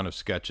has where he kind of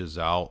sketches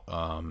out,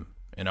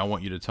 and I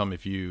want you to tell me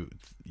if you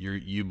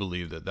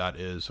believe that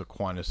is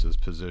Aquinas's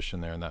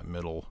position there in that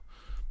middle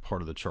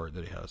part of the chart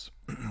that he has.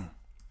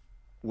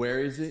 Where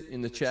is it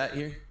in the chat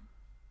here?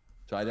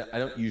 So I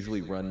don't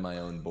usually run my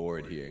own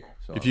board here.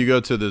 So if you go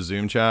to the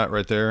Zoom chat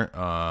right there,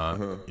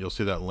 you'll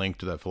see that link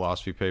to that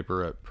philosophy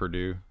paper at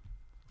Purdue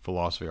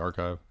Philosophy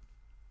Archive.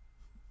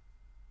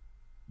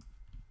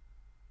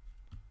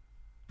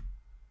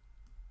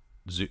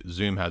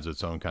 Zoom has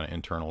its own kind of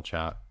internal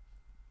chat.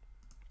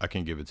 I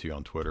can give it to you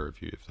on Twitter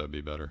if that'd be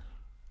better.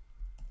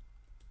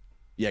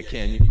 Yeah,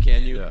 can you?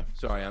 Yeah.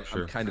 Sorry, I'm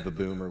Sure. kind of a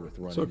boomer with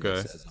running. It's okay.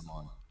 It says I'm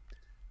on.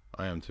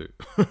 I am too.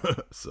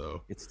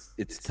 So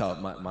it's tough.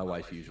 My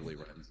wife usually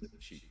runs it.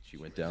 She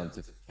went down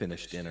to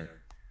finish dinner.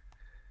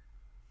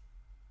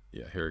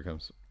 Yeah, here it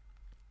comes.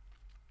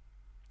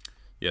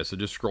 Yeah, so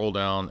just scroll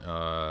down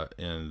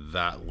in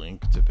that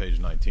link to page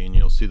 19.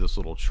 You'll see this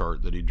little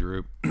chart that he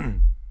drew.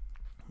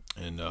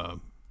 And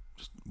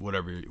just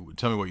whatever,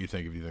 tell me what you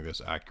think, if you think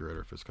that's accurate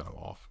or if it's kind of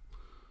off.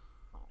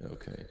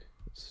 Okay.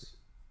 Let's see.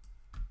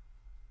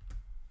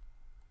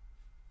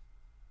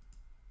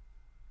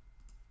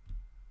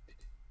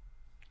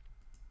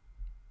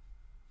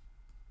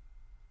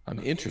 I'm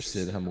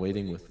interested. I'm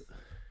waiting with.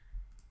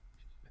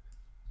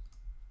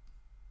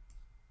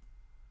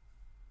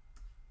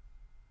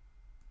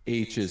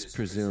 H is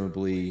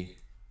presumably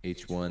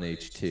H1,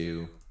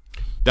 H2.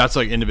 That's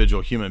like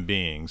individual human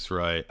beings,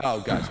 right?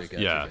 Oh, gotcha.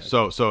 Yeah.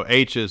 Gotcha. So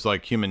H is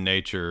like human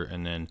nature,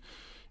 and then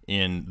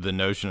in the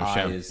notion of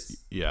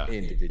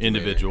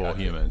individual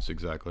humans,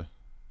 exactly.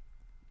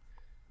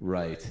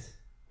 Right.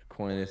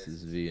 Aquinas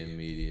is via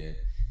media.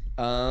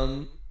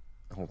 Hold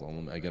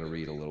on, I got to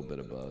read a little bit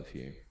above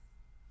here.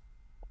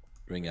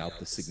 Bring out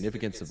the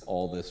significance of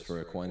all this for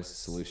Aquinas'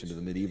 solution to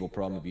the medieval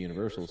problem of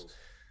universals.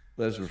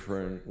 Let us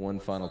refer one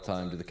final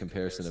time to the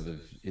comparison of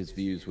his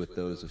views with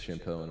those of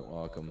Champeau and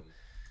Occam.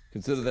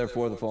 Consider,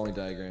 therefore, the following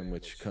diagram,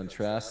 which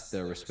contrasts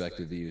their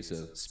respective views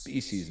of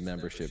species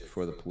membership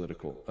for the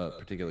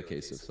particular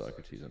case of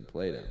Socrates and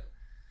Plato.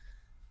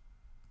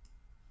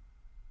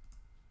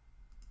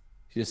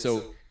 Yeah,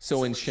 so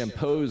in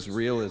Champeau's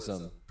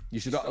realism, you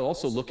should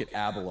also look at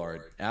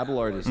Abelard.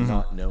 Abelard is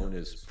not known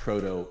as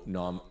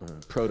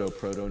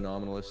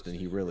proto-nominalist, and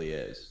he really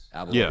is.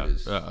 Abelard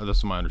is.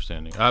 That's my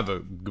understanding. I have a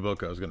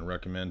book I was going to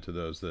recommend to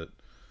those that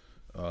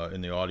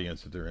in the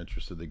audience, if they're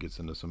interested, that gets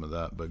into some of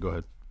that. But go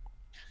ahead.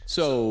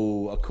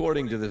 So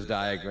according to this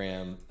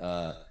diagram,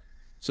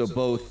 so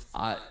both,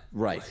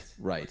 right.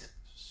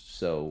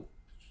 So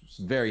it's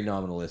very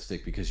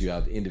nominalistic because you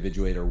have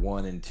individuator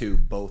 1 and 2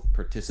 both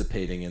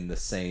participating in the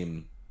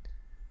same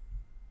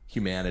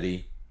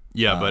humanity.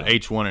 Yeah, but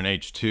H1 and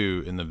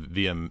H2 in the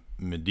via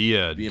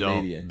media they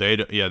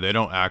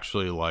don't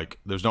actually, like,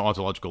 there's no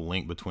ontological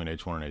link between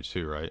H1 and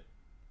H2, right?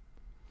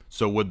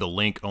 So would the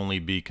link only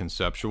be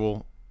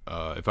conceptual?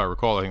 If I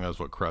recall, I think that's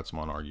what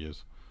Kretzmann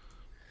argues.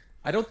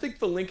 I don't think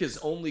the link is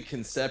only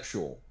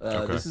conceptual.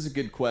 Okay. This is a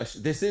good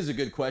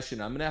question.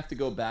 I'm gonna have to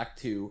go back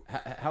to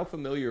how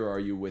familiar are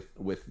you with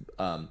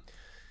the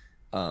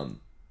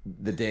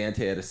De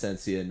Ante et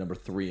Essentia number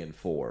 3 and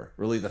 4?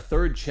 Really, the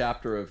third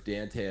chapter of De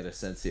Ante et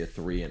Essentia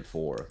 3 and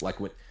 4. Like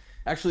when,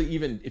 actually,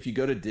 even if you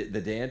go to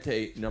the De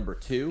Ante number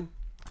 2,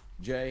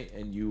 Jay,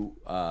 and you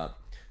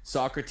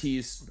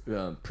Socrates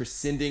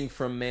prescinding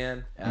from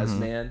man as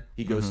man,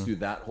 he goes through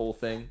that whole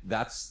thing.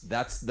 That's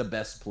the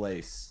best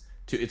place.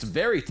 It's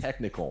very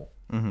technical,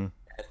 and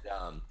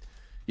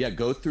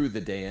go through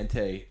the De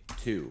Ante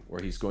 2,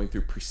 where he's going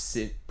through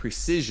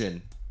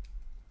precision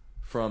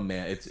from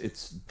man.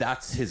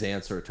 That's his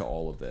answer to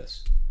all of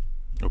this.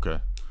 Okay.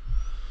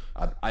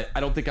 I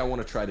don't think I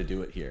want to try to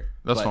do it here.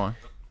 That's fine.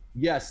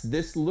 Yes,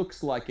 this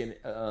looks like I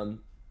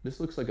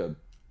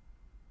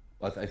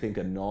think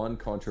a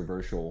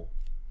non-controversial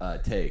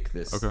take.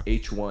 This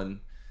H1.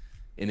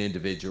 An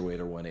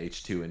individuator 1,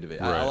 H2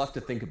 individual. Right. I'll have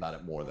to think about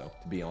it more, though,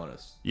 to be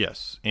honest.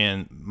 Yes,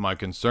 and my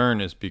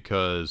concern is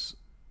because,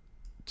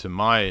 to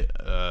my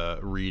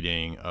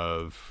reading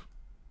of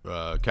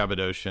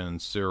Cappadocian,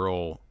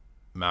 Cyril,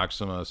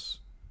 Maximus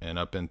and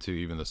up into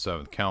even the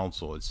Seventh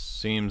Council, it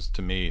seems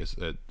to me, it's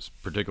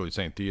particularly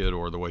St.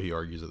 Theodore, the way he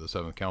argues at the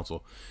Seventh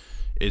Council,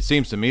 it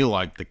seems to me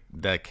like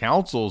the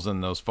councils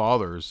and those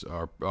fathers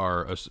are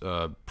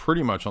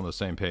pretty much on the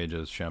same page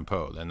as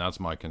Champeau, and that's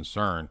my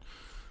concern.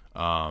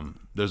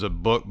 There's a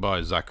book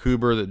by Zach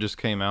Huber that just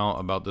came out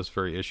about this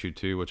very issue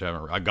too, which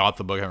I got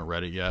the book, I haven't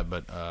read it yet,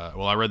 but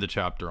well, I read the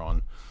chapter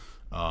on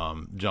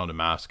John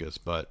Damascus,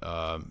 but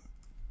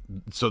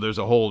so there's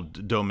a whole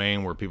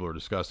domain where people are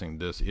discussing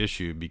this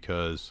issue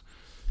because,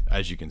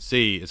 as you can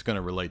see, it's going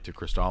to relate to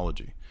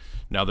Christology.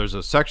 Now, there's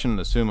a section in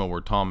the Summa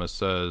where Thomas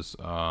says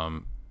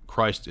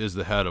Christ is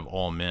the head of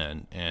all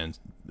men, and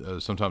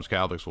sometimes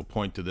Catholics will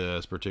point to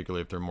this,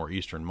 particularly if they're more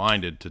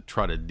Eastern-minded, to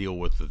try to deal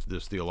with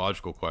this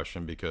theological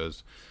question,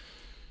 because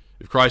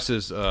if Christ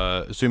is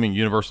assuming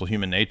universal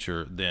human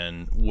nature,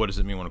 then what does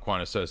it mean when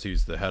Aquinas says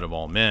he's the head of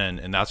all men?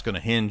 And that's going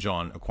to hinge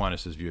on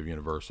Aquinas' view of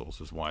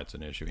universals, is why it's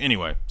an issue.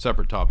 Anyway,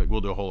 separate topic.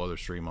 We'll do a whole other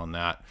stream on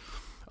that.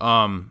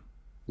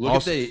 Look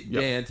at the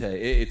De Ante.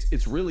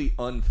 It's really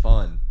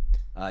unfun.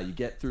 You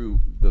get through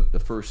the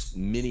first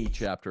mini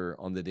chapter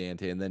on the De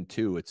Ante, and then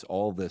it's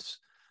all this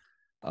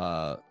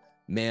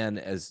man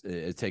as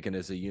taken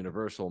as a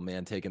universal,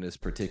 man taken as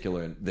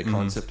particular, and the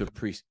concept of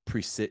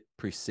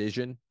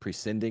precision,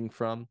 prescinding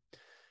from.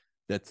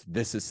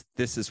 This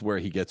is where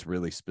he gets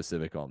really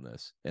specific on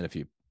this. And if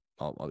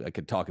I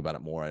could talk about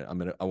it more.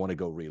 I want to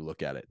go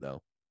relook at it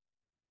though.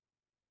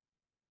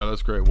 Oh,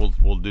 that's great.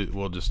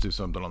 We'll just do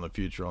something on the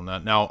future on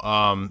that.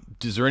 Now,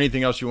 is there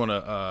anything else you want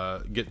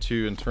to get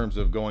to in terms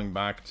of going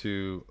back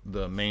to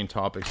the main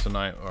topics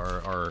tonight,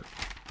 or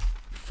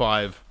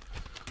 5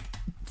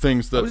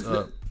 things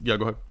that? Yeah,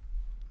 go ahead.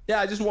 Yeah,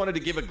 I just wanted to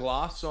give a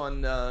gloss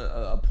on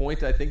a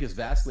point I think is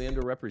vastly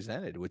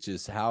underrepresented, which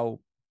is how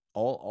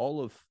all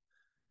of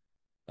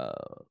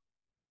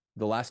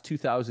the last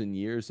 2,000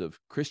 years of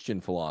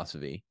Christian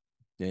philosophy,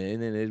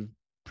 in a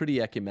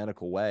pretty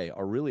ecumenical way,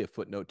 are really a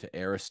footnote to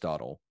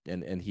Aristotle.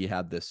 And he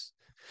had this,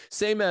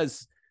 same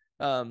as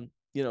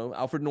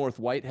Alfred North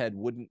Whitehead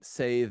wouldn't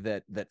say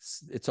that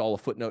it's all a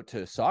footnote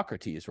to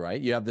Socrates,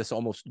 right? You have this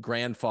almost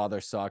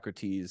grandfather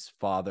Socrates,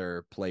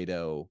 father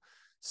Plato,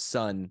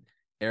 son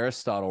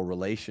Aristotle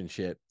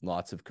relationship.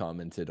 Lots have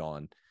commented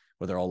on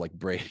where they're all like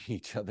braiding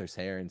each other's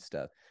hair and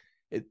stuff.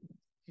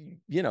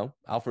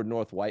 Alfred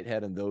North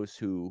Whitehead and those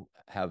who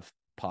have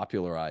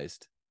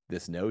popularized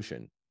this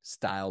notion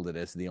styled it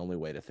as the only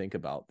way to think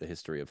about the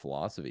history of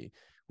philosophy,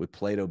 with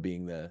Plato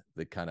being the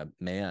kind of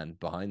man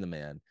behind the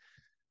man.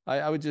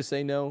 I would just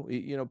say no.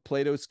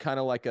 Plato's kind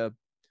of like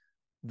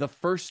the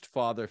first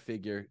father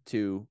figure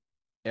to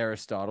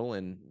Aristotle,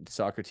 and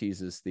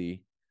Socrates is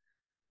the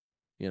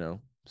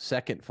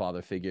second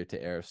father figure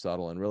to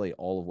Aristotle, and really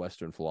all of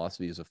Western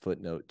philosophy is a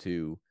footnote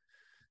to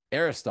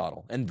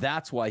Aristotle. And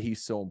that's why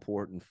he's so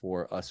important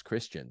for us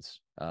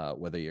Christians,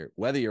 whether you're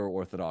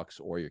Orthodox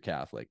or you're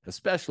Catholic,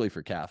 especially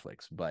for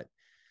Catholics. But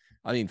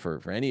I mean,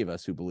 for any of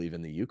us who believe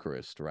in the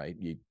Eucharist, right?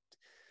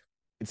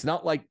 It's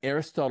not like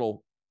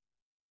Aristotle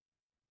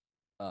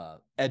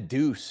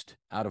adduced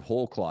out of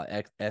whole cloth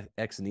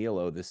ex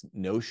nihilo this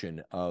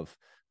notion of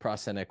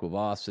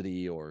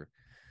prosenequivocity or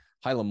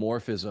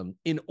hylomorphism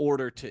in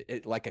order to,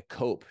 like a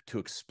cope, to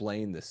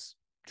explain this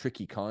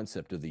tricky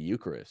concept of the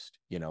Eucharist.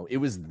 It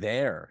was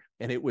there,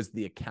 and it was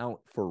the account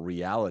for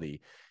reality.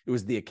 It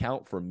was the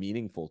account for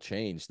meaningful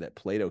change that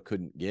Plato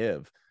couldn't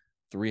give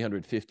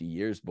 350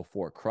 years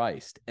before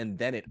Christ. And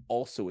then it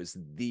also is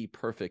the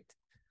perfect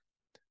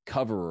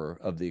coverer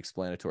of the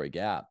explanatory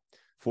gap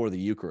for the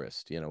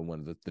Eucharist.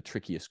 One of the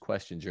trickiest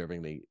questions you're ever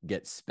going to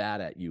get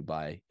spat at you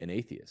by an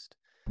atheist.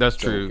 That's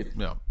true.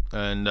 Yeah.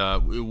 And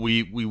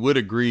we would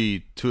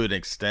agree to an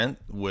extent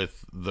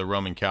with the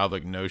Roman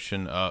Catholic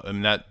notion.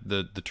 And that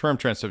the term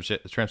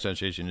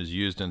transubstantiation is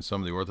used in some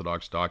of the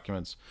Orthodox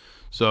documents.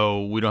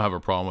 So we don't have a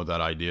problem with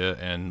that idea.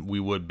 And we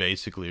would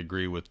basically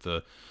agree with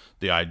the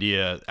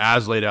idea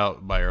as laid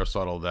out by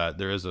Aristotle that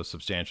there is a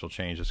substantial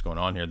change that's going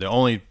on here. The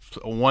only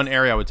one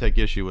area I would take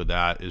issue with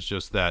that is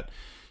just that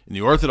in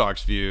the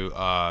Orthodox view,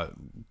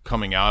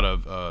 coming out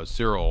of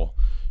Cyril,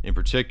 in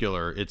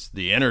particular, it's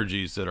the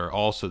energies that are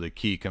also the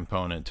key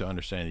component to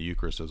understanding the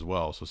Eucharist as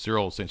well. So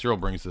St. Cyril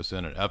brings this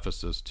in at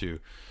Ephesus to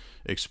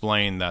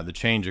explain that the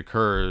change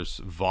occurs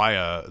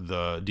via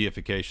the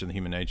deification of the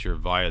human nature,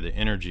 via the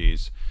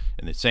energies,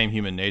 and the same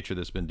human nature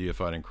that's been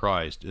deified in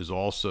Christ is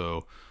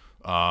also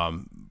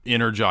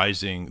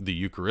energizing the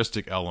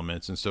Eucharistic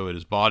elements. And so it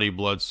is body,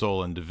 blood,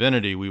 soul, and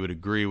divinity. We would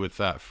agree with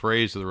that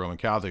phrase of the Roman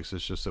Catholics.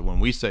 It's just that when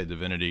we say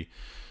divinity,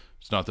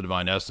 it's not the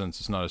divine essence.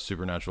 It's not a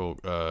supernatural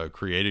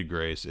created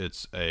grace.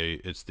 It's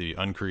the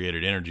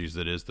uncreated energies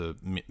that is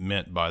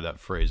meant by that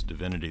phrase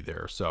divinity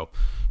there. So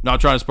not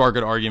trying to spark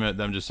an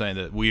argument. I'm just saying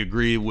that we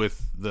agree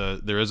with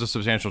there is a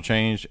substantial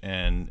change,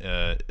 and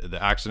the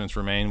accidents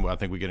remain. Well, I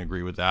think we can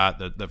agree with that.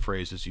 That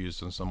phrase is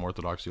used in some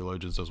Orthodox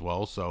theologians as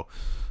well. So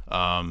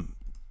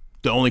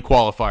the only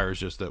qualifier is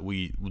just that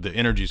the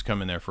energies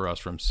come in there for us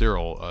from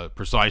Cyril,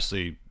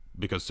 precisely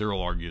because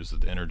Cyril argues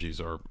that the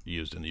energies are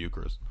used in the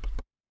Eucharist.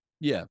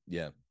 Yeah.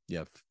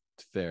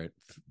 Fair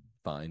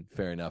fine,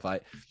 fair enough.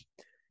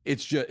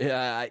 It's just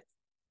I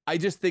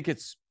just think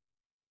it's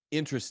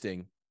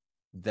interesting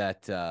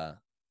that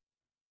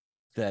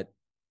that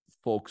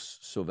folks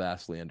so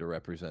vastly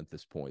underrepresent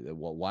this point. That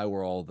why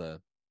were all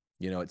the,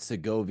 at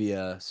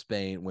Segovia,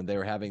 Spain, when they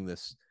were having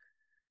this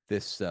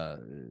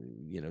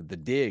the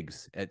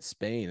digs at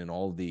Spain, and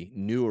all the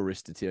new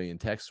Aristotelian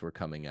texts were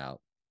coming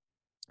out,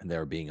 and they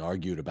were being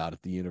argued about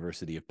at the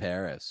University of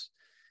Paris,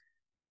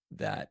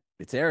 that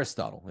it's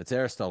Aristotle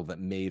that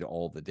made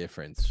all the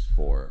difference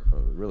for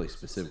really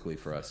specifically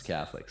for us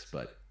Catholics.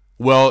 But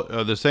well,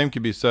 the same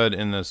could be said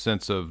in the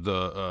sense of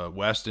the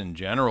West in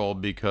general,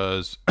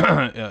 because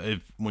so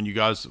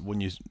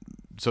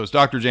it's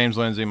Dr. James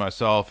Lindsay,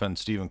 myself, and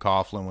Stephen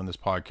Coughlin. When this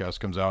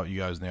podcast comes out, you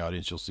guys in the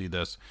audience, you'll see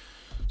this.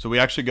 So we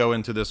actually go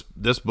into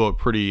this book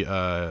pretty in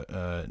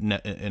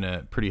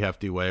a pretty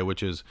hefty way,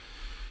 which is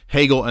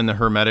Hegel and the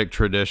Hermetic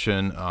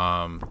Tradition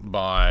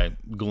by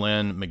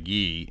Glenn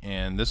McGee.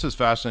 And this is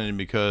fascinating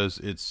because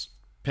it's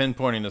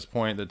pinpointing this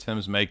point that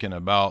Tim's making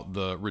about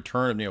the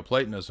return of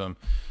Neoplatonism.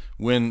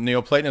 When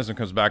Neoplatonism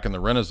comes back in the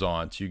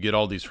Renaissance, you get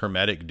all these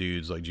Hermetic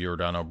dudes like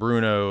Giordano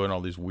Bruno and all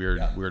these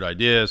weird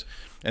ideas,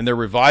 and they're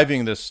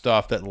reviving this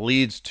stuff that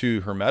leads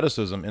to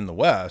Hermeticism in the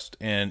West,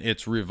 and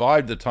it's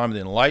revived the time of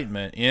the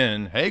Enlightenment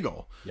in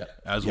Hegel,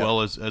 as well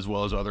as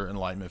other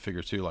Enlightenment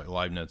figures too, like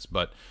Leibniz.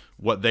 But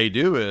what they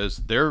do is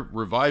they're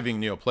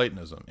reviving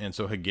Neoplatonism, and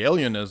so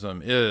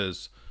Hegelianism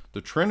is the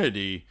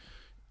Trinity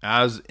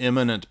as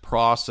immanent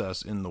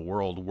process in the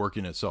world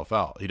working itself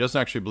out. He doesn't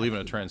actually believe in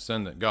a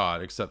transcendent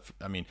God, except,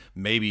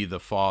 maybe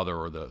the Father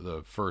or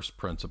the first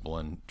principle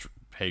in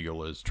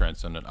Hegel is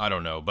transcendent. I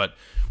don't know. But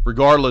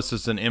regardless,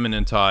 it's an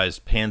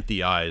immanentized,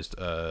 pantheized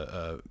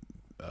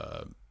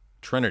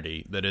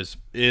Trinity that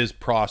is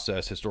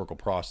process, historical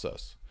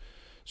process.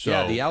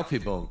 So, the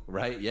Aufhebung,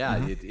 right?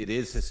 Yeah, it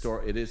is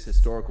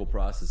historical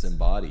process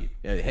embodied.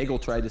 Hegel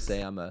tried to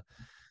say,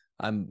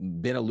 I'm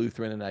been a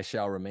Lutheran and I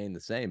shall remain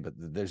the same, but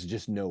there's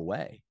just no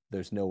way.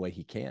 There's no way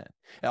he can.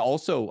 And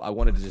also, I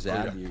wanted to just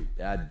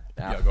add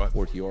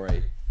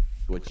fortiori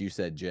what you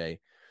said, Jay.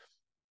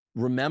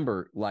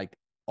 Remember, like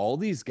all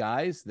these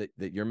guys that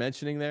you're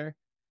mentioning there,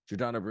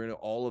 Giordano Bruno,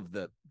 all of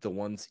the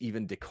ones,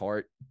 even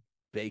Descartes,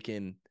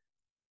 Bacon,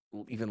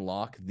 even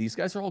Locke, these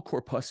guys are all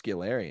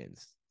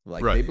corpuscularians.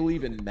 Like they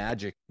believe in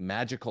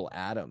magical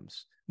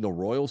atoms, the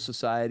Royal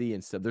Society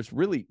and stuff. There's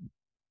really,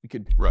 we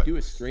could do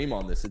a stream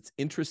on this. It's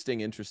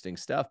interesting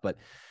stuff, but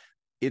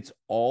it's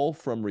all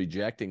from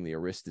rejecting the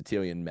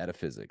Aristotelian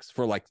metaphysics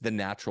for like the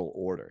natural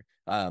order.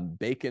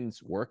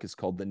 Bacon's work is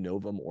called the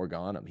Novum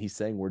Organum. He's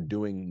saying we're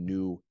doing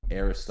new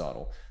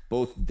Aristotle.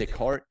 Both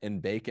Descartes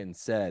and Bacon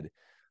said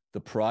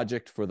the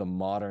project for the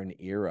modern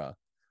era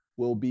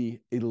will be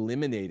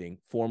eliminating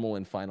formal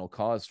and final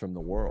cause from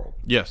the world.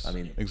 Yes,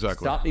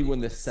 exactly. Stop me when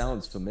this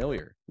sounds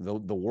familiar. The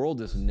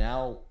world is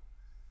now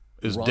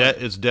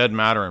it's dead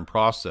matter in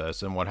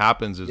process, and what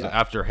happens is that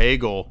after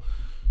Hegel,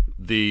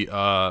 the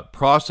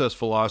process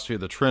philosophy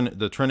of the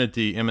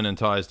Trinity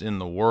immanentized in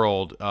the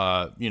world,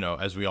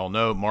 as we all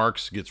know,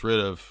 Marx gets rid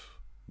of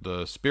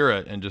the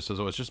spirit and just says,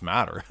 oh, it's just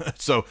matter.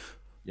 So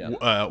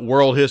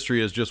world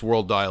history is just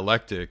world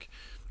dialectic.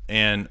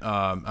 And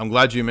I'm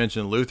glad you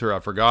mentioned Luther. I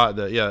forgot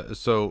that.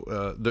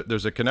 So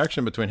there's a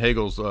connection between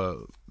Hegel's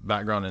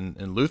background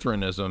in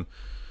Lutheranism.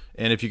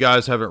 And if you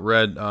guys haven't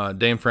read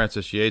Dame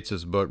Frances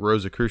Yates's book,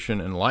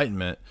 Rosicrucian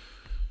Enlightenment,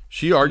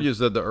 she argues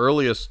that the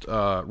earliest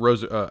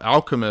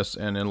alchemists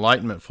and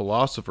Enlightenment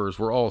philosophers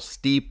were all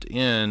steeped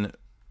in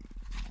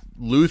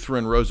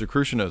Lutheran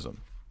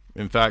Rosicrucianism.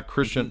 In fact,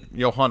 Christian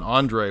Johann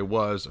Andre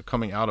was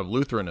coming out of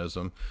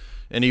Lutheranism.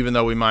 And even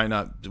though we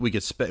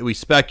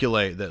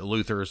speculate that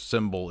Luther's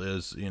symbol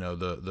is,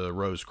 the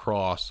rose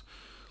cross,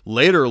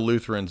 later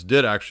Lutherans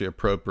did actually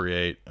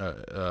appropriate,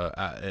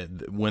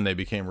 when they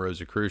became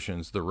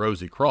Rosicrucians, the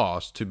rosy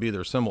cross to be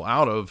their symbol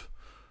out of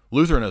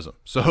Lutheranism.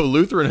 So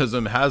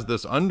Lutheranism has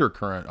this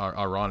undercurrent,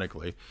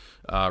 ironically,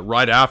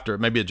 right after,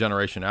 maybe a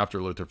generation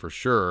after Luther for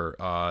sure,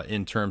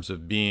 in terms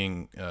of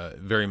being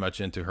very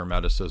much into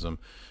Hermeticism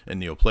and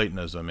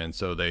Neoplatonism. And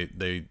so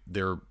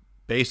they're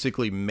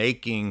basically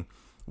making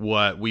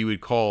what we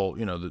would call,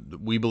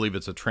 we believe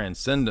it's a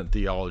transcendent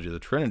theology of the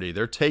Trinity.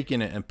 They're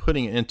taking it and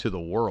putting it into the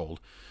world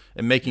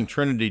and making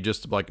Trinity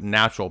just like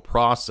natural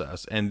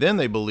process. And then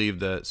they believe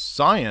that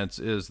science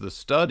is the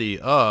study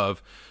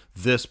of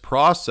this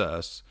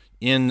process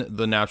in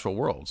the natural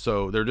world.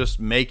 So they're just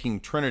making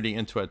Trinity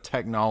into a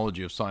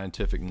technology of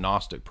scientific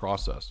Gnostic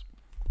process.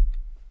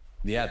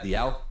 Yeah, the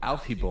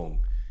Aufhebung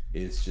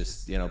is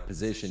just,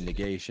 position,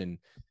 negation,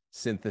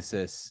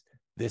 synthesis.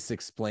 This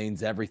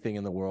explains everything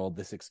in the world.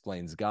 This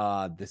explains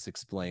God. This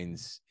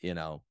explains,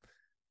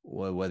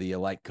 whether you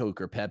like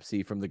Coke or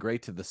Pepsi, from the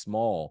great to the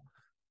small.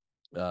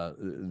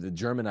 The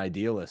German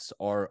idealists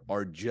are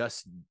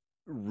just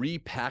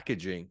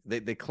repackaging.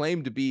 They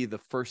claim to be the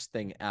first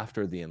thing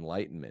after the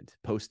Enlightenment,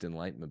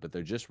 post-Enlightenment, but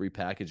they're just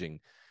repackaging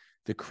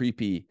the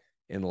creepy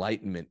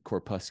Enlightenment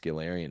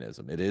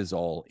corpuscularianism. It is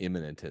all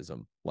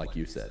immanentism, like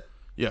you said.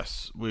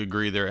 Yes, we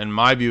agree there. And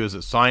my view is that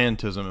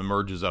scientism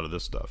emerges out of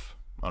this stuff.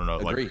 I don't know.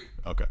 Agree. Like,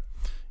 okay.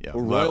 Yeah.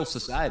 We're Royal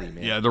Society,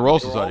 man. Yeah, the Royal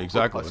Society,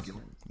 exactly.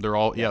 corpuscular. They're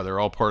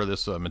all part of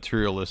this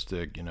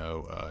materialistic,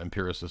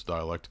 empiricist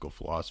dialectical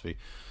philosophy.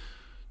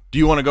 Do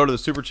you want to go to the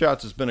super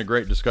chats? It's been a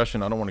great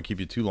discussion. I don't want to keep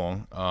you too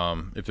long.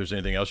 If there's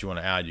anything else you want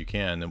to add, you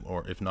can,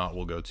 or if not,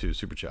 we'll go to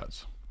super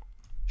chats.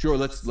 Sure.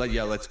 Let's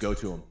go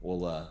to them.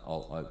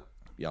 We'll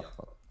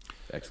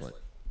excellent.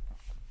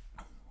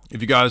 If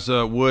you guys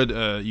would,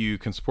 you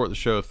can support the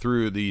show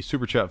through the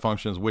super chat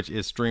functions, which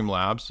is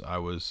Streamlabs. I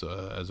was,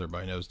 as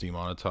everybody knows,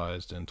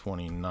 demonetized in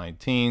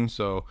 2019,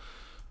 so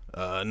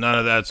none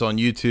of that's on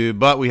YouTube,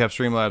 but we have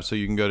Streamlabs, so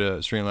you can go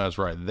to Streamlabs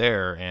right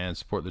there and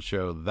support the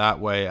show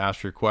that way.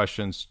 Ask your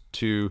questions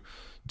to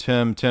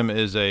Tim. Tim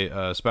is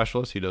a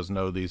specialist. He does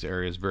know these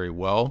areas very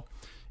well.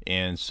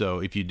 And so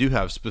if you do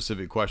have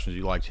specific questions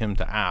you'd like him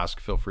to ask,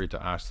 feel free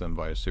to ask them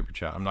via super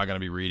chat. I'm not going to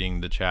be reading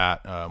the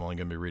chat. I'm only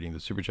going to be reading the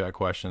super chat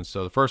questions.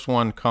 So the first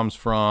one comes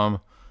from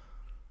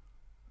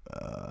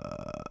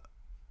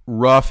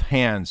Rough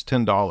Hands,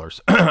 $10.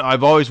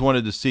 I've always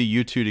wanted to see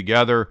you two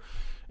together,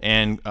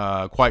 and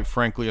quite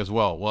frankly as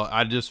well. Well,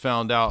 I just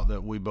found out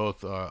that we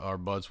both are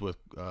buds with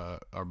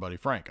our buddy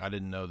Frank. I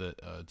didn't know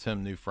that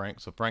Tim knew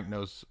Frank, so Frank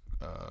knows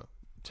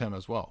Tim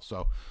as well.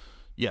 So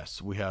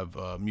yes, we have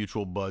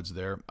mutual buds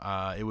there.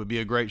 It would be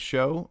a great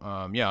show.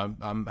 Yeah,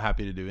 I'm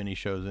happy to do any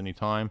shows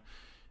anytime.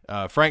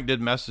 Frank did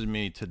message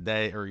me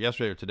today, or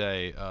yesterday or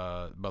today,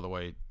 by the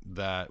way,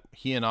 that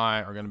he and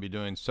I are going to be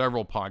doing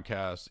several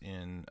podcasts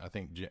in, I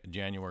think,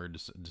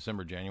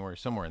 December, January,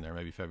 somewhere in there,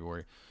 maybe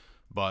February.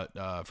 But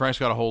Frank's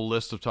got a whole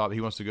list of top.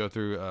 He wants to go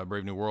through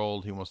Brave New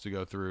World. He wants to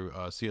go through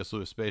C.S.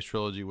 Lewis Space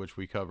Trilogy, which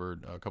we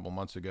covered a couple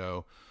months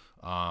ago.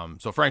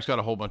 So Frank's got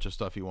a whole bunch of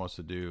stuff he wants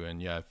to do,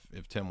 and yeah,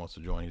 if Tim wants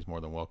to join, he's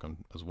more than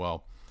welcome as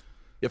well.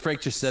 Yeah,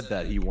 Frank just said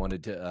that he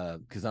wanted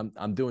to, because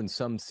I'm doing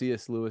some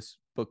C.S. Lewis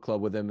book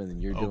club with him, and then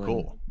you're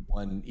doing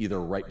one either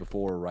right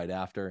before or right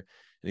after,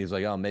 and he's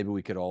like, oh, maybe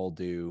we could all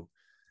do.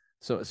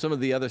 So some of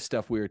the other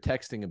stuff we were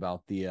texting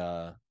about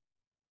the,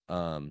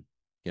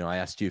 I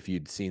asked you if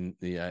you'd seen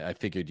I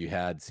figured you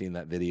had seen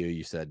that video.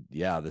 You said,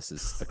 yeah, this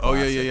is a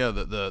classic.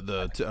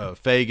 The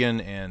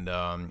Fagin and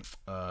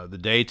the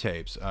day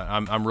tapes.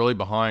 I'm really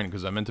behind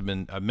because I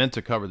meant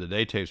to cover the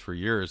day tapes for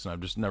years, and I've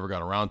just never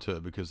got around to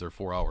it because they're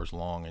 4 hours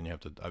long, and you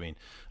have to. I mean,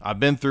 I've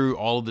been through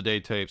all of the day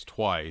tapes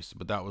twice,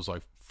 but that was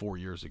like 4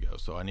 years ago,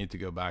 so I need to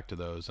go back to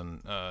those.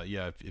 And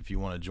yeah, if you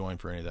want to join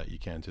for any of that, you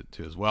can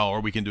too as well,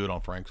 or we can do it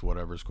on Frank's,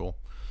 whatever is cool.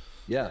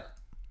 Yeah.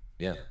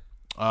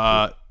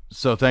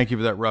 So thank you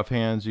for that, Rough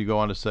Hands. You go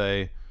on to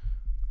say,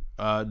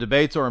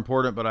 debates are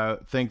important, but I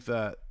think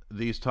that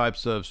these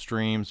types of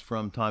streams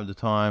from time to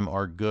time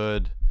are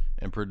good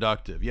and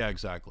productive. Yeah,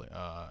 exactly.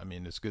 I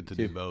mean, it's good to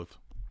do both.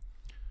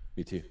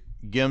 Me too.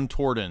 Gim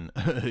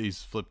Torden,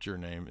 he's flipped your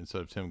name instead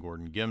of Tim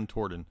Gordon. Gim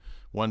Torden,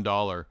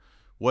 $1.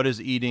 What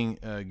is eating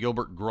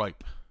Gilbert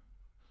Groyp?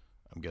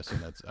 I'm guessing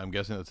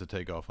that's a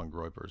takeoff on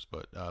Groypers.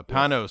 But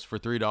Panos for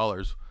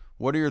 $3.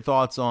 What are your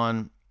thoughts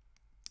on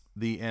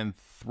the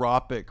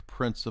anthropic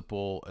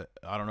principle?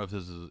 I don't know if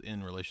this is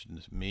in relation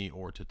to me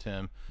or to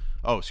Tim.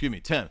 Oh, excuse me,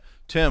 Tim.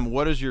 Tim,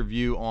 what is your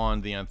view on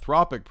the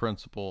anthropic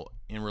principle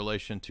in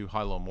relation to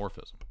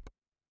hylomorphism?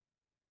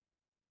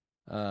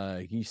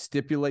 Can you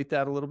stipulate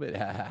that a little bit?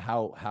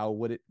 How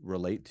would it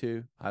relate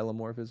to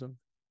hylomorphism?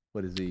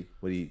 What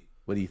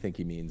do you think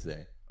he means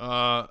there?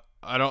 I'm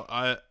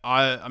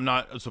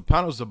not, so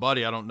Panos a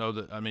buddy. I don't know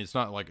that. I mean, it's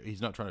not like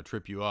he's not trying to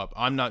trip you up.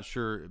 I'm not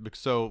sure.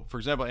 So for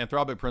example,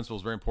 anthropic principle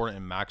is very important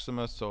in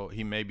Maximus. So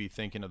he may be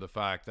thinking of the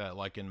fact that,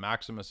 like, in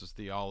Maximus's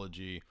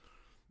theology,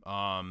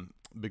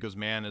 because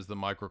man is the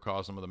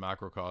microcosm of the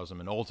macrocosm,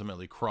 and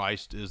ultimately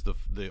Christ is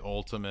the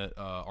ultimate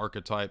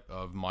archetype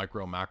of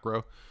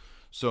micro-macro.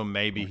 So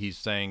maybe he's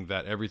saying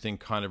that everything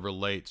kind of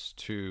relates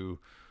to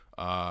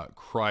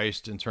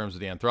Christ in terms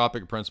of the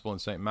anthropic principle in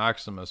St.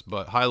 Maximus,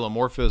 but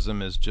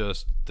hylomorphism is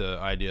just the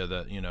idea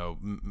that,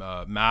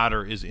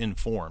 matter is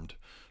informed,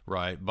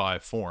 right, by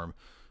form.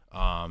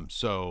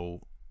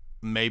 So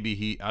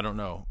maybe I don't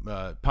know.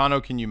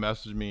 Pano, can you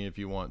message me if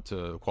you want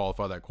to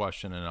qualify that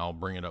question, and I'll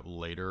bring it up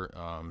later.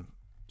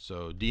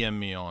 So DM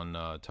me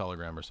on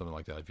Telegram or something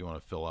like that if you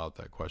want to fill out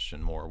that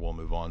question more. We'll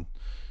move on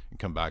and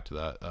come back to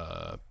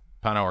that.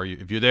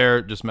 Pano, if you're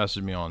there, just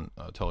message me on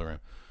Telegram.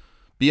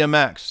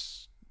 BMX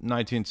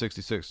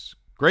 1966,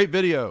 great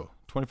video,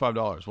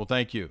 $25. Well,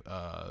 thank you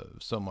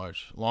so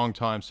much. Long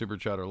time super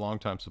chatter, long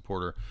time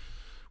supporter.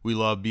 We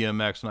love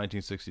BMX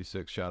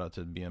 1966. Shout out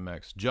to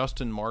BMX.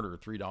 Justin Martyr,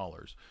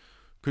 $3.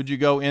 Could you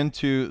go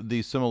into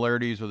the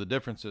similarities or the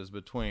differences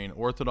between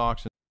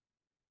Orthodox and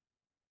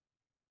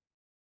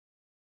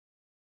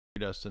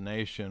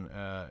predestination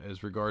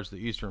as regards the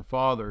Eastern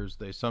Fathers?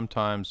 They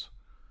sometimes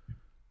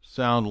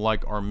sound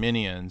like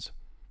Arminians,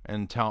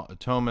 and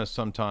Thomas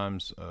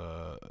sometimes,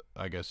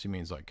 I guess he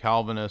means like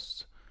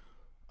Calvinists.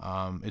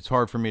 It's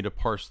hard for me to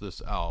parse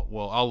this out.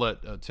 Well, I'll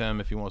let Tim,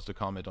 if he wants to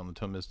comment on the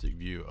Thomistic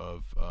view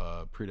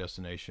of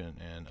predestination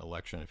and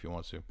election, if he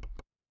wants to.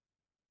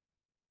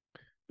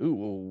 Ooh,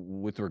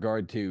 well, with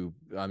regard to,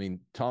 I mean,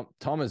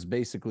 Thomas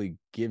basically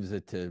gives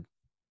it to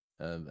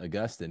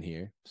Augustine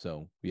here.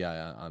 So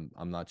yeah,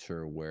 I'm not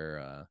sure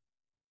where.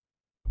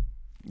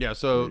 Yeah,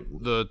 so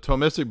the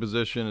Thomistic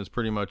position is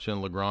pretty much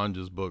in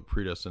Lagrange's book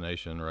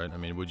Predestination, right? I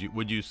mean,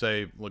 would you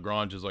say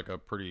Lagrange is like a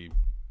pretty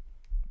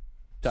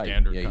tight.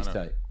 standard? Yeah, he's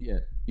tight.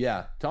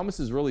 Yeah. Thomas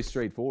is really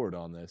straightforward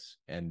on this,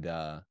 and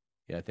yeah,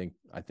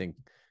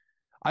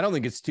 I don't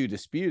think it's too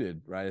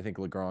disputed, right? I think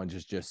Lagrange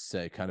is just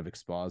kind of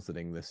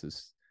expositing this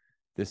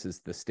is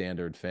the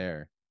standard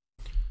fare.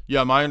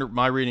 Yeah,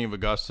 my reading of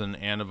Augustine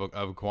and of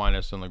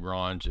Aquinas and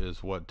Lagrange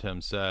is what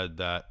Tim said,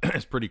 that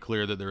it's pretty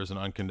clear that there is an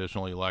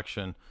unconditional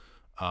election.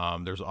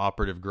 There's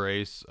operative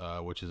grace,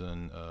 which is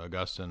in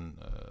Augustine.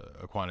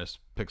 Aquinas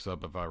picks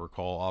up, if I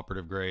recall,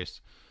 operative grace.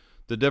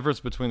 The difference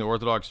between the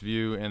Orthodox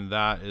view and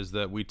that is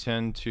that we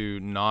tend to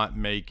not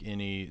make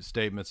any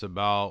statements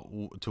about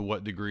to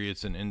what degree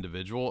it's an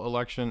individual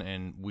election,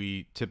 and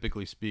we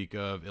typically speak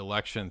of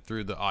election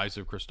through the eyes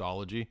of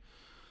Christology.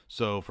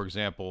 So, for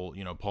example,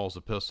 Paul's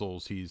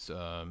epistles, he's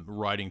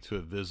writing to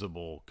a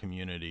visible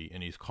community,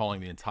 and he's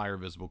calling the entire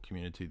visible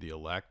community the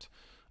elect.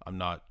 I'm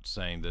not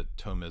saying that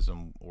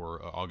Thomism or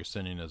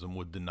Augustinianism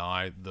would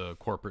deny the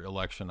corporate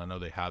election. I know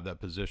they have that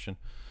position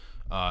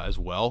as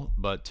well,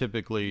 but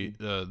typically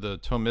the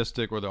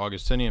Thomistic or the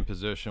Augustinian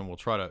position will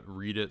try to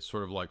read it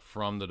sort of like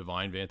from the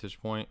divine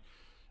vantage point,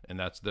 and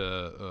that's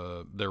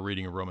their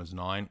reading of Romans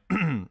 9.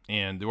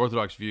 And the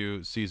Orthodox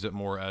view sees it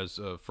more as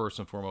first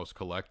and foremost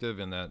collective,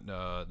 and that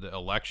the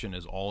election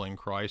is all in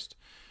Christ.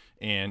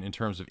 And in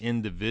terms of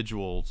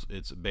individuals,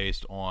 it's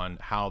based on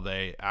how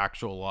they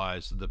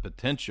actualize the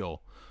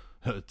potential,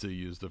 to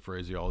use the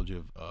phraseology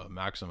of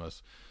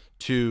Maximus,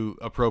 to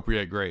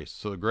appropriate grace.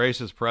 So the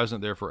grace is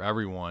present there for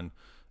everyone.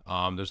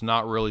 There's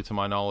not really, to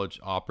my knowledge,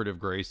 operative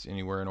grace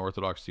anywhere in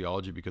Orthodox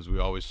theology, because we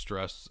always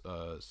stress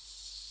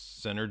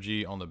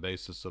synergy on the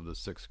basis of the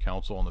Sixth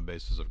Council, on the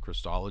basis of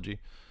Christology.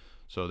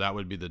 So that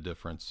would be the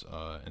difference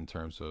in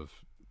terms of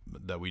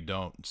that we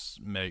don't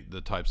make the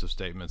types of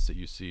statements that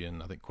you see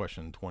in, I think,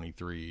 question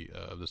 23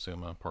 of the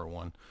Summa, part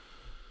 1.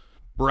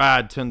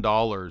 Brad,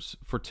 $10.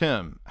 For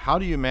Tim, how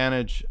do you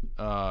manage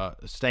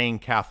staying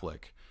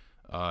Catholic?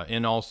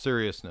 In all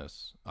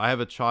seriousness, I have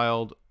a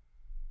child.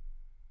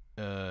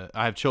 I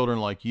have children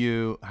like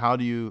you. How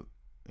do you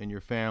and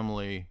your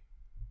family?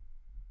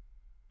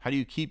 How do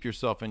you keep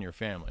yourself in your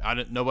family?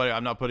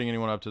 I'm not putting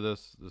anyone up to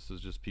this. This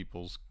is just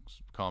people's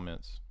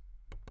comments.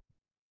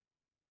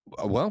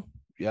 Well,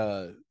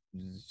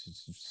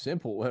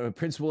 simple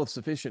principle of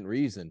sufficient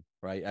reason,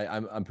 right?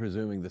 I'm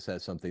presuming this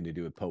has something to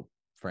do with Pope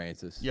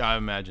Francis. Yeah, I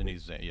imagine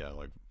he's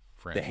like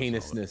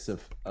Francis,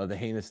 the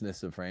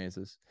heinousness of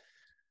Francis.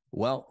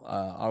 Well,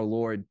 our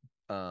Lord,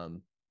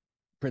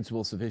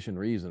 principle of sufficient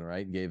reason,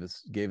 right, gave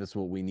us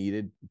what we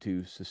needed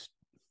to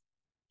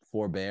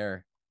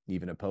forbear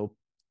even a pope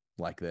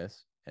like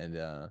this. And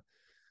of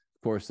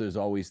course, there's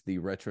always the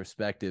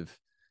retrospective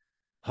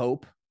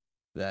hope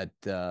that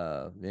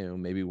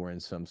maybe we're in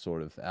some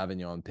sort of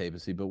Avignon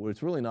papacy, but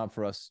it's really not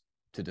for us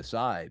to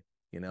decide.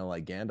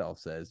 Like Gandalf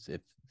says,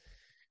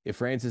 if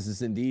Francis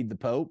is indeed the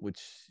Pope,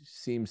 which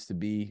seems to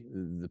be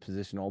the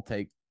position I'll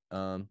take,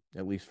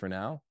 at least for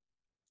now,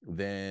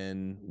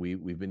 then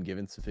we've been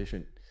given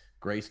sufficient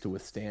grace to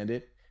withstand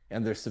it,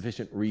 and there's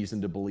sufficient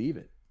reason to believe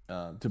it,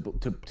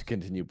 to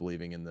continue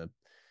believing in the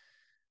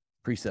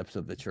precepts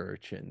of the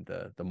church and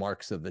the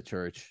marks of the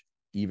church,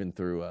 even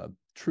through a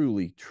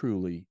truly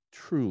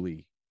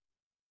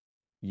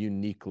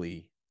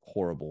uniquely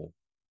horrible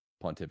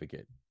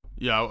pontificate.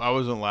 Yeah, I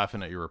wasn't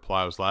laughing at your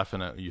reply. I was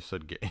laughing at you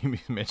said you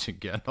mentioned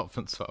Gandalf,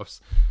 and so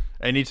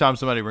anytime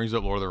somebody brings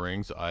up Lord of the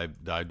Rings, I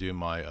do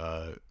my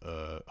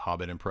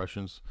Hobbit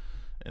impressions.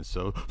 And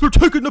so, they're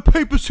taking the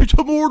papacy to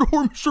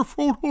Mordor, Mr.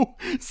 Frodo.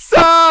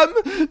 Sam!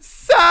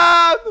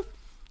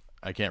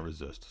 I can't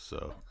resist.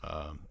 So,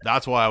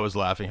 that's why I was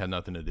laughing. Had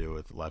nothing to do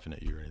with laughing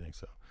at you or anything.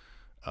 So,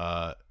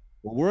 well,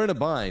 we're in a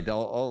bind.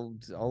 I'll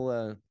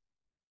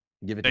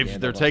give it to Gandalf.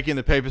 They're taking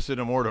the papacy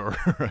to Mordor,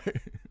 right?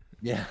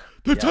 Yeah.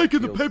 They're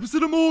taking the papacy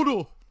to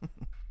Mordor.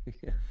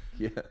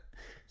 Yeah.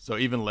 So,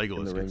 even Legolas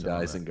in the ring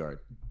dies in guard.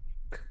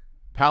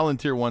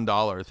 Palantir,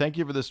 $1. Thank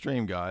you for the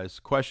stream, guys.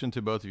 Question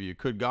to both of you.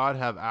 Could God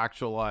have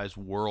actualized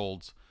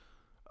worlds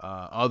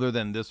other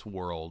than this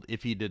world?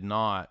 If he did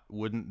not,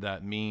 wouldn't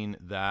that mean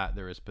that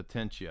there is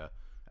potentia,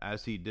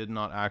 as he did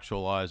not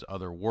actualize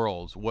other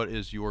worlds? What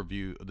is your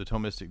view, the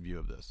Thomistic view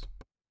of this?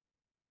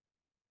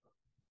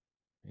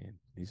 Man,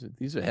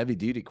 these are heavy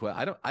duty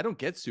questions. I don't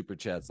get super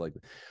chats like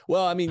that.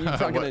 Well, I mean, you're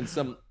talking in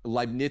some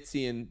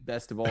Leibnizian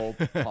best of all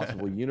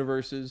possible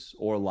universes,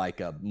 or like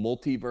a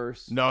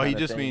multiverse. No, he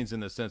just means in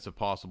the sense of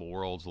possible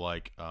worlds.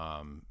 Like,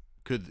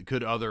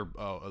 could other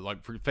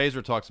like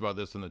Phaser talks about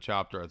this in the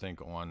chapter, I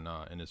think, on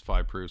in his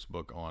Five Proofs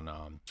book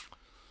on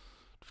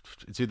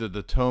it's either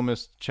the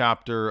Thomist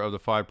chapter of the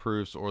Five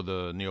Proofs or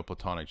the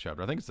Neoplatonic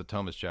chapter. I think it's the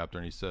Thomist chapter,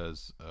 and he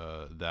says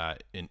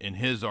that in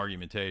his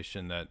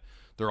argumentation that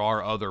there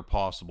are other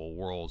possible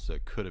worlds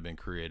that could have been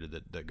created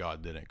that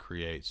God didn't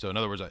create. So in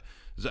other words,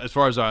 as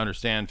far as I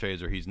understand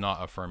Phaser, he's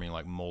not affirming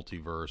like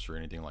multiverse or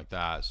anything like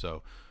that.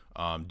 So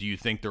Do you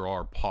think there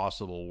are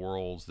possible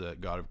worlds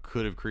that God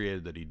could have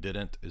created that he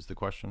didn't, is the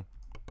question?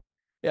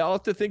 Yeah, I'll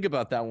have to think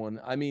about that one.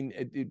 I mean,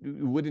 it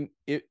wouldn't,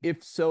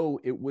 if so,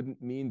 it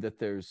wouldn't mean that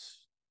there's,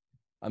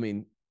 I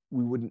mean,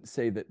 we wouldn't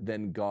say that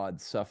then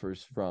God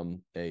suffers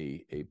from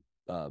an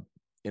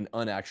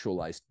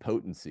unactualized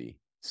potency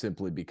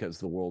simply because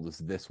the world is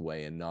this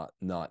way and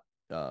not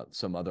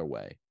some other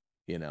way.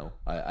 You know,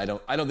 I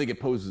don't think it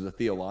poses a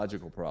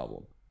theological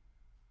problem.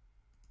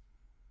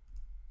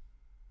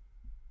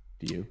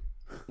 Do you?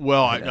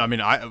 Well, I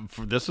mean,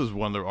 this is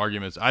one of the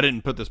arguments. I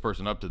didn't put this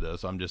person up to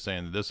this. I'm just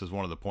saying that this is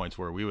one of the points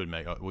where we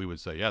would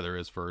say, yeah, there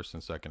is first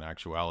and second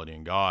actuality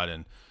in God,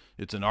 and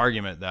it's an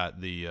argument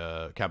that the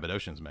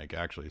Cappadocians make,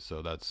 actually.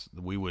 So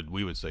we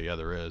would say, yeah,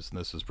 there is, and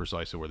this is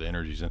precisely where the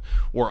energies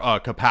or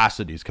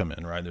capacities come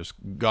in, right?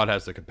 God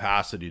has the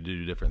capacity to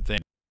do different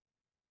things.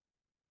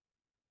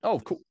 Oh,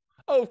 of course.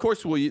 Oh, of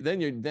course. Well, then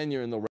you're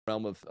in the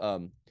realm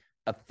of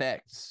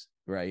effects.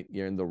 Right,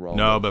 you're in the realm.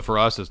 No, but for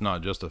us, it's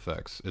not just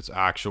effects. It's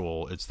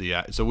actual. It's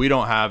so we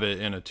don't have it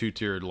in a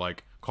two-tiered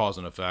like cause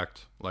and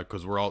effect, like,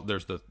 because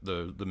there's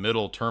the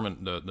middle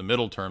term. The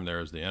middle term there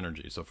is the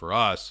energy. So for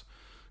us,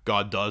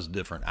 God does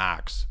different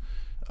acts,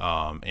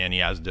 and he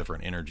has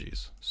different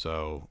energies.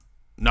 So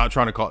not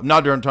trying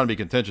to be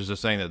contentious,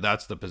 just saying that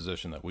that's the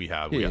position that we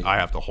have. I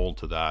have to hold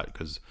to that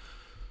because.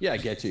 Yeah, I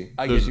get you.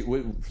 I get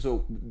you.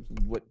 So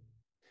what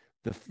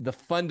the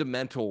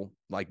fundamental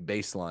like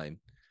baseline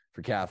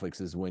for Catholics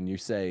is when you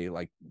say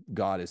like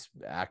God is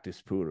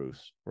actus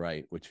purus,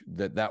 right? Which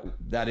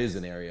that is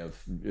an area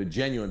of a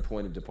genuine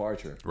point of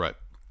departure, right?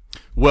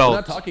 Well, we're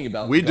not talking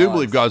about. We do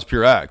believe God's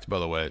pure act, by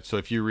the way. So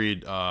if you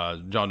read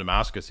John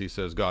Damascus, he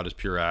says God is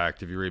pure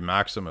act. If you read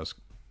Maximus,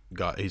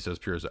 he says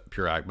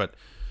pure act. But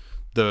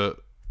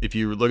if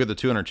you look at the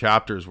 200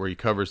 chapters where he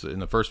covers in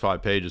the first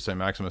 5 pages, St.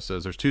 Maximus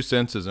says there's 2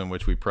 senses in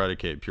which we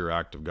predicate pure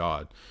act of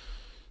God.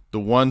 The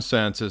one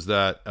sense is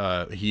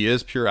that he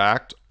is pure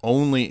act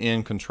only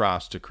in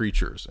contrast to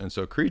creatures. And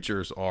so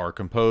creatures are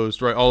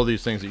composed, right? All of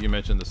these things that you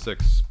mentioned, the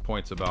 6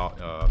 points about,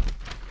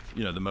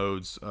 the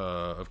modes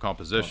of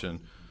composition.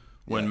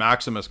 When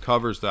Maximus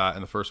covers that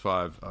in the first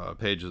 5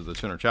 pages of the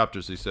 200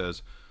 chapters, he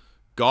says,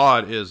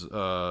 God is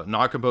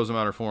not composed of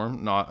matter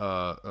form, not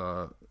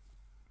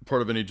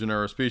part of any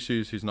genera or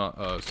species. He's not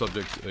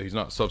he's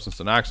not substance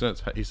and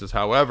accidents. He says,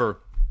 however,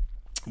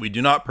 we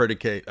do not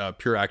predicate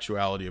pure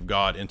actuality of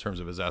God in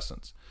terms of his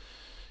essence.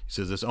 He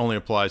says this only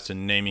applies to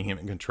naming him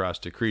in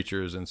contrast to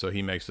creatures, and so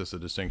he makes this a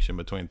distinction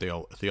between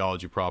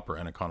theology proper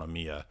and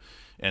economia,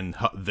 and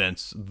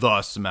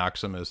thus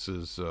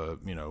Maximus's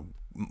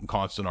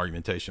constant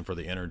argumentation for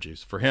the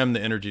energies. For him,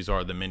 the energies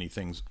are the many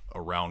things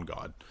around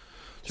God.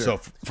 Sure. So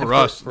for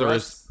us, for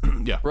us,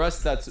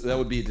 that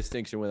would be a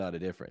distinction without a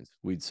difference.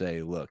 We'd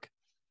say, look,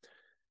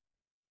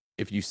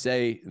 if you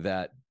say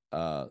that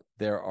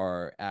there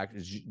are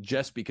acts,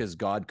 just because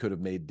God could have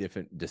made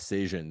different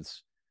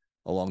decisions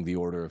along the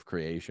order of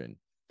creation,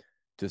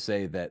 to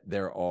say that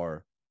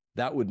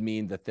that would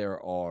mean that there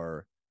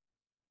are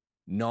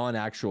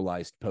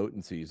non-actualized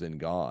potencies in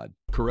God.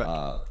 Correct.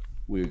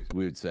 We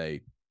would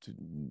say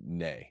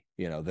nay.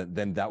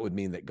 Then that would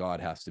mean that God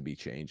has to be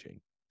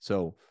changing.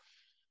 So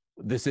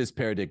this is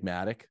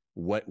paradigmatic.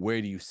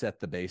 Where do you set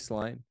the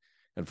baseline?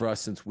 And for us,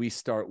 since we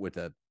start with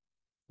a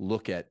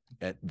look at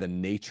the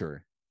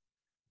nature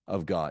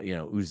of God,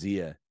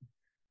 ousia,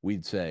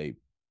 we'd say,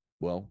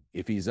 well,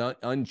 if he's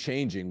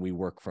unchanging, we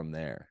work from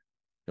there.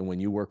 And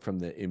when you work from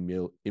the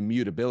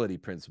immutability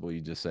principle,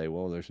 you just say,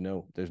 well, there's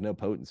no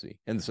potency.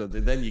 And so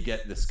then you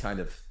get this kind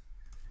of,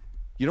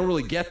 you don't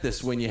really get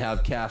this when you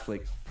have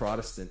Catholic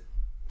Protestant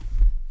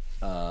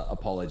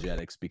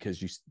apologetics,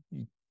 because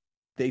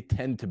they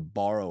tend to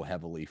borrow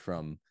heavily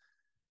from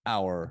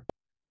our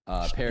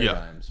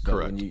paradigms. Yeah, but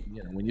correct.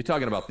 When you're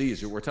talking about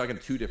these, we're talking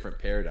 2 different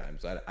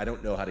paradigms. I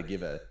don't know how to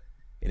give an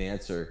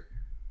answer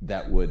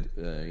that would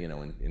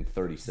in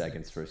 30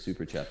 seconds for a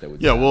super chat that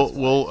would. Yeah,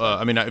 we'll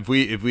I mean, if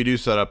we do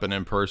set up an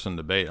in-person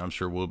debate, I'm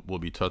sure we'll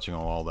be touching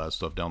on all that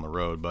stuff down the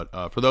road.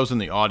 But for those in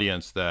the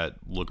audience that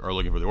are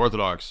looking for the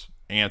Orthodox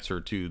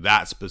answer to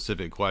that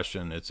specific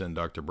question, it's in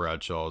Dr.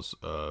 Bradshaw's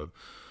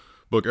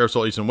book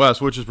Aristotle, East and West,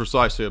 which is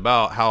precisely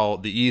about how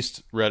the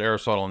East read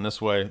Aristotle in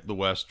this way, the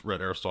West read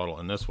Aristotle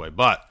in this way.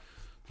 But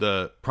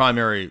the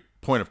primary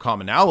point of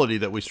commonality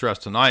that we stress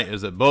tonight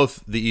is that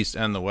both the East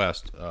and the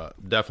West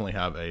definitely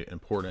have an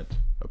important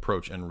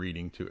approach and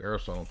reading to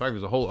Aristotle. In fact,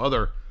 there's a whole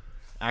other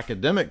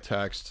academic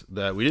text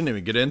that we didn't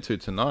even get into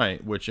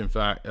tonight,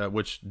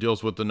 which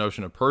deals with the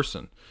notion of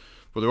person.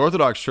 For the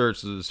Orthodox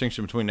Church, the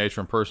distinction between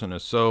nature and person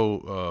is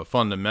so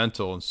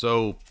fundamental and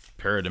so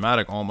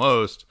paradigmatic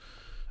almost.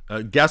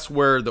 Guess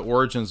where the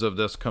origins of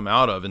this come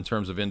out of in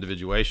terms of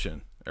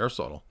individuation?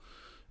 Aristotle.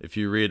 If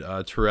you read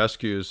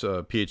Terescu's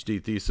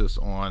PhD thesis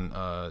on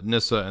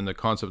Nissa and the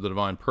concept of the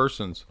divine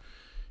persons,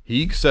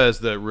 he says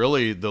that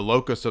really the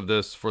locus of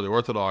this for the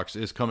Orthodox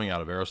is coming out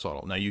of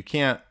Aristotle. Now you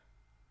can't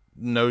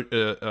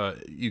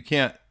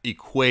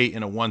equate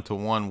in a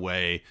one-to-one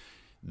way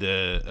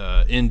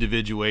the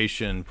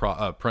individuation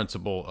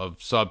principle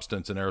of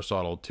substance in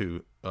Aristotle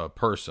to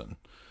person.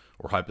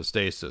 or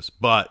hypostasis,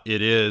 but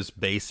it is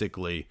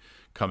basically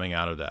coming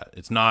out of that.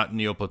 It's not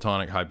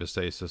Neoplatonic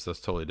hypostasis. That's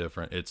totally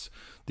different. It's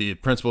the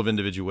principle of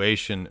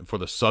individuation for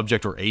the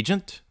subject or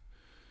agent.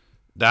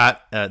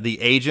 That the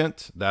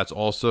agent, that's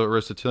also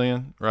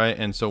Aristotelian, right?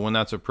 And so when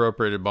that's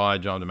appropriated by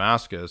John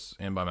Damascus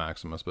and by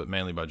Maximus, but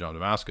mainly by John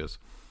Damascus,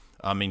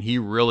 I mean, he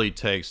really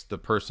takes the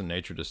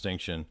person-nature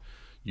distinction,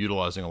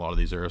 utilizing a lot of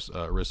these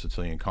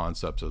Aristotelian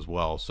concepts as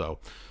well. So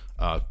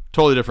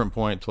totally different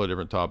point, totally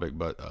different topic,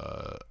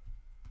 but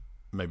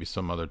maybe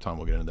some other time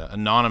we'll get into that.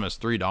 Anonymous,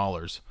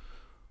 $3.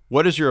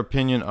 What is your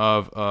opinion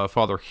of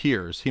Father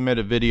Hears? He made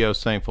a video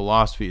saying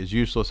philosophy is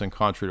useless and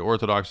contrary to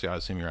orthodoxy. I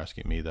assume you're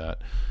asking me that.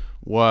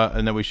 What,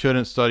 and that we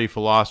shouldn't study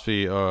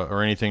philosophy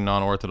or anything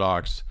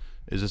non-orthodox.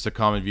 Is this a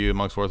common view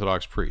amongst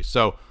Orthodox priests?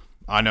 So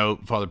I know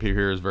Father Peter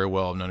Hears very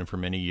well. I've known him for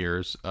many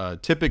years.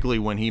 Typically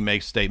when he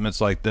makes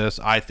statements like this,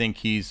 I think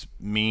he's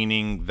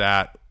meaning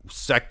that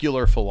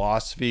secular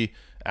philosophy,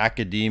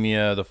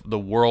 academia, the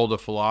world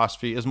of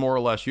philosophy is more or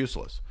less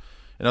useless.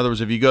 In other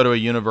words, if you go to a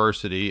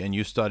university and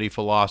you study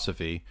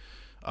philosophy,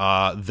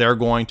 they're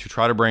going to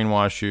try to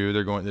brainwash you.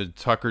 They're going.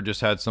 Tucker just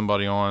had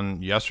somebody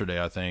on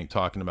yesterday, I think,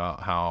 talking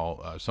about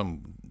how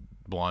some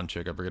blonde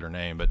chick, I forget her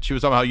name, but she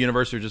was talking about how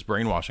universities are just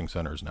brainwashing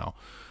centers now.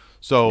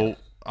 So yeah.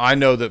 I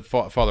know that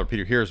Father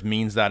Peter Hears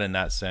means that in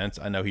that sense.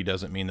 I know he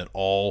doesn't mean that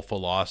all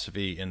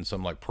philosophy in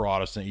some like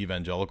Protestant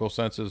evangelical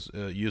sense is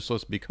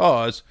useless,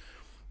 because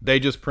they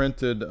just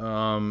printed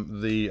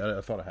I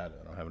thought I had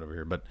it. I don't have it over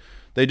here, but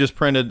they just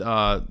printed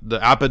the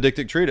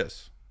apodictic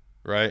treatise.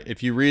 Right.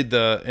 If you read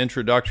the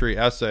introductory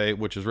essay,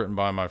 which is written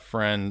by my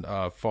friend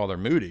Father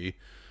Moody,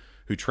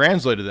 who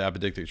translated the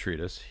apodictic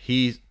treatise,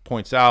 he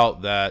points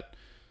out that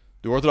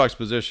the Orthodox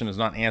position is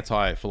not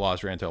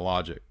anti-philosophy or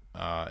anti-logic.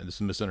 This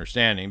is a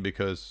misunderstanding,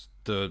 because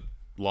the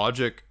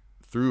logic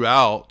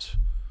throughout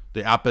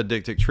the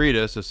apodictic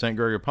treatise is St.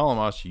 Gregory of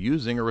Palamas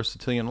using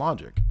Aristotelian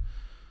logic.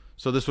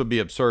 So this would be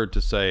absurd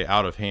to say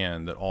out of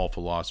hand that all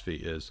philosophy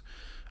is.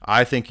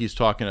 I think he's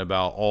talking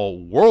about all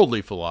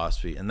worldly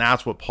philosophy, and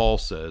that's what Paul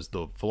says.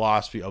 The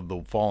philosophy of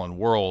the fallen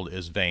world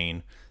is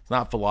vain. It's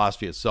not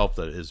philosophy itself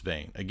that is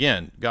vain.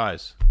 Again,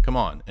 guys, come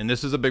on. And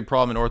this is a big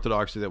problem in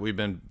Orthodoxy that we've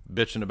been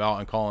bitching about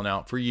and calling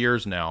out for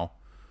years now.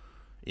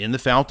 In the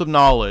Fount of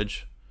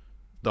Knowledge,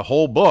 the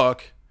whole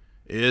book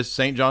is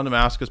St. John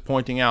Damascus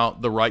pointing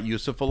out the right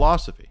use of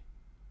philosophy.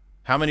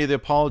 How many of the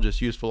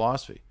apologists use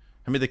philosophy?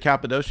 How many of the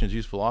Cappadocians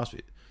use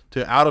philosophy?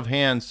 To out of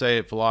hand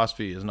say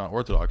philosophy is not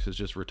orthodox is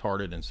just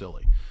retarded and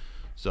silly.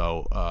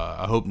 So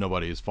I hope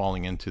nobody is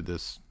falling into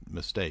this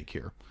mistake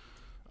here.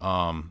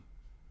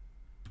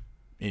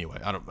 Anyway,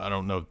 I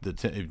don't know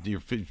if you're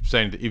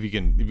saying if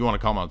you want to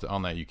comment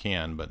on that, you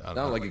can. But I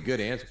don't like a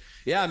good answer.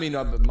 Yeah, I mean,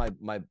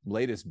 my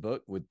latest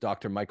book with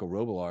Dr. Michael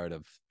Robillard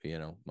of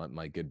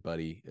my good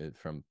buddy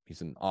he's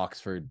an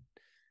Oxford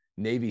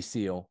Navy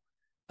SEAL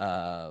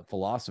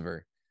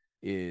philosopher,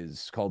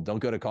 is called Don't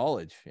Go to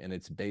College, and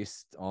it's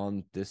based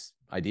on this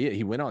idea.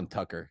 He went on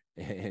Tucker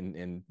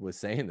and was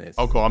saying this.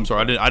 Oh, cool. I'm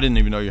sorry. I didn't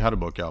even know you had a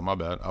book out. My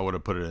bad. I would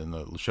have put it in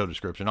the show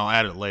description. I'll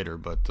add it later,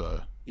 but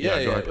yeah.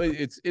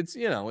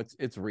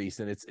 It's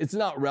recent. It's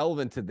not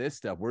relevant to this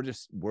stuff.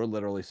 We're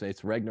literally saying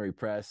it's Regnery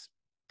Press.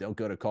 Don't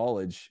go to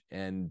college,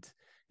 and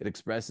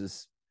it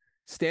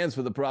stands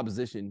for the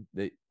proposition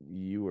that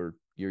you're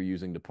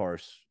using to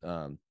parse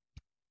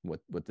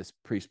what this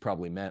priest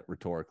probably meant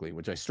rhetorically,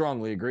 which I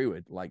strongly agree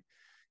with. Like,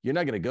 you're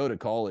not going to go to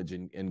college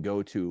and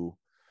go to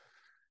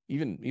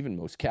even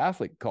most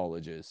Catholic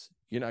colleges.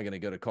 You're not going to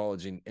go to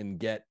college and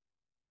get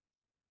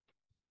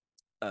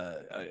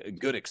a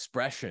good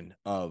expression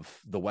of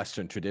the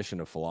Western tradition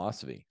of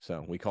philosophy.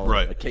 So we call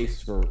it a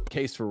case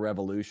for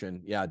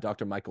revolution. Yeah.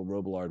 Dr. Michael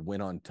Robillard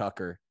went on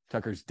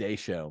Tucker's Day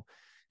Show,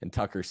 and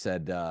Tucker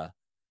said,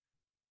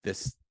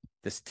 this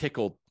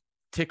tickled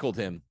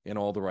him in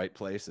all the right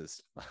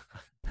places.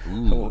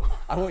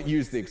 I won't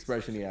use the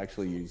expression he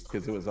actually used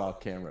because it was off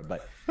camera,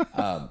 but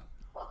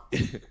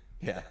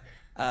yeah,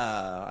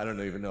 I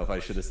don't even know if I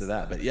should have said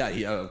that, but yeah,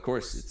 of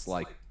course, it's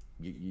like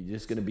you're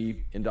just going to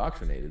be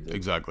indoctrinated.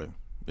 Exactly.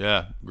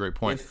 Yeah, great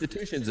point.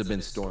 Institutions have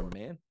been stormed,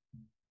 man.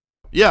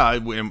 Yeah,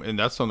 and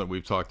that's something that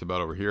we've talked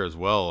about over here as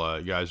well.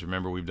 You guys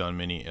remember we've done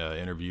many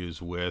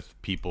interviews with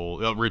people.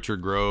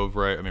 Richard Grove,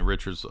 right? I mean,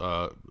 Richard's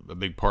a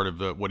big part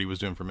of what he was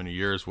doing for many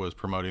years was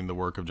promoting the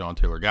work of John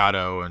Taylor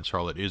Gatto and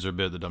Charlotte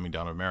Iserbyt, the Dumbing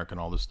Down of America,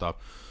 and all this stuff.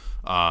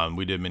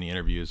 We did many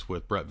interviews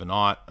with Brett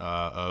Venat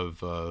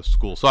of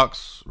School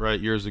Sucks, right,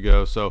 years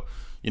ago. So,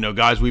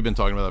 guys, we've been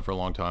talking about that for a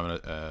long time,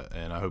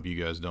 and I hope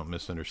you guys don't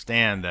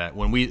misunderstand that.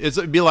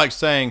 It'd be like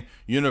saying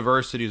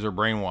universities are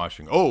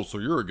brainwashing. Oh, so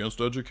you're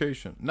against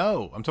education?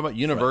 No, I'm talking about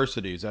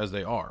universities as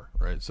they are,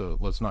 right? So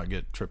let's not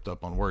get tripped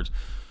up on words.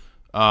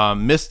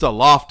 Mr.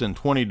 Lofton,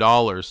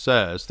 $20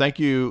 says, thank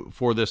you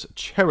for this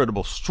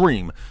charitable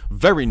stream.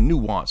 Very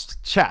nuanced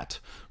chat.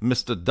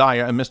 Mr.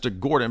 Dyer and Mr.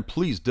 Gordon,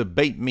 please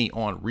debate me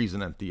on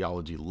Reason and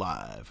Theology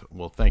Live.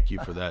 Well, thank you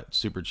for that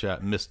super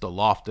chat, Mr.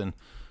 Lofton.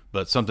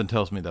 But something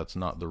tells me that's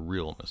not the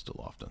real Mr.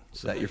 Lofton. So,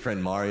 is that your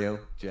friend Mario,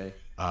 Jay?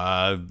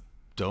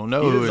 don't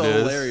know who it is. It's a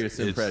hilarious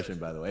impression,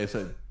 by the way.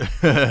 So,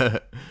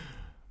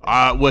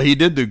 well, he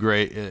did do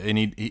great,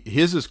 and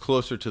his is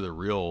closer to the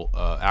real,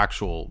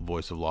 actual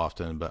voice of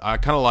Lofton. But I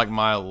kind of like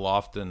my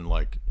Lofton,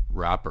 like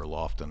rapper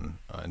Lofton,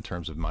 in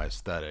terms of my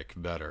aesthetic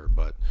better.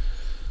 But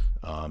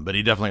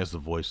he definitely has the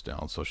voice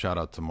down. So shout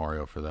out to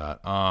Mario for that.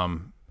 All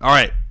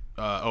right.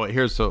 Oh,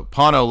 wait, so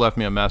Pano left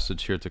me a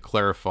message here to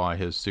clarify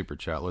his super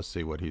chat. Let's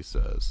see what he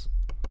says.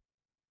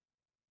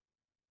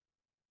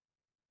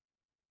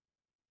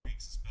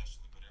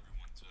 Especially, but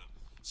everyone to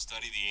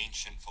study the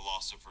ancient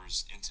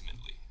philosophers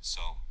intimately.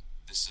 So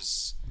this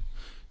is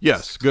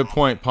yes, good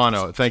point,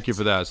 Pano. Thank you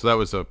for that. So that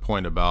was a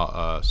point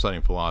about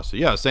studying philosophy.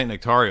 Yeah, Saint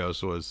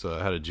Nectarios was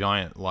had a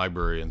giant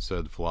library and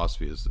said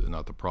philosophy is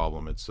not the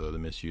problem; it's the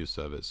misuse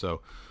of it.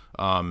 So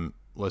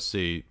let's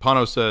see.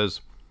 Pano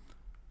says,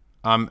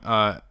 I'm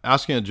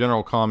asking a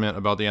general comment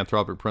about the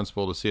anthropic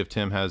principle to see if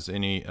Tim has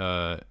any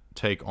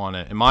take on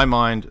it. In my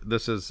mind,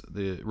 this is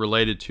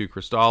related to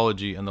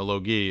Christology and the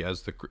logi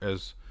as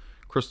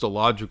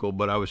Christological,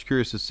 but I was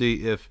curious to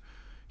see if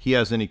he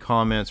has any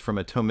comments from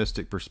a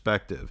Thomistic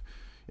perspective.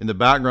 In the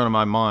background of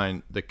my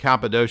mind, the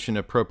Cappadocian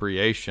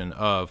appropriation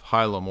of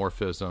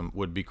hylomorphism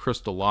would be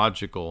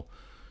Christological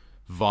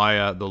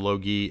via the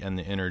logi and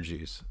the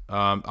energies.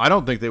 I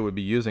don't think they would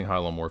be using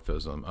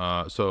hylomorphism.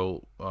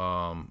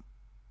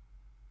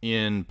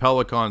 In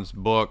Pelikan's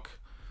book,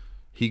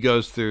 he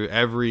goes through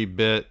every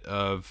bit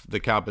of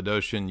the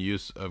Cappadocian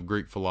use of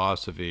Greek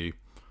philosophy.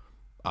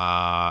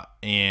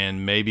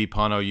 And maybe,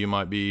 Pano, you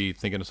might be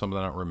thinking of something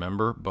I don't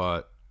remember,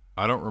 but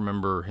I don't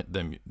remember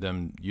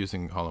them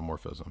using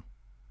holomorphism.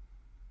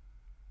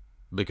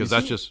 Because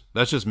that's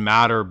just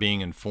matter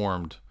being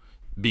informed,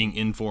 being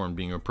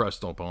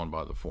impressed upon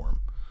by the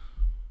form.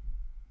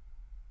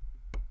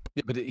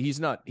 Yeah, but he's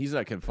not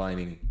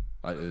confining,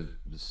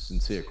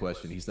 sincere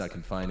question, he's not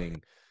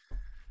confining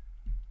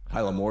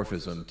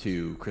hylomorphism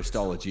to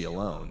Christology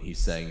alone. He's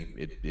saying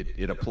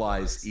it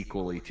applies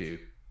equally to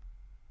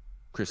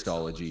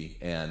Christology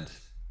and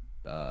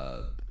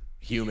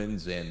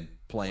humans and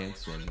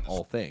plants and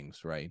all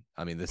things, right?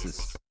 I mean, this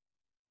is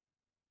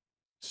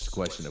just a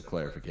question of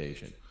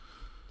clarification.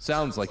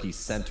 Sounds like he's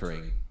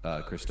centering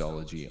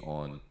Christology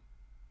on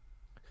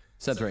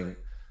centering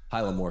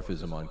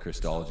hylomorphism on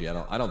Christology.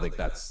 I don't think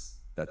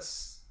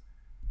that's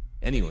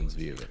anyone's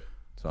view of it.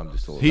 So I'm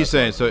just a little. He's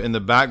saying so in the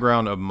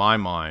background of my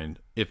mind.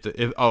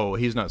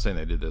 He's not saying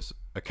they did this.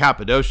 A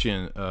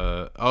Cappadocian.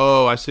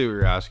 I see what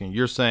you're asking.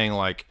 You're saying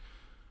like,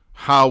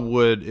 how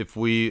would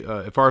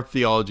if our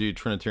theology,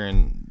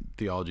 Trinitarian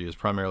theology, is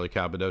primarily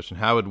Cappadocian,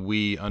 how would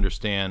we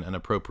understand an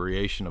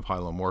appropriation of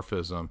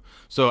hylomorphism?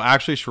 So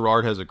actually,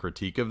 Sherrard has a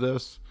critique of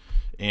this,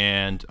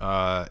 and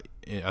I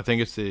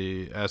think it's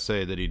the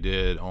essay that he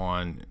did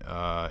on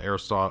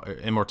Aristotle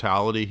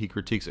immortality. He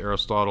critiques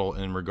Aristotle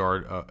in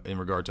regard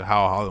to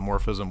how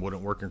hylomorphism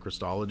wouldn't work in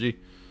Christology,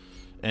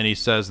 and he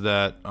says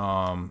that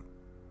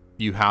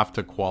you have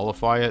to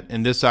qualify it.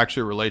 And this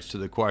actually relates to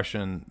the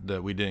question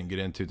that we didn't get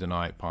into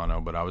tonight,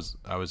 Pano, but I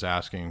was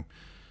asking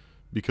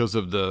because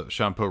of the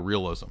Champeau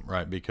realism,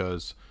 right?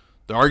 Because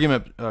the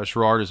argument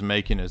Sherrard is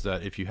making is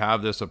that if you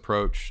have this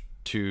approach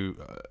to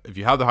if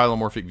you have the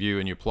hylomorphic view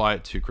and you apply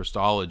it to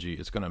Christology,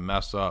 it's going to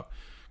mess up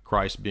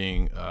Christ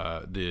being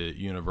the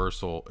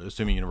universal,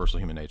 assuming universal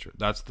human nature.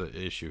 That's the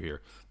issue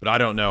here. But I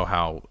don't know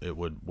how it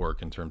would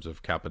work in terms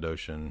of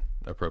Cappadocian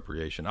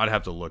appropriation. I'd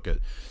have to look at.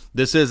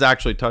 This is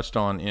actually touched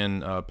on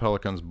in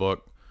Pelikan's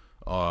book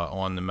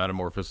on the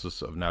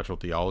metamorphosis of natural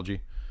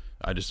theology.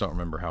 I just don't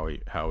remember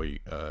how he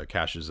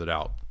cashes it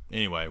out.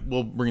 Anyway,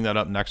 we'll bring that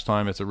up next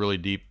time. It's a really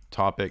deep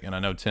topic, and I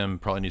know Tim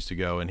probably needs to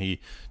go, and he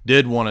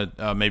did want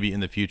to maybe in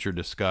the future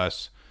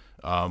discuss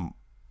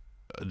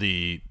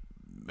the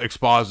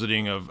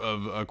expositing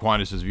of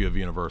Aquinas' view of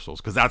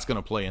universals, because that's going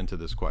to play into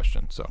this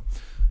question. So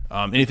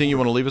anything you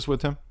want to leave us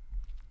with, Tim?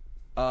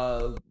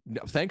 No,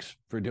 thanks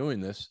for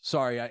doing this.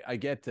 Sorry, I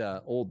get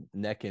old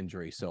neck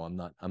injury, so I'm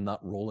not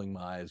rolling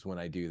my eyes when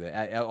I do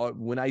that.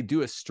 When I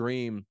do a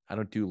stream, I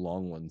don't do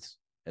long ones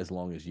as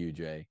long as you,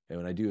 Jay. And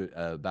when I do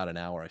about an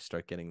hour, I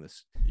start getting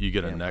this. You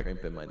get a neck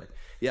cramp in my neck.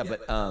 Yeah,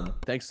 but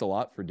thanks a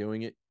lot for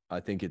doing it. I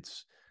think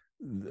it's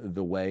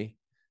the way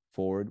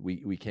forward.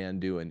 We can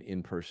do an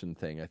in-person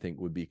thing. I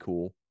think would be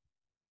cool,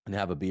 and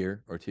have a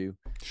beer or two.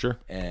 Sure.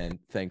 And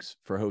thanks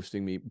for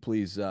hosting me.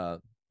 Please,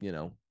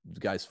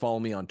 guys, follow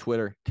me on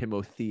Twitter,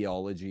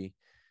 Timotheology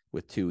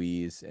with 2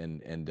 E's,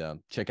 and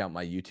check out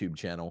my YouTube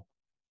channel.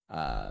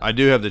 I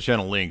do have the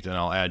channel linked, and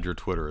I'll add your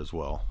Twitter as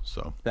well.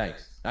 So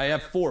thanks. I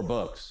have 4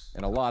 books,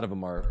 and a lot of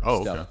them are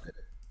stuff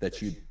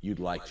that you'd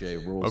like, Jay.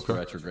 Rules for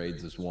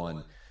Retrogrades is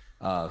one.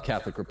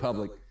 Catholic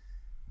Republic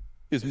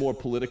is more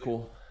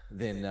political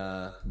than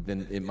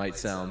it might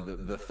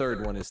sound. The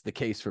third one is The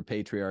Case for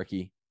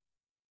Patriarchy,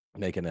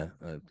 making a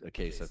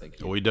case, I think.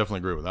 We definitely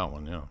agree with that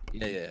one.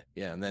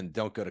 Yeah. And then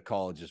Don't Go to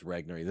College is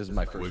Regnery. This is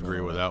my first. We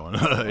agree with that one.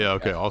 Yeah.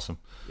 Okay. Awesome.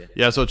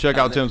 Yeah. So check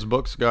out Tim's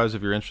books, guys,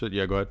 if you're interested.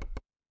 Yeah. Go ahead.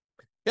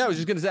 Yeah, I was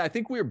just gonna say, I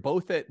think we were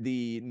both at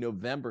the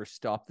November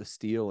Stop the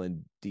Steal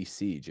in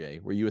DC. Jay,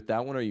 were you at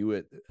that one, or are you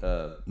at?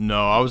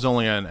 No, I was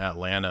only in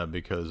Atlanta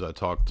because I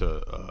talked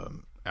to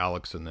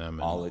Alex and them.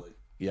 And,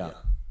 yeah,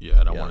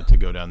 and I wanted to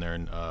go down there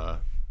and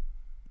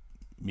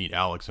meet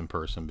Alex in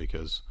person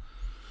because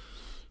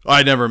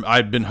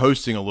I'd been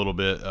hosting a little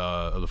bit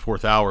of the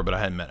fourth hour, but I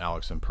hadn't met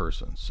Alex in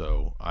person.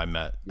 So I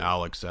met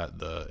Alex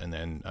and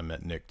then I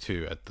met Nick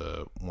too at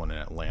the one in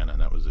Atlanta,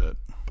 and that was it.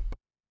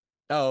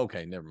 Oh,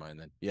 okay. Never mind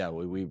then. Yeah,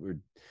 we were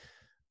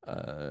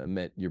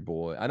met your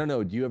boy. I don't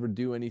know. Do you ever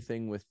do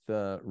anything with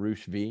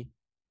Roosh V?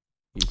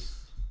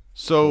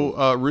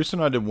 So Roos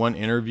and I did one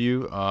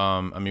interview.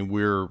 I mean,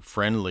 we're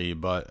friendly,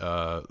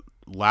 but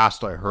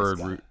last I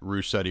heard,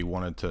 Roosh said he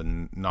wanted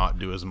to not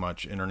do as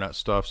much internet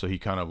stuff, so he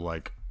kind of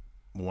like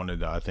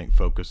wanted to, I think,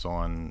 focus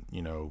on,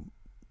 you know,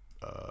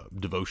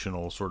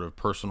 devotional sort of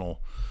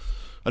personal.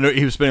 I know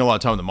he was spending a lot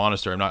of time in the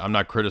monastery. I'm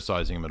not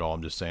criticizing him at all.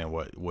 I'm just saying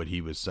what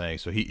he was saying.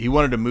 So he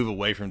wanted to move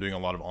away from doing a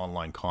lot of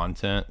online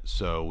content.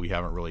 So we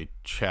haven't really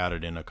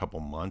chatted in a couple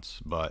months,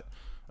 but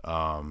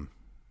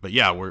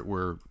yeah,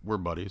 we're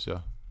buddies. Yeah.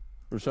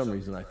 For some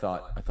reason, I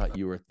thought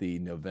you were at the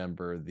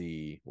November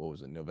the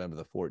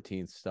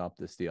 14th Stop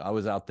the Steal. I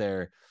was out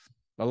there.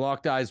 I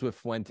locked eyes with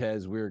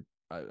Fuentes.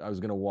 I was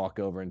gonna walk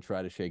over and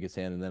try to shake his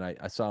hand, and then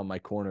I saw in the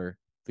corner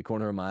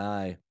of my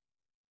eye,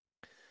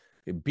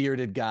 a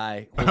bearded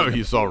guy. Oh,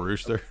 you saw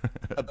Roosh there?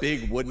 A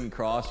big wooden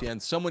cross. Yeah,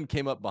 and someone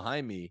came up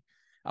behind me.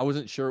 I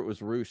wasn't sure it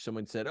was Roosh.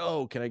 Someone said,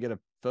 "Oh, can I get a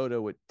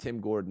photo with Tim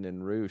Gordon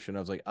and Roosh?" And I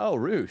was like, "Oh,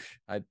 Roosh."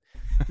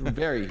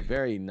 Very,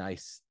 very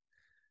nice,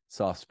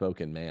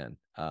 soft-spoken man.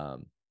 I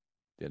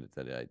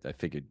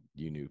figured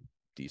you knew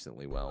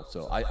decently well,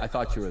 so I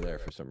thought you were there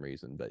for some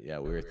reason. But yeah,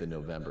 we were at the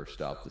November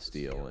Stop the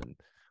Steal, and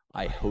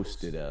I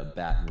hosted a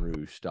Baton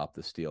Rouge Stop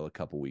the Steal a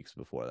couple weeks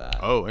before that.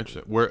 Oh,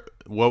 interesting. Where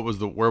was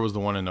the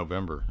one in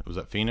November? Was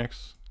that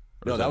Phoenix?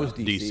 No, that was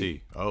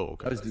DC. Oh,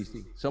 okay. That was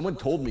DC. Someone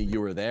told me you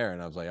were there,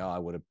 and I was like, oh, I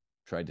would have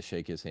tried to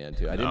shake his hand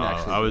too. I didn't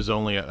actually. I was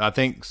only. I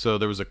think so.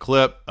 There was a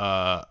clip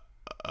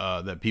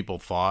that people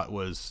thought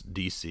was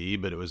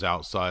DC, but it was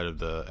outside of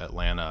the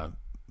Atlanta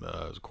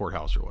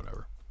courthouse or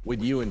whatever.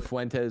 With you and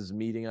Fuentes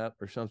meeting up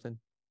or something?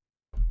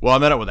 Well, I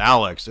met up with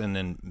Alex, and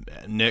then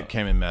Nick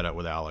came and met up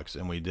with Alex,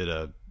 and we did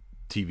a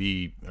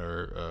TV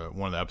or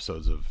one of the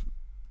episodes of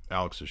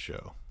Alex's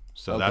show.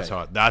 So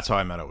okay. that's how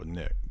I met up with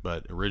Nick.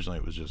 But originally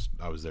it was just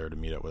I was there to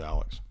meet up with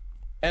Alex.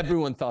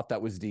 Everyone thought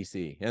that was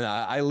DC, and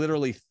I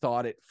literally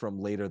thought it from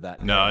later that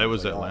night. No, it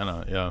was like,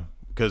 Atlanta. Oh. Yeah,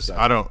 because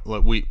I don't.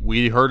 Like,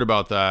 we heard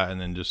about that and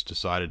then just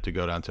decided to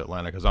go down to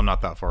Atlanta because I'm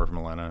not that far from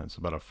Atlanta. It's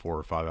about a 4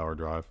 or 5 hour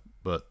drive.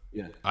 But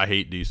yeah, I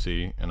hate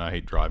DC and I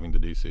hate driving to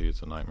DC.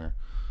 It's a nightmare.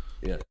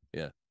 Yeah.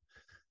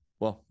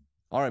 Well,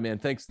 all right, man.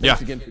 Thanks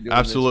again for doing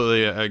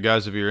absolutely. This.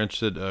 Guys, if you're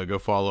interested, go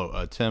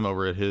follow Tim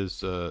over at his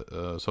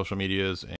social medias.